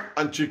somewhere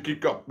and she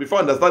kicked up. Before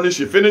understanding,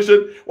 she finished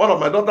it. One of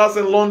my daughters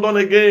in London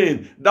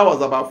again. That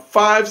was about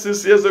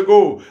 5-6 years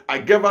ago. I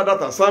gave her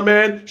that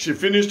assignment. She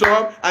finished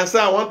up and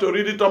said, I want to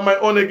read it on my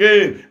own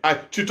again.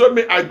 She told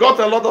me, I got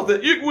a lot of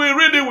things. We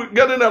read it, we're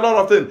getting a lot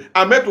of things.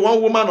 I met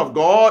one woman of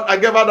God. I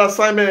gave her the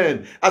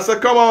assignment. I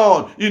said, come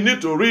on, you need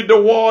to read the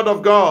word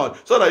of God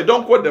so that you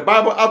don't quote the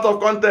Bible out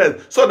of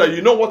context, so that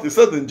you know what it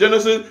says in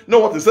Genesis, know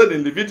what it said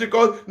in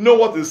Leviticus, know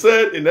what it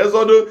said in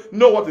Exodus,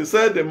 know what it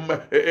said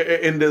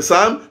in the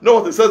Psalm, know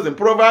what it says in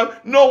Proverbs,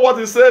 know what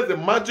it says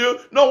in Matthew,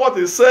 know what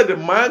it said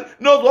in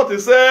Mark, know what it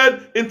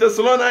said in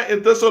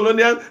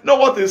Thessalonians, know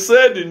what it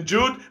said in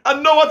Jude,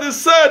 and know what it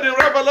said in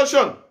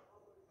Revelation.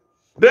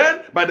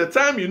 Then, by the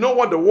time you know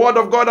what the word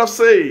of God has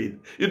said,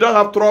 you don't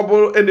have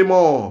trouble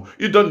anymore.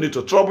 You don't need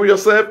to trouble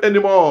yourself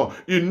anymore.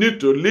 You need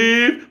to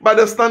live by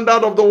the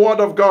standard of the word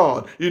of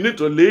God. You need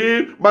to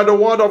live by the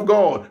word of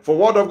God. For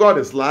word of God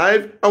is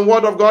life and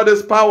word of God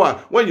is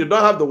power. When you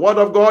don't have the word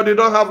of God, you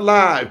don't have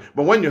life.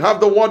 But when you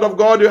have the word of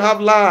God, you have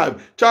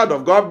life. Child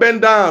of God,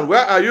 bend down.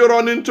 Where are you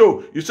running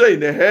to? You say in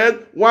the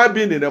head, why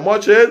being in a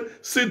much head?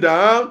 Sit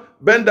down.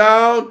 Bend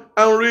down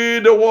and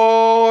read the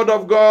word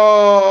of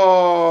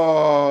God.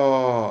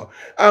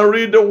 And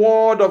read the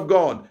word of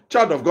God.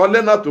 Child of God,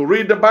 learn how to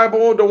read the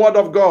Bible, the word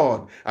of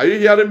God. Are you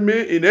hearing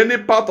me? In any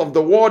part of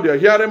the world, you're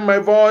hearing my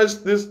voice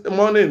this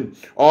morning,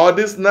 or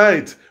this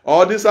night,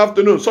 or this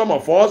afternoon. Some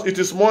of us, it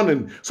is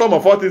morning. Some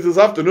of us, it is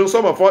afternoon.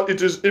 Some of us,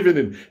 it is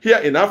evening. Here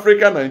in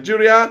Africa,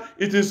 Nigeria,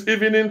 it is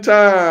evening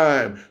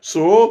time.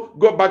 So,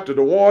 go back to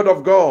the word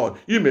of God.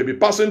 You may be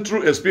passing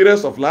through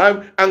experience of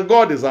life, and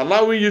God is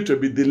allowing you to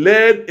be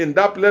delayed in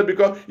that place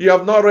because you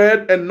have not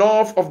read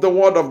enough of the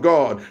word of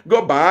God.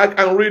 Go back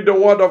and read the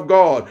word of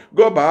God.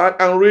 Go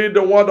back and read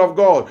the word of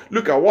God.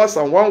 Look at what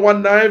Psalm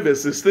 119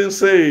 verse 16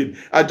 said.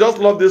 I just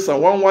love this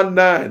Psalm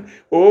 119.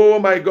 Oh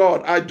my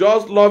God, I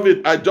just love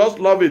it. I just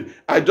love it.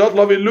 I just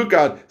love it. Look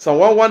at Psalm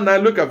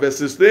 119. Look at verse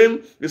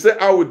 16. He said,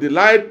 I will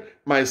delight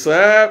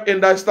myself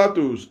in thy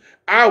statutes.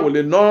 I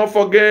will not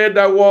forget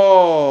thy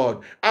word.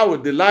 I will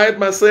delight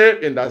myself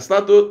in thy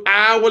statutes.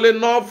 I will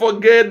not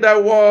forget thy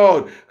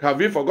word. Have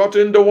you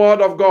forgotten the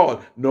word of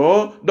God?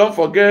 No, don't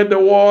forget the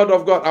word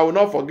of God. I will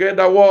not forget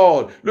thy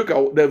word. Look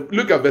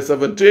at verse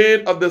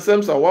 17 of the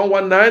same Psalm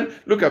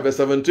 119. Look at verse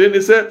 17.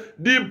 It said,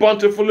 deal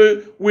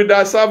bountifully with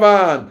thy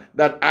servant,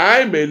 that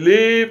I may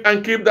live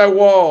and keep thy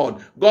word.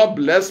 God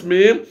bless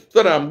me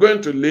so that I'm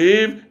going to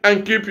live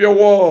and keep your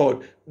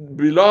word.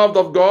 Beloved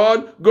of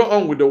God, go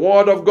on with the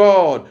word of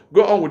God.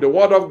 Go on with the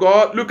word of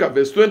God. Look at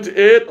verse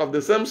 28 of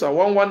the same Psalm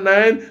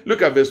 119.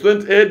 Look at verse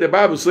 28. The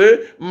Bible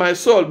says, my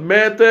soul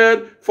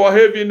melted for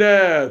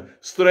heaviness.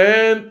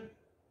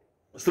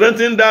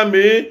 Strengthen thou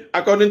me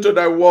according to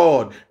thy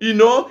word. You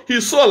know,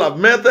 his soul have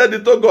melted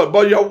into God.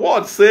 But your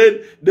word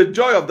said, the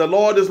joy of the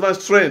Lord is my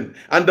strength.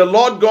 And the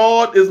Lord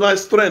God is my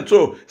strength.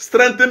 So,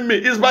 strengthen me.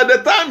 It's by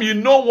the time you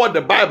know what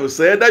the Bible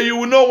said that you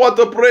will know what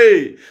to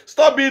pray.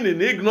 Stop being in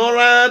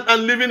ignorant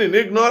and living in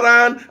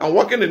ignorant and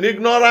walking in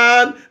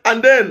ignorant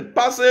and then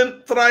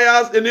passing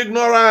trials in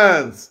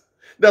ignorance.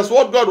 That's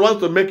what God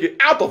wants to make it.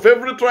 Out of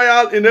every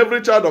trial in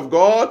every child of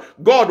God,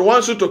 God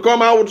wants you to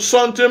come out with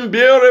something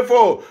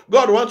beautiful.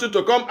 God wants you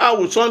to come out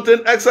with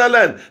something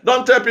excellent.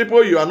 Don't tell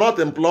people you are not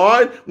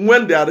employed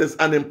when there is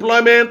an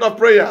employment of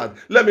prayer.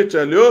 Let me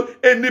tell you,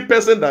 any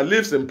person that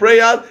lives in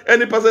prayer,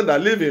 any person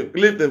that lives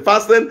in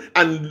fasting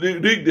and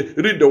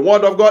read the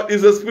word of God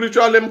is a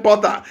spiritual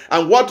importer.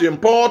 And what you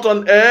import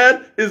on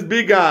earth is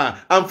bigger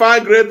and far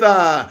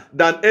greater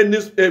than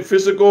any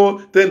physical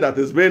thing that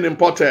is being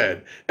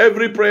imported.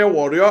 Every prayer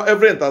warrior,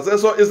 every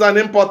intercessor is an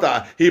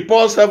importer. He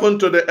pours heaven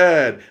to the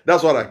earth.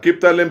 That's what I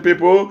keep telling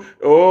people.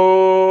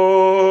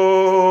 Oh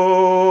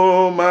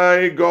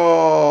my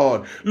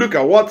God. Look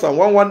at what Psalm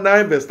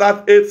 119 verse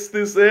 8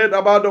 still said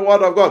about the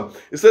word of God.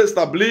 It says,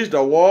 establish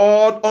the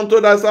word unto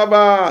thy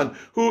servant,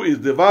 who is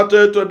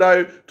devoted to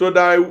thy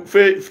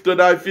faith, to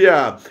thy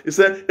fear. It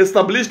said,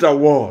 establish the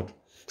word.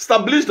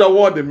 Establish the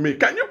word in me.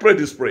 Can you pray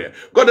this prayer?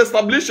 God,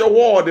 establish your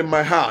word in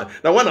my heart.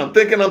 That when I'm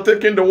thinking, I'm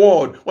taking the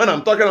word. When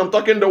I'm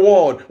talking the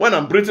word. When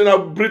I'm preaching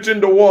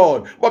the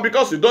word. But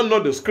because you don't know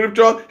the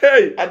scripture,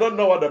 hey, I don't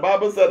know what the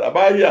Bible said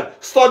about here.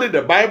 Study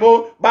the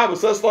Bible. Bible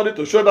says study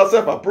to show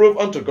thyself approved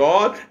unto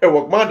God. A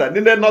workman that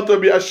needed not to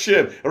be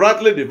ashamed.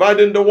 Rightly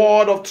dividing the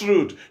word of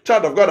truth.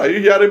 Child of God, are you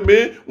hearing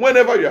me?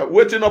 Whenever you are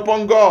waiting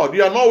upon God,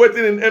 you are not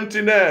waiting in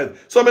emptiness.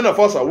 So many of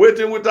us are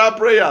waiting with our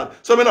prayer.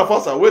 So many of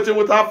us are waiting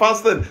with our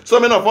fasting. So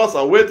many of us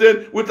are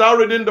waiting without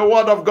reading the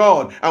word of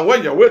God. And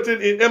when you're waiting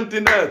in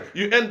emptiness,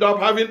 you end up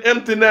having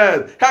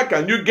emptiness. How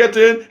can you get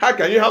in? How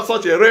can you have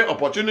such a rare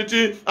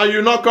opportunity and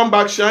you not come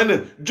back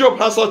shining? Job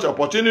has such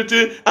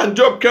opportunity and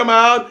Job came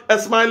out a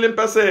smiling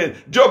person.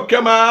 Job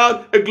came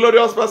out a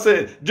glorious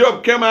person.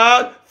 Job came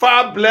out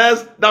far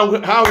blessed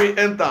than how he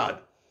entered.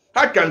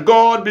 How can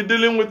God be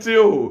dealing with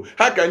you?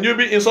 How can you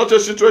be in such a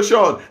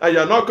situation and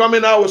you're not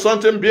coming out with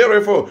something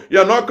beautiful?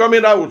 You're not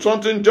coming out with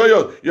something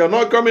joyous. You're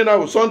not coming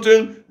out with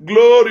something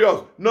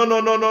glorious. No, no,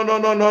 no, no, no,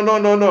 no, no, no,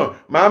 no, no.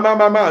 Mama,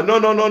 mama, no,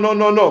 no, no, no,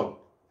 no, no.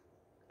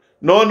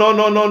 No, no,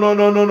 no, no, no,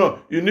 no, no, no.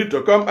 You need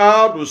to come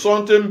out with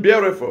something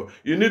beautiful.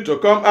 You need to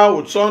come out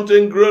with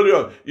something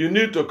glorious. You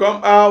need to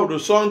come out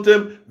with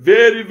something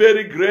very,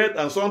 very great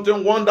and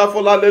something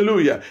wonderful.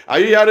 Hallelujah. Are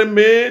you hearing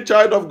me,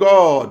 child of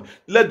God?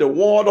 Let the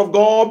word of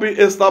God be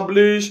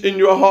established in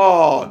your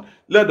heart.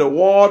 Let the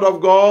word of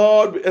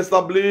God be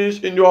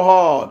established in your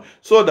heart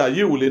so that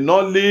you will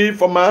not live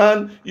for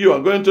man. You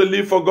are going to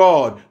live for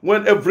God.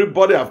 When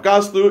everybody have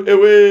cast you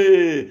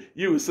away,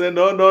 you will say,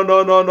 no, no,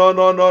 no, no, no,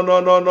 no, no,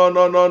 no, no, no,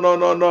 no, no, no,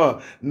 no,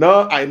 no.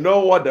 No, I know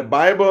what the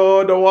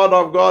Bible, the word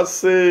of God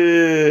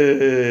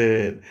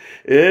said.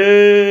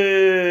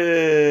 Hey,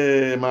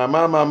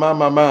 mama, mama,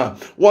 mama.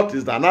 What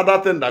is another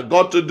thing that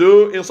God to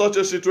do in such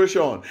a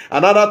situation?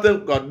 Another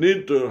thing God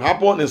need to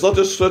happen in such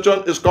a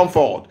situation is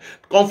comfort.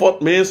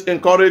 Comfort means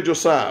encourage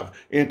yourself.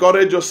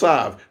 Encourage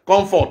yourself.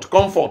 Comfort,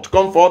 comfort,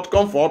 comfort,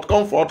 comfort,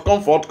 comfort,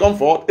 comfort,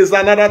 comfort is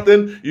another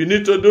thing you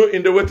need to do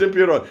in the waiting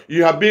period.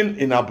 You have been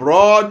in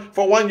abroad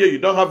for 1 year, you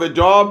don't have a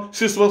job.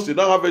 6 months, you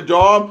don't have a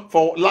job.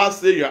 For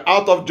last year, you're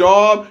out of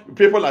job.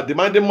 People are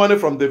demanding money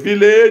from the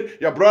village.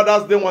 Your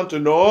brothers, they want to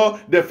know.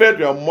 They fed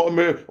your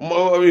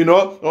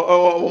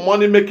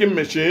money-making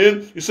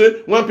machine. You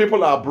see, when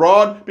people are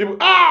abroad, people,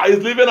 he's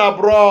living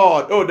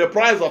abroad. Oh, the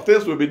price of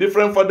things will be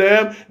different for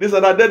them. This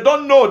and that. They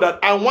don't know that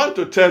I want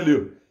to tell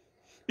you.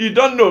 You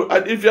don't know.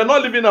 And if you're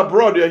not living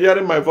abroad, you're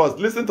hearing my voice.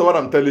 Listen to what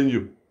I'm telling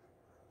you.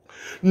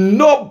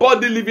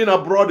 Nobody living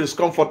abroad is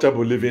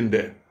comfortable living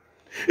there.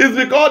 It's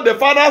because the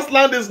father's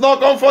land is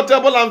not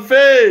comfortable and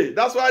fair.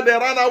 That's why they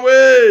ran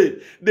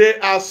away. They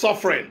are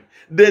suffering.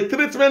 The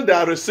treatment they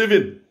are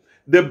receiving.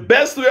 The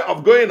best way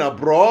of going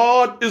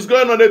abroad is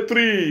going on a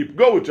trip.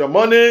 Go with your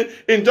money,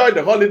 enjoy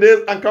the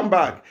holidays, and come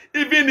back.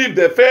 Even if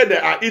they fare, they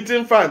are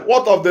eating fine.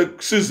 What of the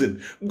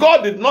season?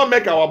 God did not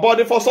make our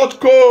body for such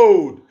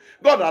cold.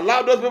 God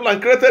allowed those people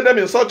and created them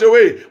in such a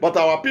way. But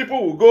our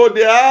people will go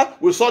there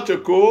with such a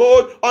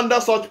cold,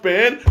 under such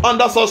pain,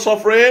 under such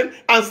suffering,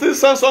 and still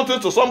send something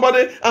to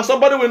somebody, and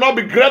somebody will not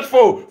be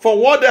grateful for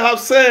what they have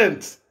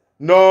sent.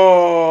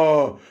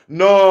 No,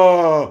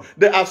 no.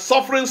 They are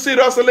suffering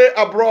seriously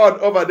abroad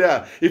over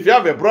there. If you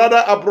have a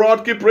brother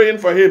abroad, keep praying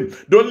for him.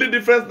 The only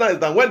difference now is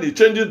that when he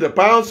changes the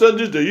pound,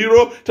 changes the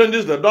euro,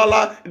 changes the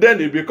dollar,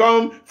 then it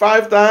become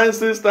 5 times,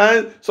 6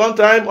 times,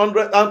 sometimes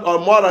 100 or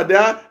more are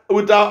there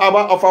without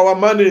our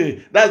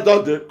money. That's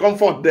just the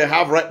comfort they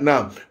have right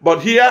now. But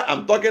here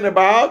I'm talking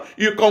about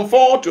you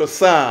comfort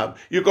yourself.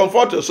 You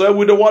comfort yourself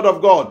with the word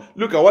of God.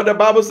 Look at what the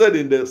Bible said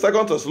in the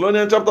 2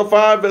 Thessalonians chapter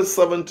 5 verse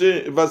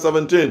 17.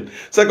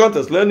 2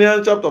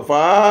 Thessalonians chapter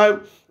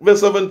 5 verse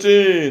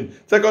 17.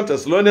 2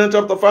 Thessalonians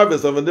chapter 5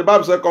 verse 17. The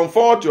Bible says,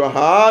 comfort your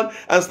heart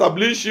and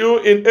establish you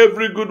in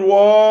every good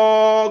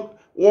work,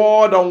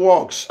 word and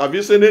works. Have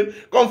you seen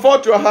it?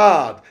 Comfort your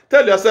heart.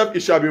 Tell yourself it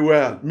shall be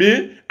well.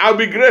 Me, I'll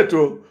be great.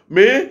 Oh.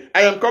 Me,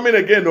 I am coming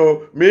again.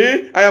 Oh,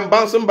 me, I am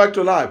bouncing back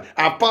to life.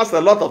 I've passed a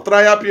lot of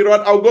trial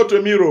period. I'll go to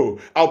a mirror.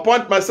 I'll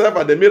point myself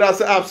at the mirror and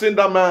say, I've seen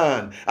that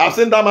man. I've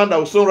seen that man that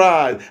will soon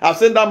rise. I've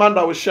seen that man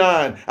that will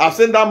shine. I've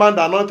seen that man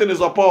that anointing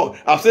is upon.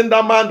 I've seen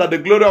that man that the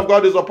glory of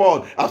God is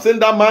upon. I've seen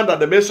that man that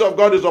the mercy of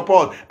God is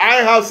upon. I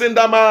have seen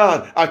that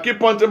man. I keep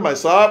pointing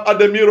myself at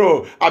the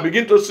mirror. I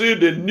begin to see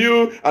the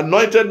new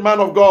anointed man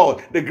of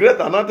God, the great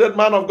anointed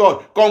man of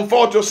God.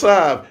 Comfort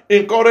yourself.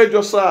 Encourage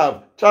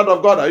yourself. Child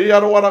of God, are you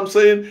hearing what I'm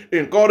saying?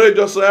 Encourage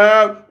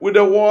yourself with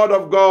the word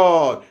of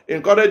God.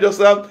 Encourage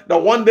yourself that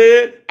one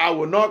day I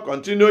will not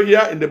continue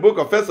here in the book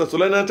of 1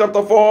 Thessalonians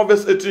chapter 4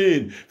 verse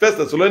 18. 1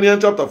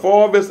 Thessalonians chapter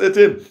 4 verse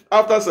 18.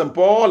 After St.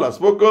 Paul has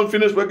spoken,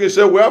 finished speaking, he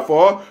said,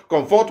 wherefore,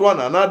 comfort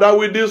one another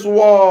with this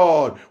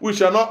word. We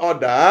shall not all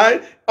die.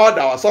 All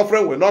our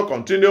suffering will not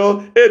continue.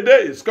 A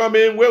day is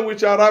coming when we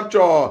shall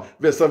rapture.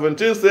 Verse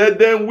 17 said,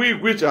 then we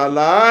which are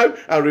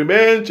alive and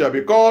remain shall be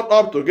caught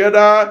up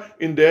together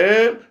in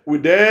them,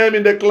 with them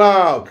in the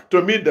cloud,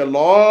 to meet the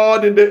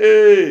Lord in the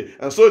air.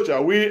 And so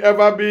shall we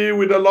ever be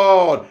with the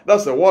Lord.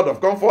 That's a word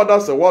of comfort.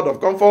 That's a word of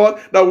comfort,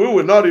 that we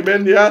will not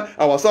remain here.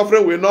 Our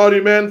suffering will not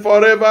remain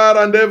forever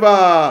and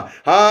ever.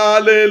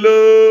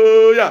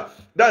 Hallelujah.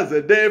 That's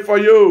the day for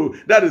you.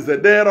 That is the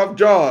day of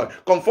joy.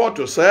 Comfort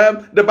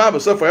yourself. The Bible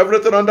says for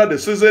everything under the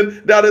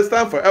season, there is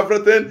time for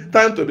everything.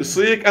 Time to be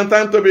sick and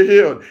time to be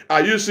healed.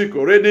 Are you sick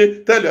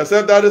already? Tell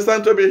yourself that it's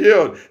time to be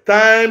healed.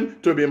 Time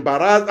to be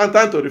embarrassed and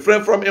time to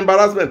refrain from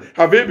embarrassment.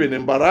 Have you been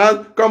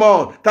embarrassed? Come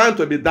on. Time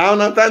to be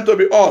down and time to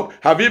be up.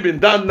 Have you been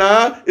down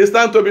now? It's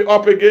time to be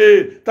up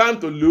again.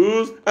 Time to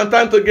lose and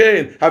time to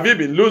gain. Have you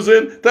been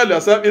losing? Tell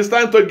yourself it's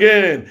time to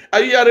gain.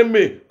 Are you hearing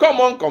me? Come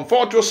on,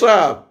 comfort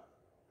yourself.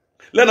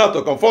 Learn how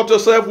to comfort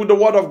yourself with the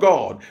word of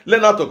God.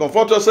 Learn how to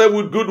comfort yourself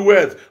with good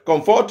words.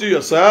 Comfort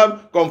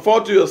yourself,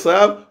 comfort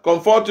yourself,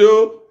 comfort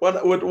you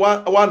with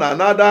one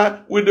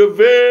another with the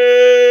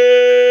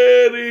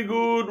very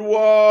good good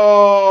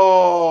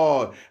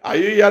word. Are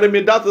you hearing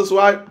me? That is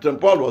why St.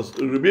 Paul was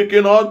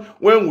rebuking us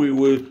when we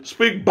will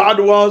speak bad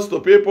words to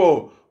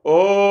people.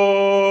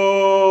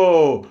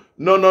 Oh,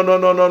 no.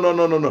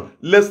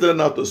 Let's learn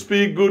how to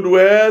speak good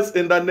words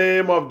in the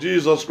name of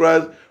Jesus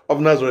Christ of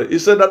Nazareth. He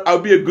said that I'll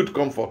be a good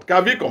comfort.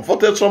 Have you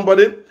comforted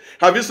somebody?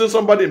 Have you seen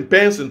somebody in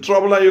pains, in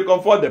trouble, and you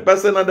comfort the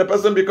person and the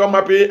person become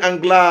happy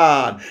and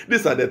glad?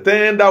 These are the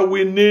things that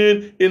we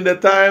need in the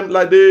time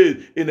like this,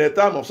 in a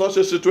time of such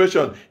a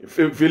situation.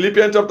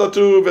 Philippians chapter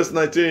 2 verse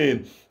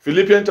 19.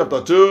 Philippians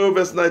chapter 2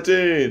 verse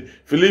 19.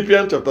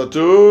 Philippians chapter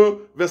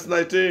 2 verse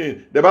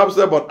 19. The Bible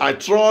says, but I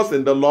trust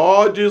in the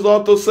Lord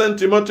Jesus to send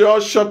Timothy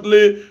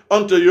shortly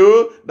unto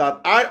you,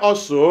 that I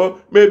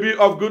also may be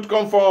of good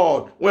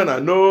comfort when I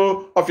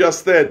know of your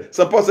state.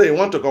 Suppose he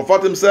wants to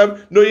comfort himself,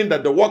 knowing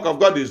that the work of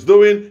God is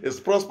doing, is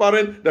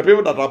prospering. The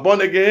people that are born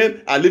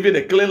again are living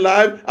a clean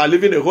life, are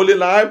living a holy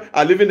life,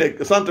 are living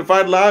a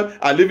sanctified life,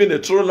 are living a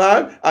true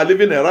life, are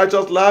living a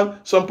righteous life.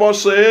 St. Paul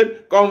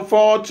said,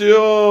 comfort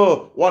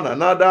you one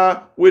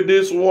another with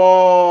this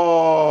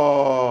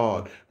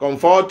word.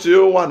 Comfort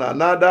you one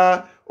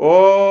another.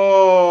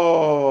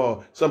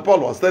 Oh, St.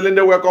 Paul was telling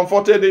them, we're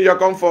comforted in your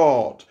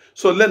comfort.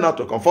 So learn how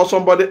to comfort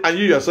somebody, and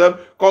you yourself,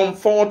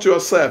 comfort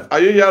yourself. Are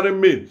you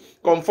hearing me?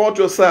 Comfort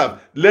yourself.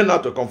 Learn how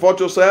to comfort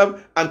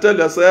yourself and tell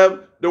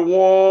yourself the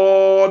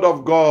word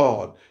of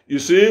God. You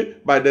see,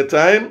 by the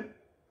time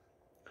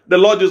the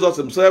Lord Jesus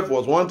himself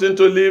was wanting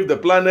to leave the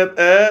planet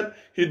Earth,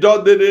 he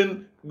just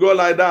didn't go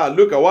like that.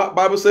 Look at what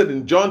Bible said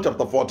in John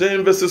chapter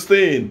 14 verse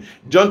 16.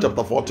 John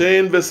chapter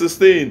 14 verse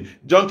 16.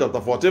 John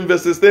chapter 14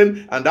 verse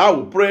 16. And I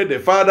will pray the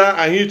Father,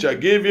 and he shall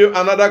give you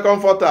another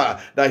comforter,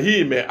 that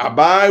he may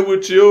abide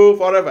with you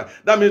forever.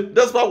 That means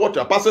despite what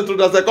you are passing through,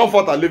 there's a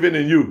comforter living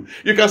in you.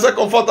 You can say,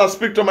 comforter,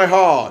 speak to my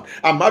heart.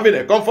 I'm having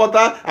a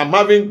comforter. I'm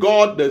having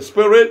God the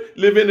Spirit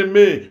living in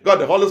me.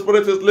 God the Holy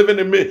Spirit is living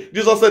in me.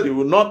 Jesus said he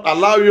will not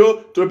allow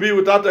you to be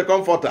without a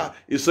comforter.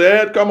 He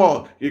said, come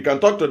on, you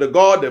can talk to the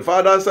God the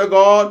Father and say,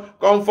 God,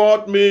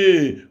 comfort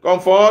me,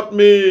 comfort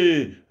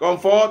me,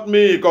 comfort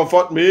me,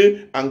 comfort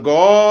me, and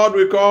God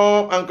will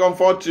come and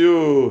comfort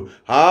you.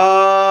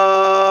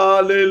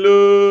 Hallelujah.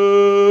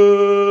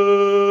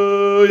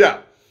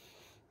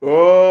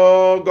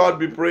 Oh, God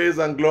be praised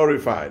and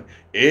glorified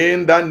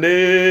in the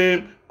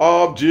name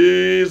of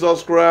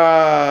Jesus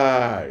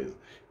Christ.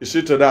 You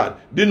see to that.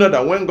 Do you know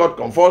that when God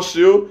comforts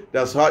you,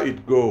 that's how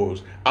it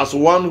goes. As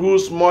one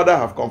whose mother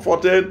have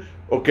comforted.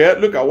 Okay,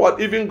 look at what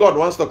even God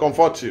wants to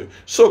comfort you.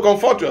 So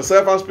comfort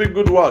yourself and speak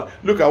good word.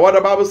 Look at what the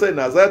Bible says in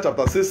Isaiah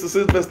chapter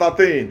 66 verse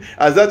 13.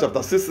 Isaiah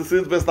chapter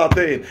 66 verse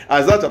 13.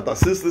 Isaiah chapter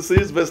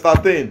 66 verse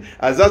 13.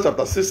 Isaiah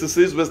chapter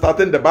 66 verse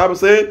 13. The Bible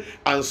says,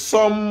 and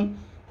some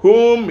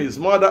whom his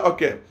mother,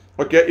 okay,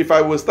 if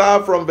I will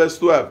start from verse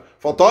 12.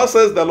 For thus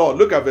says the Lord.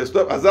 Look at verse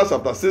 12. Isaiah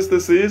chapter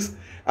 66.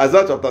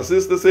 Isaiah chapter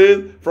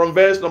 66 from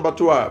verse number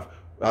 12.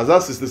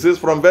 Isaiah 66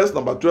 from verse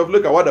number 12.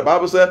 Look at what the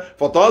Bible says.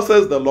 For thus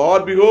says the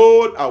Lord,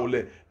 behold, I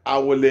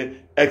will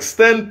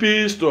extend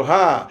peace to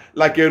her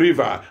like a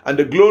river, and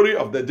the glory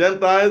of the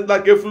Gentiles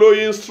like a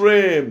flowing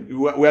stream.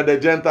 We are the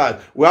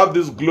Gentiles. We have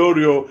this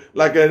glory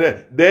like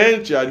a,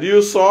 then shall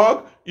you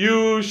suck,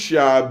 you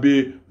shall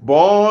be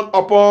borne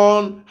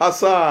upon her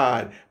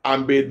side,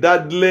 and be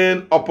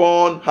daddling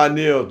upon her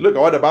nails. Look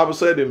at what the Bible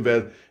said in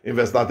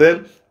verse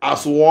 13.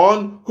 As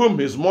one whom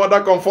his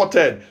mother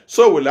comforted,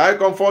 so will I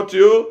comfort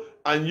you,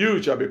 and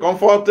you shall be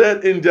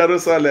comforted in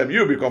Jerusalem. You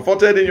will be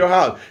comforted in your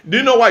house. Do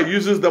you know why he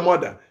uses the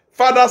mother?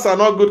 Fathers are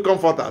not good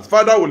comforters.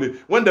 Father will,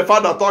 when the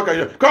father talk and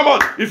you, come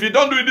on, if you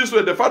don't do it this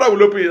way, the father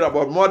will open it up,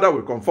 but mother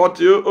will comfort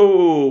you.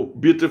 Oh,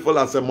 beautiful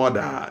as a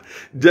mother,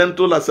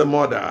 gentle as a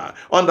mother,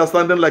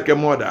 understanding like a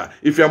mother.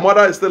 If your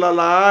mother is still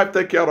alive,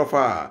 take care of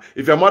her.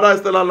 If your mother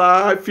is still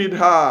alive, feed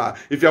her.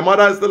 If your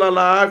mother is still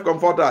alive,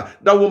 comfort her.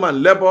 That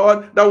woman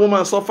labored, that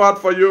woman suffered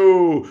for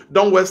you.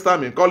 Don't waste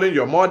time in calling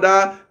your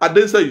mother. I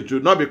didn't say you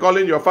should not be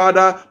calling your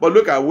father, but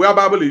look at where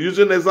Bible is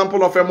using an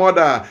example of a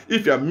mother.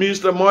 If you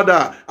missed a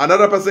mother,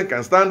 another person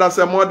can stand as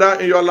a mother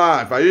in your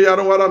life. Are you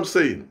hearing what I'm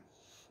saying?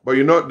 But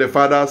you know, the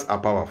fathers are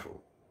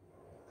powerful.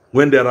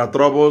 When there are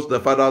troubles, the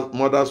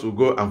mothers will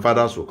go and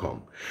fathers will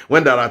come.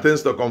 When there are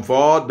things to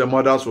comfort, the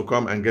mothers will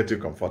come and get you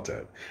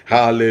comforted.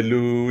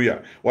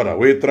 Hallelujah. What are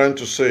we trying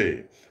to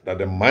say? That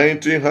the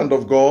mighty hand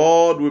of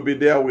God will be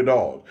there with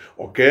us.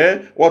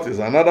 Okay? What is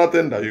another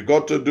thing that you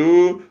got to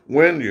do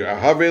when you are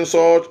having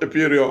such a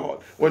period?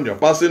 When you're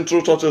passing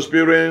through such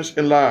experience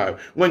in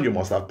life? When you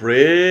must have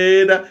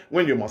prayed?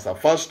 When you must have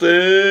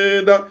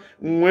fasted?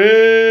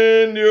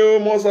 When you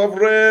must have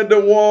read the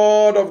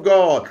word of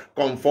God?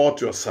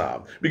 Comfort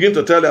yourself. Begin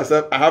to tell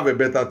yourself, I have a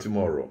better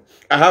tomorrow.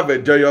 I have a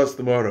joyous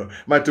tomorrow.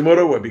 My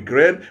tomorrow will be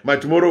great. My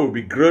tomorrow will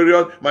be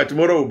glorious. My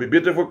tomorrow will be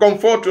beautiful.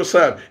 Comfort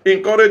yourself.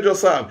 Encourage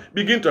yourself.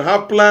 Begin Begin to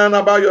have plan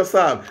about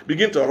yourself.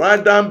 Begin to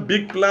write down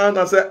big plan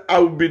and say, I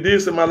will be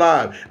this in my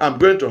life. I'm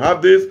going to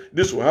have this.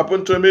 This will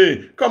happen to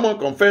me. Come on,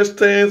 confess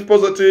things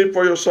positive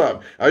for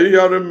yourself. Are you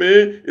hearing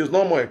me? It's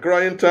no more a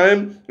crying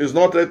time. It's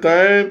not a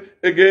time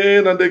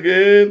again and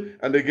again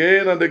and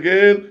again and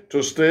again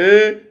to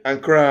stay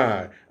and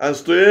cry and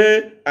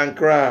stay and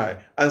cry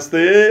and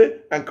stay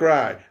and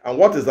cry. And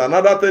what is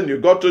another thing you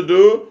got to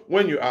do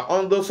when you are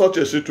under such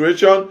a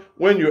situation,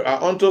 when you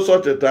are under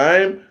such a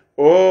time?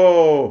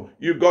 Oh,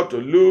 you got to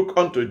look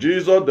unto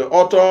Jesus, the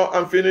author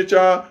and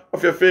finisher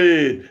of your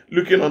faith.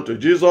 Looking unto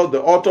Jesus,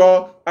 the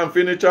author and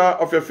finisher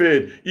of your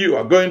faith. You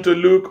are going to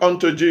look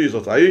unto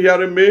Jesus. Are you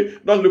hearing me?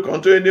 Don't look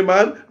unto any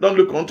man. Don't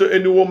look unto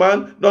any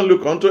woman. Don't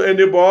look unto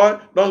any boy.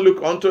 Don't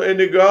look unto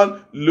any girl.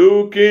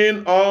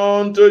 Looking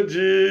unto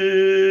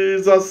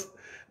Jesus,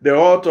 the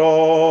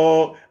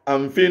author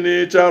and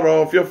finisher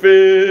of your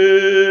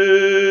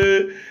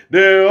faith.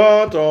 The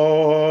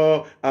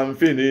author and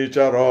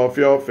finisher of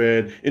your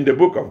faith. In the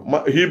book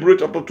of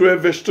Hebrews chapter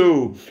 12 verse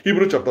 2.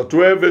 Hebrews chapter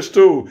 12 verse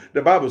 2.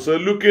 The Bible says,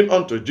 looking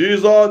unto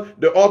Jesus,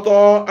 the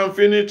author and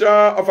finisher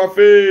of our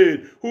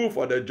faith, who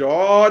for the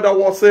joy that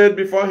was set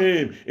before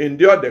him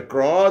endured the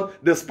cross,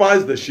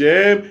 despised the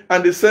shame,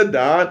 and is set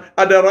down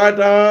at the right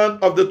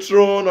hand of the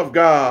throne of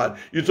God.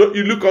 You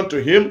look unto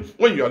him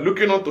when you are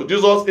looking unto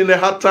Jesus in a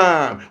hard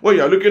time, when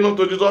you are looking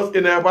unto Jesus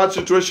in a bad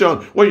situation,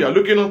 when you are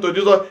looking unto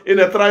Jesus in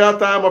a trial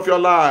time of your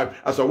life.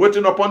 As you're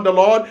waiting upon the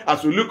Lord,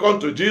 as you look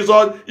unto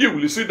Jesus, you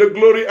will see the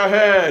glory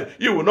ahead.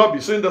 You will not be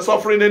seeing the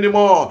suffering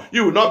anymore.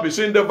 You will not be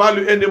seeing the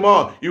value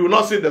anymore. You will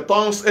not see the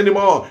thorns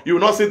anymore. You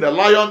will not see the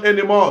lion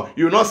anymore.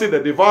 You will not see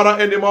the devourer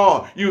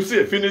anymore. You see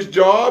a finished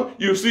job.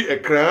 You see a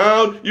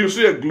crown. You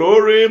see a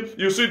glory.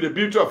 You see the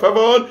beauty of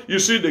heaven. You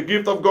see the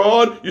gift of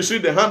God. You see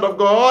the hand of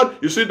God.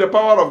 You see the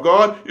power of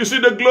God. You see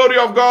the glory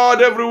of God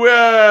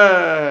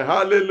everywhere.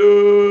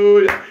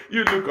 Hallelujah.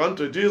 You look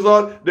unto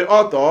Jesus, the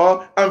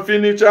author and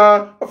finisher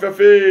of your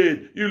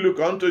faith. You look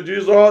unto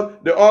Jesus,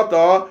 the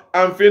author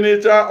and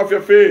finisher of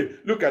your faith.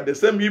 Look at the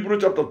same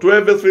Hebrew chapter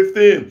 12 verse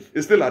 15.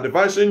 It's still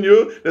advising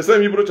you. The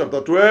same Hebrew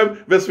chapter 12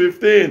 verse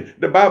 15.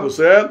 The Bible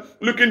says,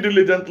 looking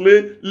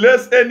diligently,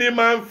 lest any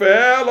man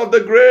fail of the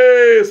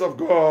grace of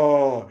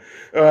God.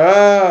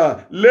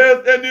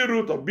 Let any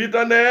root of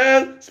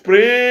bitterness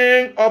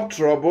springing up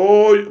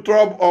trouble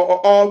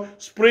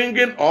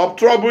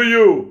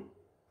you,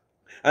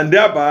 and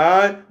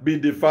thereby be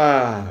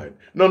defiled.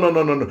 No.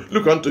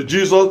 Look unto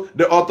Jesus,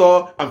 the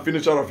author and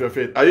finisher of your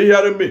faith. Are you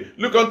hearing me?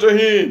 Look unto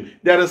him.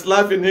 There is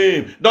life in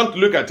him. Don't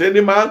look at any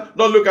man.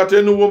 Don't look at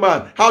any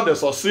woman. How they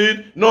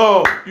succeed.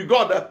 No. You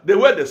got that. The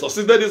way they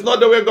succeeded is not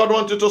the way God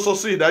wants you to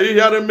succeed. Are you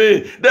hearing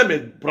me? They may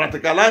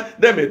practicalize.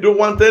 They may do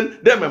one thing.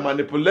 They may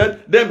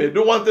manipulate. They may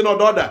do one thing or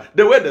the other.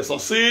 The way they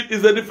succeed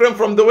is different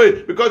from the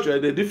way. Because you are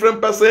a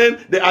different person.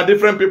 They are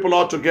different people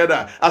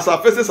altogether. As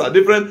our faces are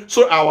different,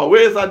 so our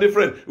ways are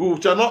different. We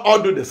shall not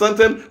all do the same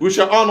thing. We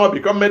shall all not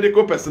become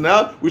medical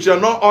personnel. We shall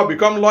not all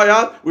become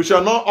lawyers. We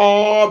shall not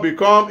all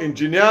become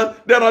engineers.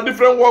 There are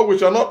different work. We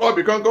shall not all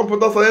become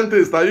computer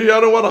scientists. Are you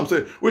hearing what I'm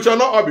saying? We shall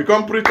not all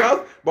become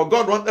preachers. But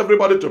God wants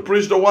everybody to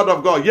preach the word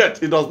of God.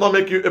 Yet, it does not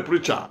make you a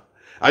preacher.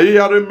 Are you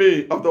hearing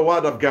me? Of the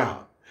word of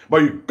God.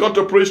 But you got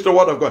to preach the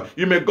word of God.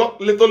 You may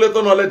got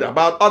little knowledge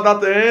about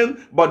other things,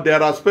 but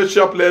there are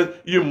special places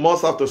you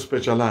must have to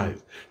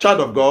specialize.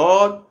 Child of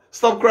God,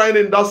 stop crying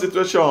in that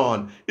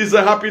situation. It's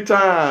a happy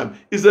time.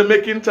 It's a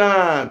making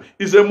time.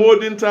 It's a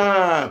molding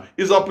time.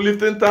 It's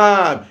uplifting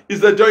time.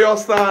 It's a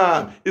joyous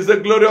time. It's a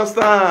glorious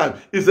time.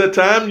 It's a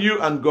time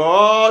you and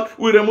God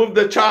will remove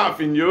the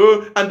chaff in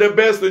you and the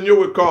best in you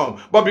will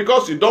come. But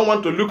because you don't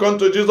want to look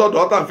unto Jesus, the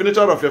author and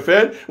finisher of your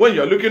faith, when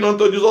you're looking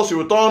unto Jesus, you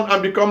will turn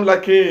and become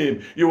like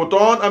him. You will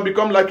turn and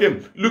become like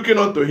him. Looking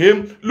unto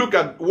him, look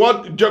at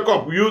what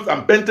Jacob used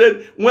and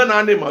painted. When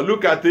animals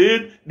look at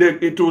it,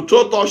 it will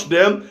so touch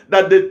them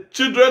that the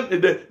children,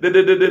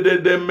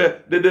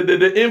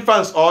 the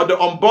infants or the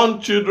unborn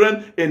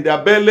children in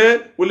their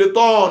belly will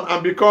turn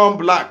and become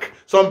black.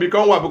 Some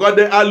become white because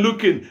they are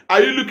looking.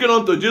 Are you looking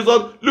unto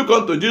Jesus? Look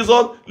unto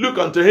Jesus, look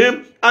unto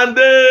him, and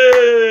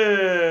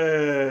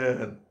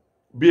then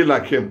be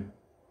like him.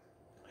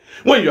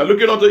 When you are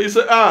looking unto, you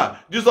say,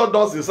 Jesus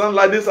does his hand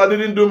like this. I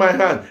didn't do my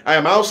hand. I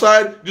am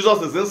outside. Jesus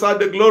is inside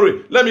the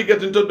glory. Let me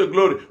get into the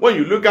glory. When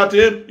you look at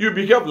him, you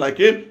behave like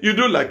him. You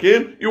do like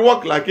him. You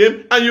walk like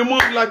him. And you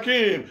move like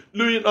him.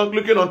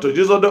 Looking unto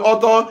Jesus, the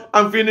author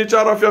and finisher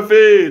of your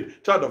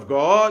faith. Child of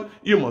God,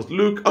 you must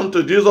look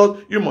unto Jesus.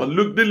 You must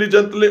look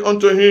diligently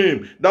unto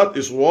him. That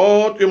is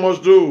what you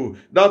must do.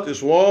 That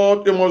is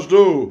what you must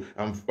do.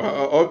 And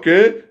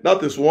okay,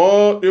 that is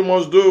what you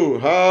must do.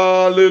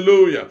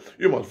 Hallelujah.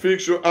 You must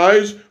fix your eyes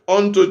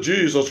unto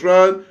Jesus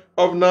Christ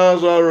of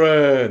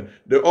Nazareth,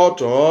 the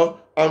author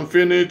and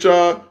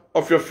finisher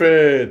of your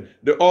faith.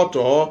 The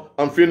author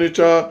and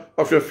finisher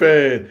of your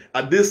faith.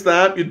 At this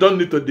time, you don't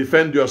need to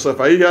defend yourself.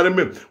 Are you hearing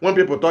me? When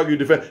people talk, you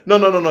defend. No.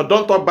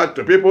 Don't talk back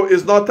to people.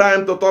 It's not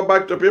time to talk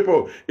back to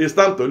people. It's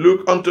time to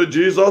look unto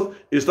Jesus.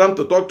 It's time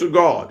to talk to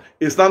God.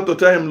 It's time to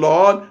tell him,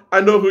 Lord, I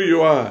know who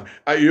you are.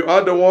 You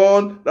are the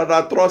one that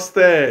I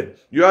trusted.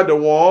 You are the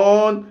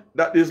one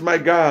that is my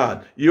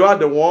God. You are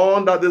the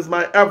one that is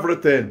my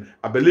everything.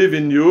 I believe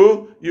in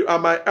you. You are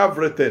my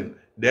everything.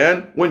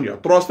 Then, when you're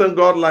trusting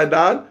God like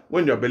that,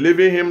 when you're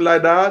believing him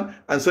like that,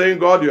 and saying,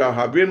 God, you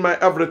have been my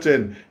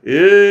everything.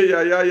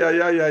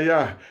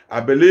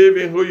 I believe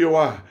in who you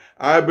are.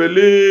 I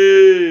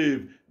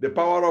believe the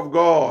power of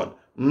God.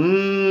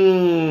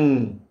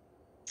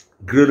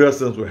 Greater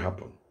things will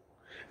happen.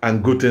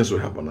 And good things will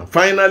happen. And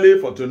finally,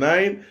 for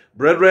tonight,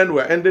 brethren,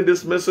 we're ending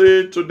this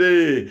message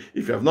today.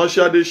 If you have not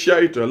shared this,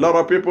 share it to a lot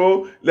of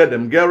people. Let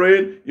them get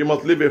it. You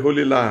must live a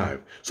holy life.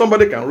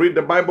 Somebody can read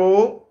the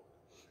Bible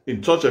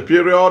in such a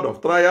period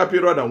of trial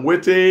period and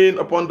waiting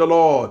upon the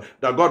Lord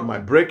that God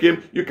might break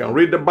him. You can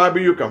read the Bible,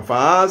 you can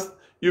fast,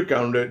 you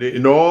can,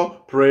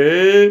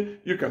 pray,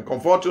 you can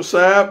comfort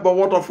yourself, but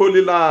what of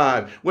holy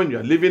life? When you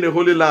are living a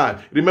holy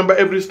life, remember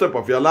every step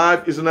of your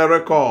life is in a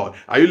record.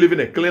 Are you living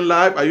a clean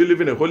life? Are you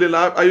living a holy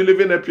life? Are you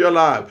living a pure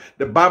life?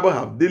 The Bible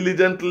have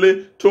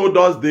diligently told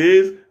us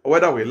this,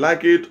 whether we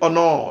like it or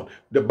not.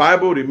 The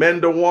Bible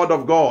remains the word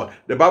of God.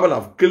 The Bible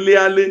have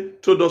clearly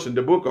told us in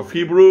the book of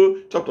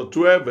Hebrews, chapter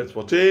 12, verse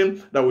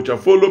 14, that we shall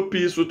follow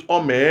peace with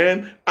all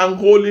men and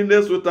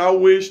holiness without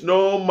which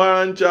no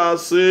man shall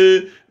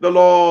see the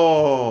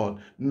Lord.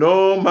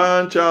 No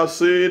man shall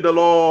see the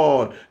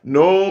Lord.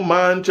 No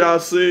man shall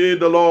see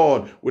the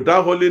Lord.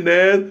 Without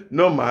holiness,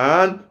 no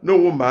man, no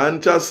woman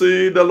shall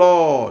see the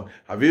Lord.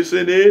 Have you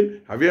seen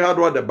it? Have you heard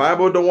what the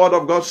Bible, the word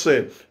of God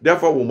said?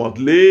 Therefore, we must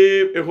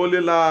live a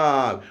holy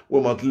life. We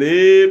must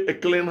live a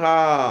clean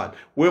heart.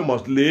 We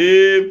must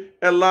live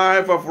a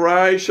life of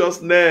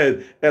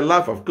righteousness, a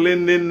life of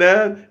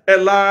cleanliness, a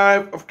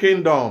life of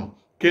kingdom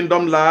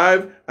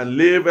life, and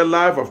live a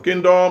life of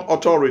kingdom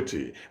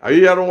authority. Are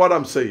you hearing what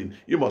I'm saying?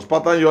 You must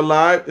pattern your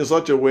life in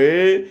such a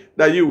way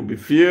that you will be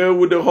filled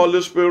with the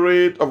Holy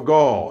Spirit of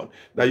God,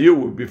 that you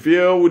will be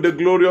filled with the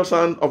glorious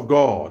hand of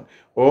God.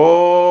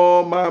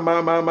 Oh, my.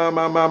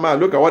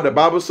 Look at what the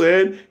Bible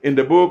said in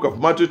the book of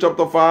Matthew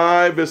chapter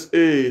 5, verse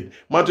 8.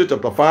 Matthew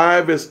chapter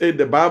 5, verse 8,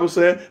 the Bible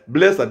said,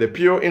 blessed are the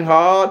pure in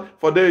heart,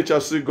 for they shall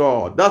see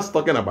God. That's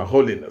talking about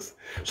holiness.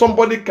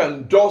 Somebody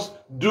can just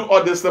do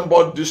all this thing,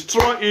 but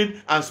destroy it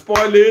and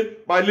spoil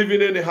it by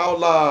living anyhow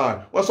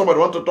life. When somebody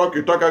wants to talk,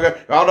 you talk again.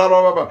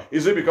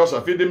 Is it because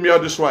you're feeding me all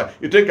this while?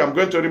 You think I'm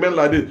going to remain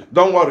like this?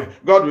 Don't worry.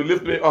 God will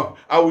lift me up.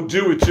 I will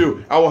deal with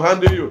you. I will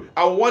handle you.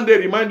 I will one day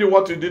remind you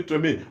what you did to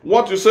me.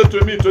 What you said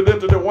to me today,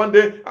 one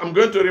day, I'm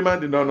going to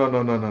remind you. No.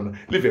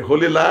 Live a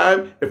holy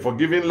life, a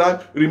forgiving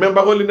life.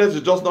 Remember, holiness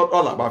is just not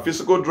all about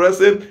physical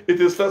dressing. It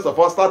is first of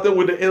all starting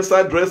with the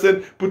inside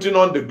dressing, putting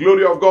on the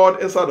glory of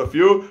God inside of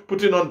you,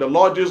 putting on the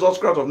Lord Jesus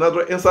Christ of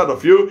Nazareth inside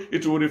of you.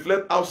 It will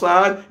reflect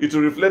outside. It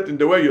will reflect in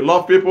the way you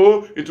love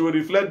people. It will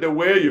reflect the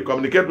way you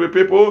communicate with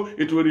people.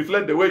 It will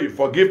reflect the way you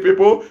forgive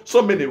people.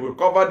 So many will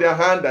cover their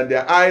hand and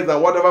their eyes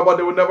and whatever, but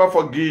they will never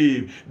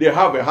forgive. They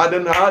have a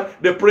hardened heart.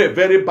 They pray a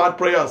very bad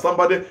prayer on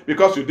somebody.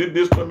 Because you did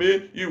this to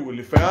me, you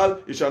will fail.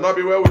 It shall not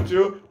be well with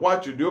you.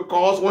 What you do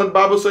cause, when the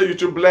Bible says you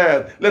should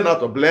bless, learn how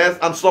to bless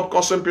and stop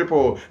cursing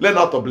people. Learn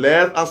how to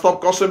bless and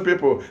stop cursing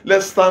people.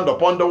 Let's stand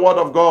upon the word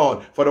of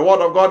God. For the word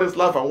of God is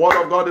life and the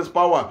word of God is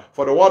power.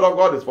 For the word of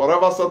God is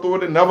forever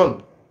settled in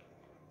heaven.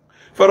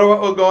 Forever,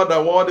 O God,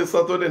 the word is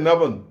settled in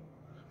heaven.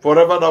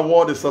 Forever the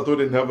word is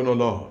settled in heaven, O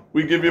Lord.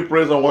 We give you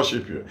praise and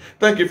worship you.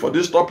 Thank you for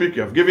this topic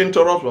you have given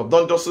to us. We have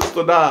done justice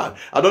to that.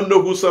 I don't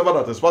know whosoever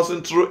that is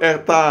passing through a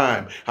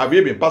time. Have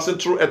you been passing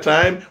through a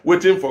time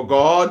waiting for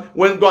God?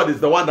 When God is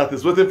the one that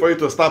is waiting for you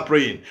to start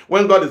praying.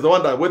 When God is the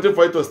one that is waiting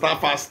for you to start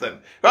fasting.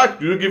 How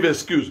do you give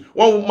excuse?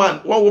 One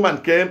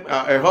woman came,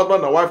 a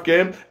husband and wife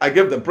came. I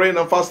gave them praying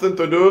and fasting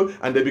to do.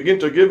 And they begin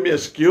to give me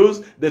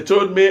excuse. They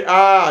told me,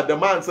 the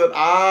man said,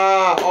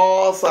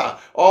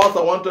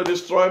 also want to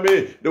destroy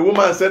me. The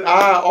woman said,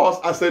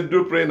 I said,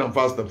 do praying and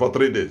fasting for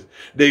 3 days.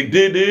 They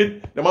did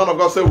it. The man of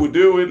God said, we'll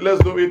do it.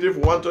 Let's do it if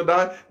we want to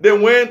die. They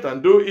went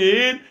and do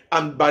it.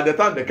 And by the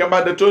time they came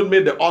back, they told me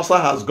the ulcer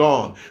has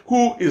gone.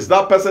 Who is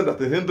that person that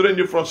is hindering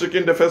you from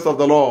seeking the face of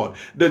the Lord?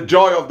 The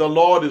joy of the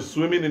Lord is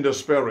swimming in the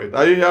spirit.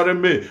 Are you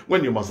hearing me?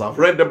 When you must have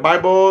read the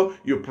Bible,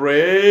 you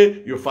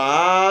pray, you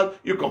fast,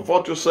 you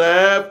comfort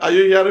yourself. Are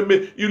you hearing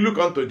me? You look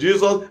unto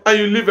Jesus and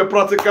you live a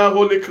practical,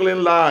 holy,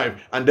 clean life.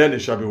 And then it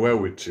shall be well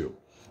with you.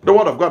 The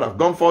word of God have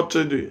gone forth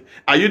to you.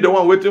 Are you the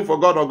one waiting for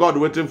God or God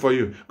waiting for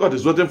you? God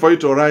is waiting for you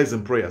to rise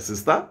in prayer,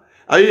 sister.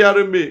 Are you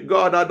hearing me?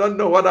 God, I don't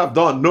know what I've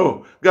done.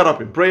 No. Get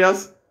up in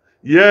prayers.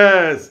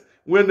 Yes.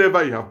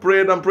 Whenever you have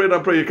prayed and prayed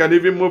and prayed, you can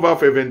even move out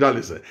for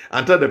evangelism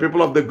and tell the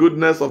people of the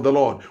goodness of the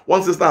Lord.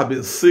 One sister had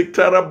been sick,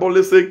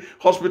 terribly sick.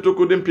 Hospital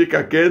couldn't pick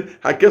her case.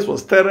 Her case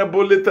was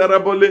terribly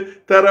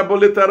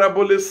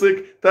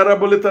sick,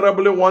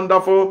 terribly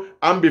wonderful.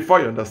 And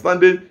before you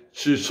understand it,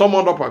 she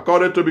summoned up her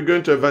courage to be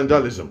going to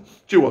evangelism.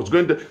 She was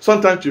going to,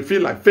 sometimes she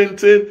feel like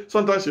fainting,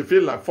 sometimes she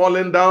feel like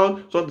falling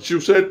down. So she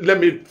said,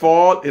 let me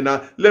fall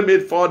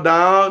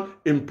down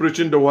in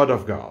preaching the word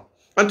of God.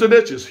 And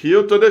today she's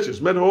healed, today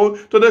she's made whole,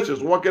 today she's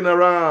walking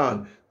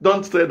around.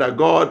 Don't say that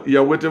God,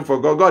 you're waiting for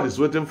God. God is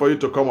waiting for you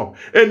to come up.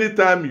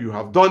 Anytime you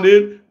have done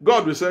it,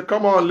 God will say,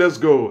 come on, let's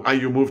go.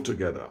 And you move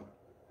together.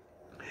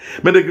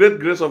 May the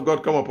great grace of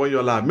God come upon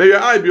your life. May your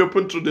eye be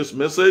open to this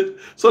message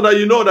so that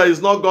you know that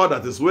it's not God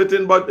that is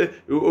waiting, but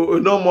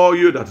no more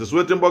you that is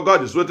waiting, but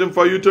God is waiting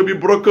for you to be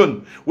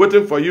broken,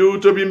 waiting for you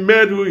to be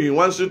made who He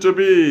wants you to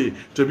be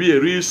a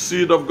real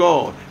seed of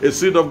God, a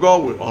seed of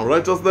God with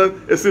unrighteousness,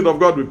 a seed of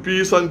God with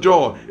peace and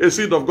joy, a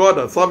seed of God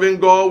that's serving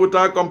God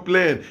without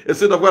complaint, a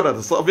seed of God that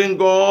is serving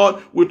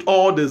God with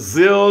all the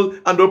zeal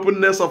and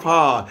openness of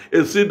heart,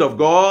 a seed of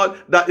God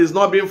that is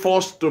not being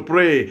forced to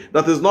pray,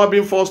 that is not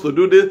being forced to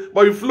do this,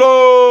 but you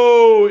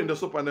flow in the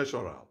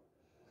supernatural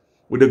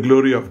with the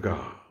glory of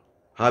God.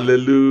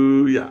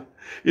 Hallelujah.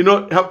 You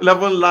know,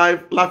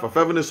 life of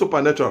heaven is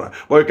supernatural.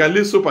 But you can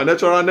live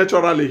supernatural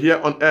naturally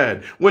here on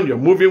earth. When you're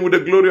moving with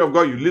the glory of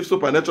God, you live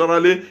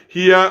supernaturally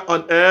here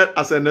on earth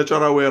as a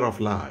natural way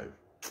of life.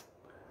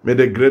 May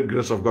the great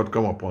grace of God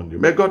come upon you.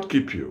 May God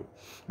keep you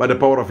by the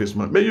power of His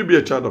mind. May you be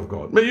a child of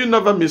God. May you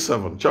never miss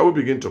heaven. Shall we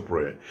begin to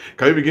pray?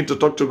 Can you begin to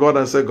talk to God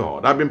and say,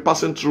 God, I've been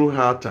passing through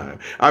hard time.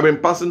 I've been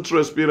passing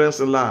through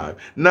experience in life.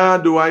 Now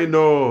do I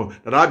know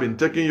that I've been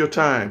taking your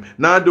time.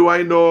 Now do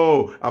I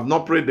know I've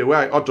not prayed the way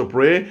I ought to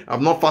pray.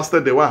 I've not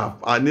fasted the way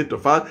I need to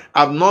fast.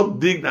 I've not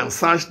digged and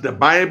searched the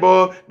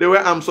Bible the way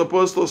I'm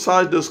supposed to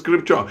search the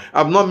scripture.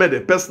 I've not made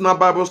a personal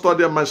Bible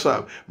study of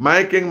myself.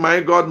 My King,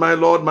 my God, my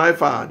Lord, my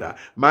Father,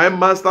 my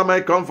Master,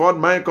 my comfort,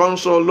 my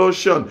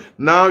consolation.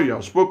 Now you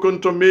have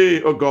spoken to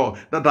me, oh God,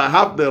 that I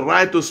have the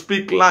right to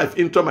speak life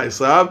into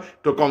myself,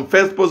 to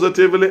confess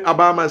positively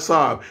about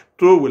myself.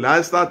 So will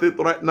I start it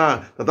right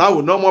now, that I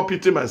will no more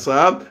pity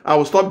myself. I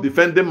will stop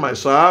defending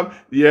myself.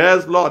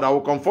 Yes, Lord, I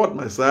will comfort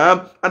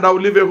myself, and I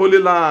will live a holy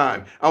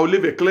life. I will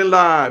live a clean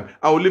life.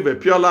 I will live a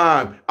pure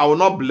life. I will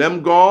not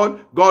blame God.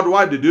 God,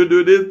 why did you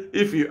do this?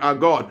 If you are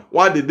God,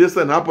 why did this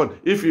thing happen?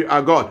 If you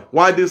are God,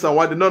 why this and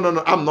why this?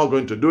 No, I'm not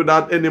going to do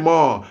that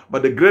anymore.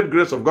 But the great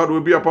grace of God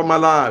will be upon my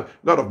life.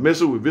 God of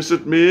mercy will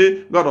visit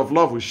me. God of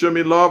love will show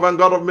me love, and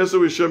God of mercy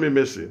will show me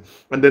mercy.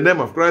 And the name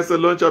of Christ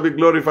alone shall be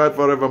glorified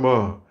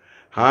forevermore.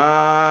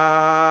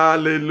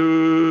 Hallelujah.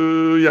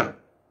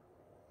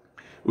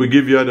 We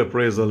give you all the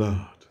praise, O Lord.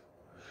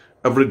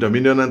 Every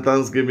dominion and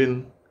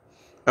thanksgiving,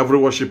 every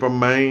worship of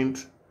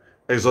mind,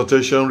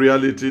 exaltation,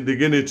 reality,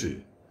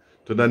 dignity,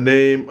 to the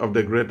name of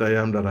the great I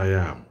am that I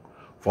am.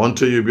 For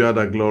unto you be all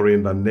the glory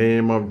in the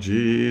name of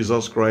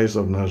Jesus Christ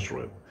of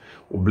Nazareth.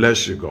 We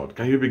bless you, God.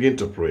 Can you begin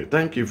to pray?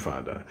 Thank you,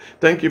 Father.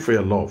 Thank you for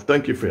your love.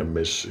 Thank you for your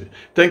mercy.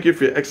 Thank you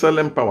for your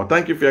excellent power.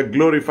 Thank you for your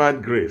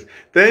glorified grace.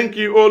 Thank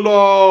you, O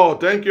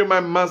Lord. Thank you,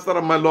 my Master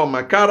and my Lord.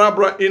 My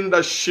Karabra in the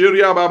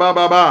Shiria Baba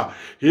Baba.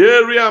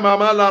 Heria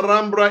Mama La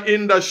Rambra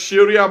in the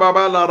Shiria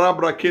Baba La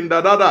Rabra Kinda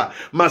Dada.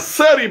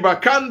 Maseri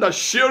Bakanda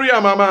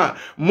Shiria Mama.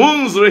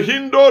 Munzre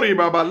Hindori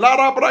Baba La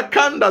Rabra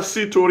Kanda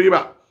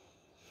Sitoriba.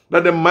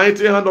 That the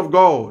mighty hand of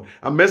God,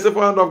 a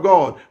merciful hand of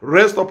God,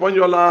 rest upon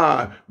your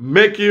life.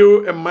 Make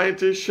you a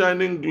mighty,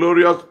 shining,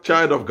 glorious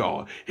child of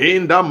God.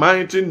 In the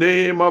mighty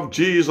name of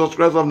Jesus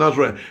Christ of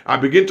Nazareth, I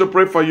begin to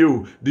pray for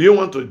you. Do you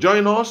want to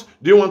join us?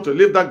 Do you want to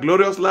live that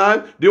glorious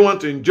life? Do you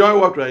want to enjoy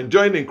what we're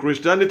enjoying in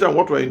Christianity and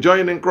what we're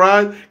enjoying in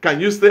Christ?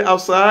 Can you stay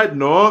outside?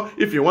 No.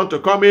 If you want to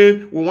come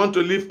in, we want to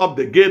lift up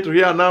the gate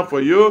here now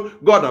for you.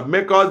 God has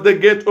made us the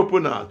gate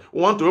openers.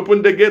 We want to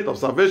open the gate of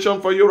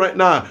salvation for you right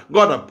now.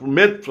 God has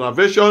made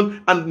salvation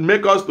and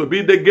make us to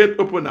be the gate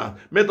opener.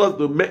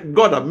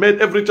 God have made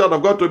every child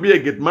of God to be a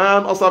gate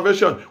man of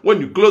salvation. When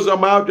you close your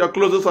mouth, you're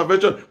closing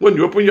salvation. When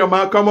you open your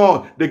mouth, come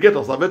on, the gate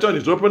of salvation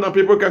is open and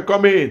people can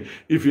come in.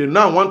 If you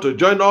now want to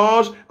join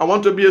us, I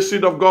want to be a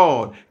seed of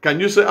God. Can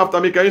you say after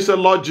me? Can you say,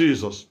 Lord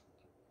Jesus,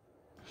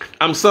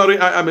 I'm sorry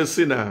I am a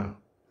sinner.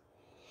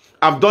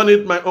 I've done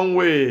it my own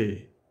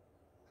way.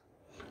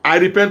 I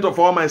repent of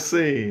all my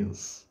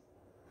sins.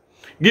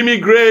 Give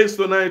me grace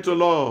tonight, O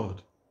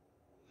Lord,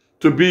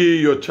 to be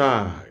your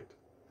child.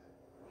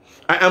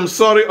 I am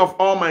sorry of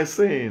all my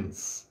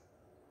sins.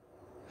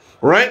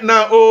 Right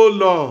now, oh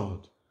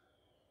Lord,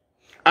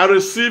 I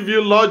receive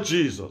you, Lord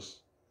Jesus,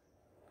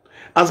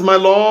 as my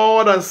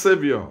Lord and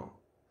Savior.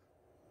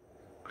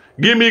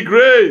 Give me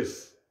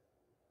grace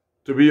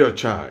to be your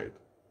child,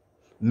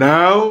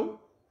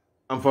 now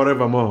and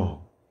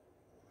forevermore.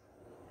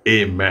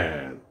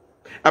 Amen.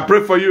 I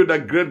pray for you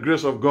that great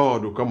grace of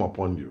God will come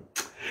upon you.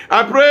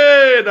 I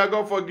pray that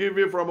God forgive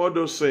you from all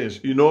those sins.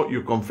 You know,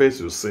 you confess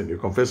your sin. You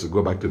confess to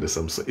go back to the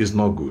same sin. It's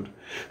not good.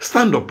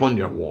 Stand upon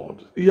your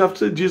word. You have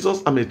said,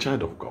 Jesus, I'm a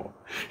child of God.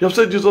 You have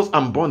said, Jesus,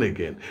 I'm born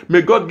again.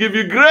 May God give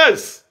you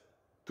grace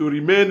to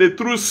remain a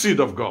true seed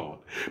of God.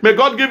 May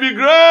God give you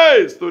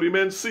grace to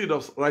remain seed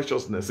of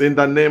righteousness in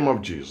the name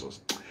of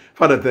Jesus.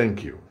 Father,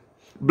 thank you.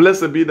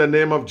 Blessed be the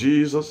name of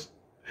Jesus.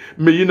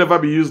 May you never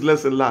be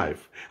useless in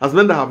life. As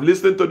men that have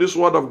listened to this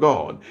word of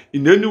God,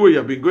 in any way you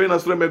have been going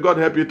astray, may God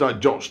help you to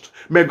adjust.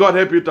 May God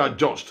help you to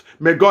adjust.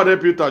 May God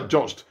help you to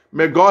adjust.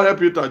 May God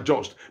help you to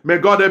adjust. May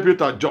God help you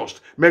to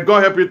adjust. May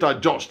God help you to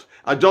adjust.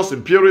 Adjust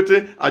in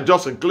purity,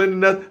 adjust in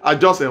cleanliness,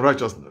 adjust in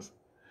righteousness.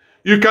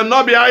 You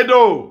cannot be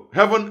idle.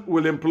 Heaven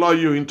will employ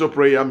you into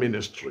prayer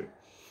ministry.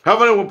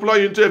 Heaven will employ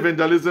you into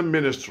evangelism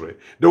ministry.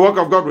 The work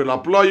of God will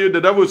employ you. The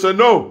devil will say,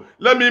 no,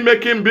 let me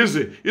make him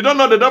busy. You don't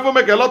know the devil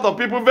make a lot of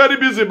people very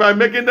busy by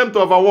making them to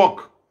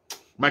overwork.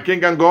 My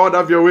King and God,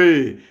 have your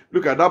way.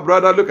 Look at that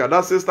brother, look at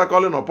that sister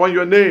calling upon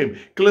your name,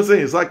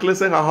 cleansing his heart,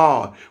 cleansing her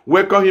heart.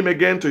 Welcome him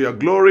again to your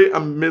glory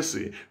and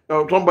mercy.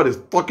 Somebody's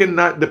talking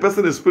now, the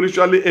person is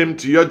spiritually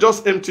empty. You're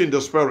just empty in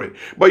the spirit,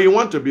 but you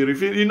want to be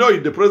refilled. You know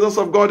the presence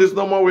of God is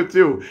no more with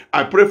you.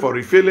 I pray for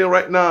refilling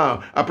right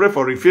now. I pray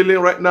for refilling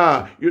right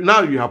now.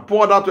 Now you have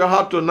poured out your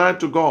heart tonight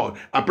to God.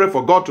 I pray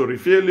for God to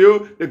refill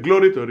you, the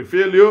glory to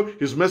refill you,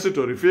 his mercy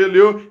to refill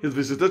you, his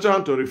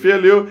visitation to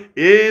refill you.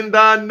 In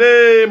the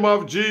name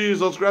of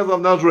Jesus Christ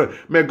of Nazareth,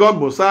 may God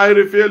Messiah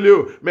refill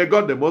you. May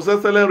God the most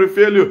excellent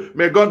refill you.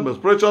 May God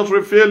most precious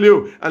refill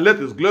you. And let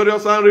his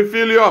glorious hand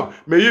refill you up.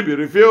 May you be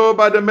refilled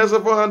by the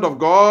merciful hand of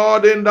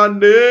God in the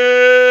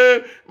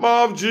name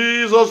of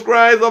Jesus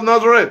Christ of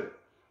Nazareth.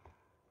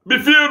 Be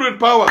filled with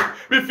power.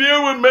 Be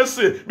filled with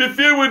mercy. Be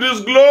filled with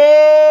his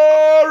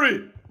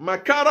glory.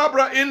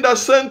 Makarabra in the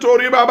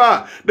Centuri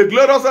Baba. The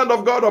glorious hand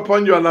of God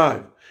upon your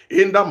life.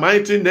 In the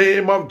mighty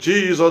name of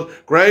Jesus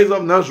Christ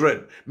of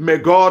Nazareth, may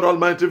God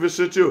Almighty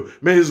visit you.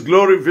 May his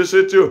glory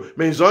visit you.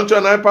 May his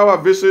unchanging power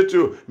visit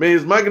you. May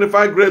his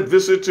magnified grace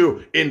visit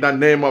you in the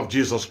name of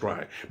Jesus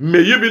Christ.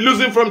 May you be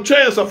losing from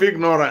chains of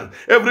ignorance.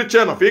 Every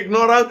chain of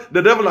ignorance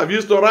the devil have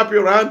used to wrap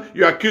you around.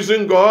 You're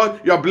accusing God.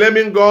 You're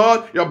blaming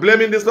God. You're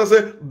blaming this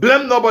person.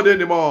 Blame nobody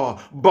anymore.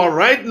 But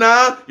right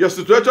now, your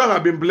situation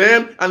has been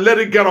blamed, and let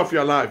it get off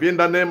your life in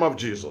the name of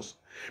Jesus.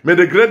 May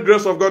the great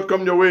grace of God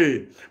come your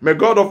way. May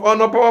God of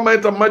honor, power,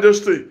 might, and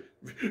majesty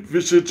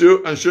visit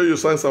you and show you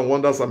signs and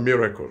wonders and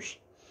miracles.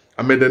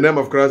 And may the name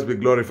of Christ be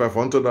glorified,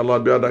 for unto the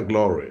Lord be all the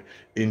glory.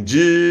 In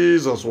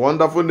Jesus'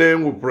 wonderful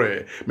name we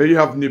pray. May you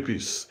have new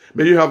peace.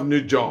 May you have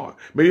new joy.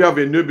 May you have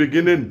a new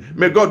beginning.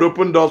 May God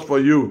open doors for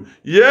you.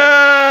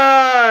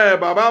 Yeah!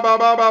 Ba ba ba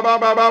ba ba ba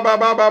ba ba ba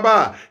ba ba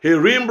ba.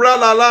 Hirimbra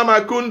la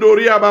lama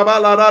kundoria baba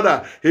la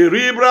rada.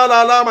 Hiribra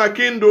la lama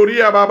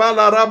kindoria baba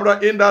la rabra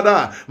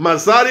indada.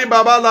 Masari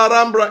baba la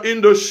rambra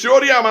indo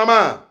shoria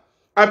mama.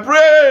 I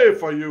pray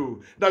for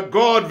you that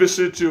God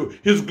visit you,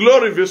 his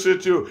glory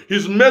visit you,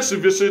 his mercy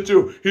visit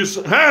you, his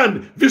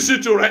hand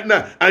visit you right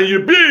now, and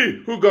you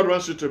be who God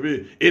wants you to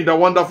be in the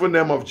wonderful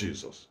name of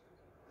Jesus.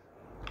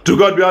 To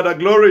God be all the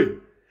glory,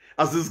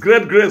 as his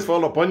great grace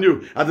fall upon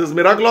you, as his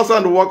miraculous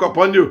hand work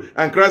upon you,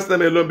 and Christ's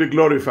name alone be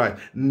glorified,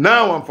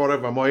 now and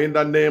forevermore, in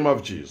the name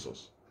of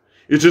Jesus.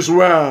 It is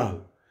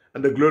well,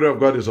 and the glory of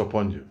God is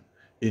upon you.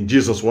 In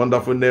Jesus'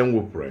 wonderful name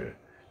we pray.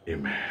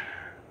 Amen.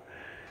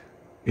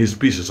 His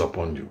peace is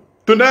upon you.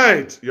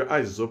 Tonight, your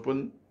eyes is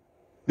open.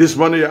 This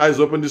morning, your eyes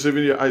is open. This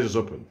evening, your eyes is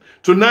open.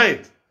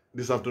 Tonight,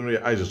 this afternoon,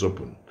 your eyes is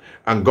open.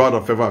 And God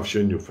of favor have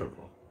shown you favor.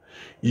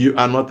 You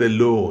are not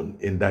alone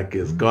in that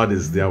case. God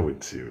is there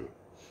with you.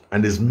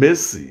 And his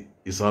mercy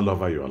is all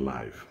over your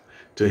life.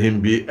 To him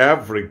be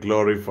every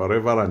glory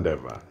forever and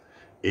ever.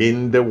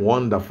 In the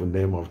wonderful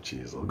name of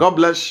Jesus. God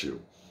bless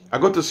you. I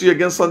got to see you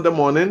again Sunday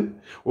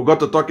morning. We got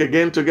to talk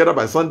again together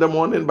by Sunday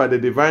morning by the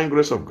divine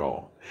grace of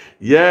God.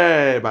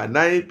 Yeah, by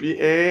 9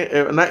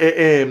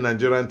 a.m.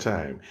 Nigerian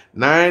time.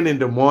 9 in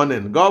the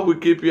morning. God will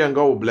keep you and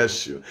God will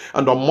bless you.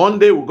 And on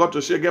Monday, we got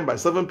to see again by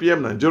 7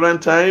 p.m. Nigerian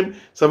time,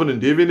 7 in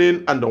the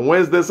evening. And on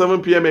Wednesday,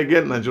 7 p.m.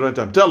 again Nigerian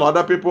time. Tell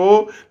other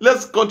people,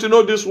 let's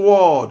continue this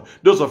word.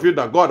 Those of you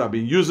that God have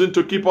been using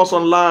to keep us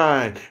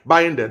online,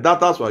 buying the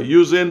data we're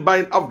using,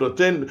 buying up the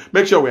 10,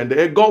 make sure we're in the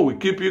air. God will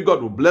keep you.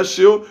 God will bless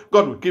you.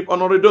 God will keep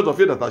honoring those of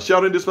you that are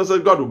sharing this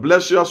message. God will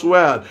bless you as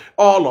well.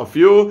 All of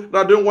you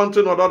that don't want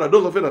to know that,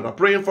 those of you that are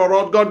praying for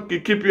us, God will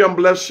keep you and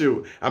bless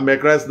you. And may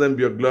Christ's name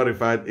be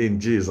glorified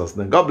in Jesus'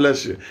 name. God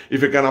bless you.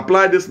 If you can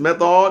apply this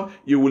method,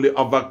 you will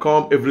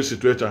overcome every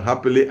situation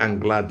happily and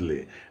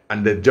gladly.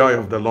 And the joy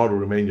of the Lord will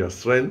remain your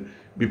strength.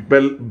 Be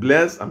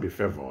blessed and be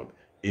favored.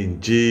 In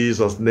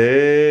Jesus'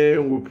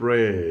 name we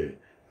pray.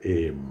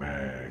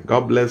 Amen.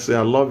 God bless you.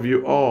 I love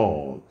you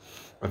all.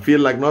 I feel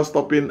like not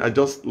stopping. I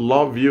just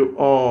love you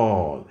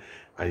all.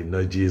 I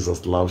know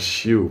Jesus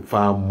loves you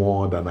far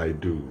more than I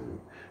do.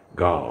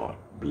 God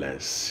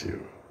bless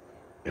you.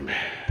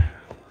 Amen.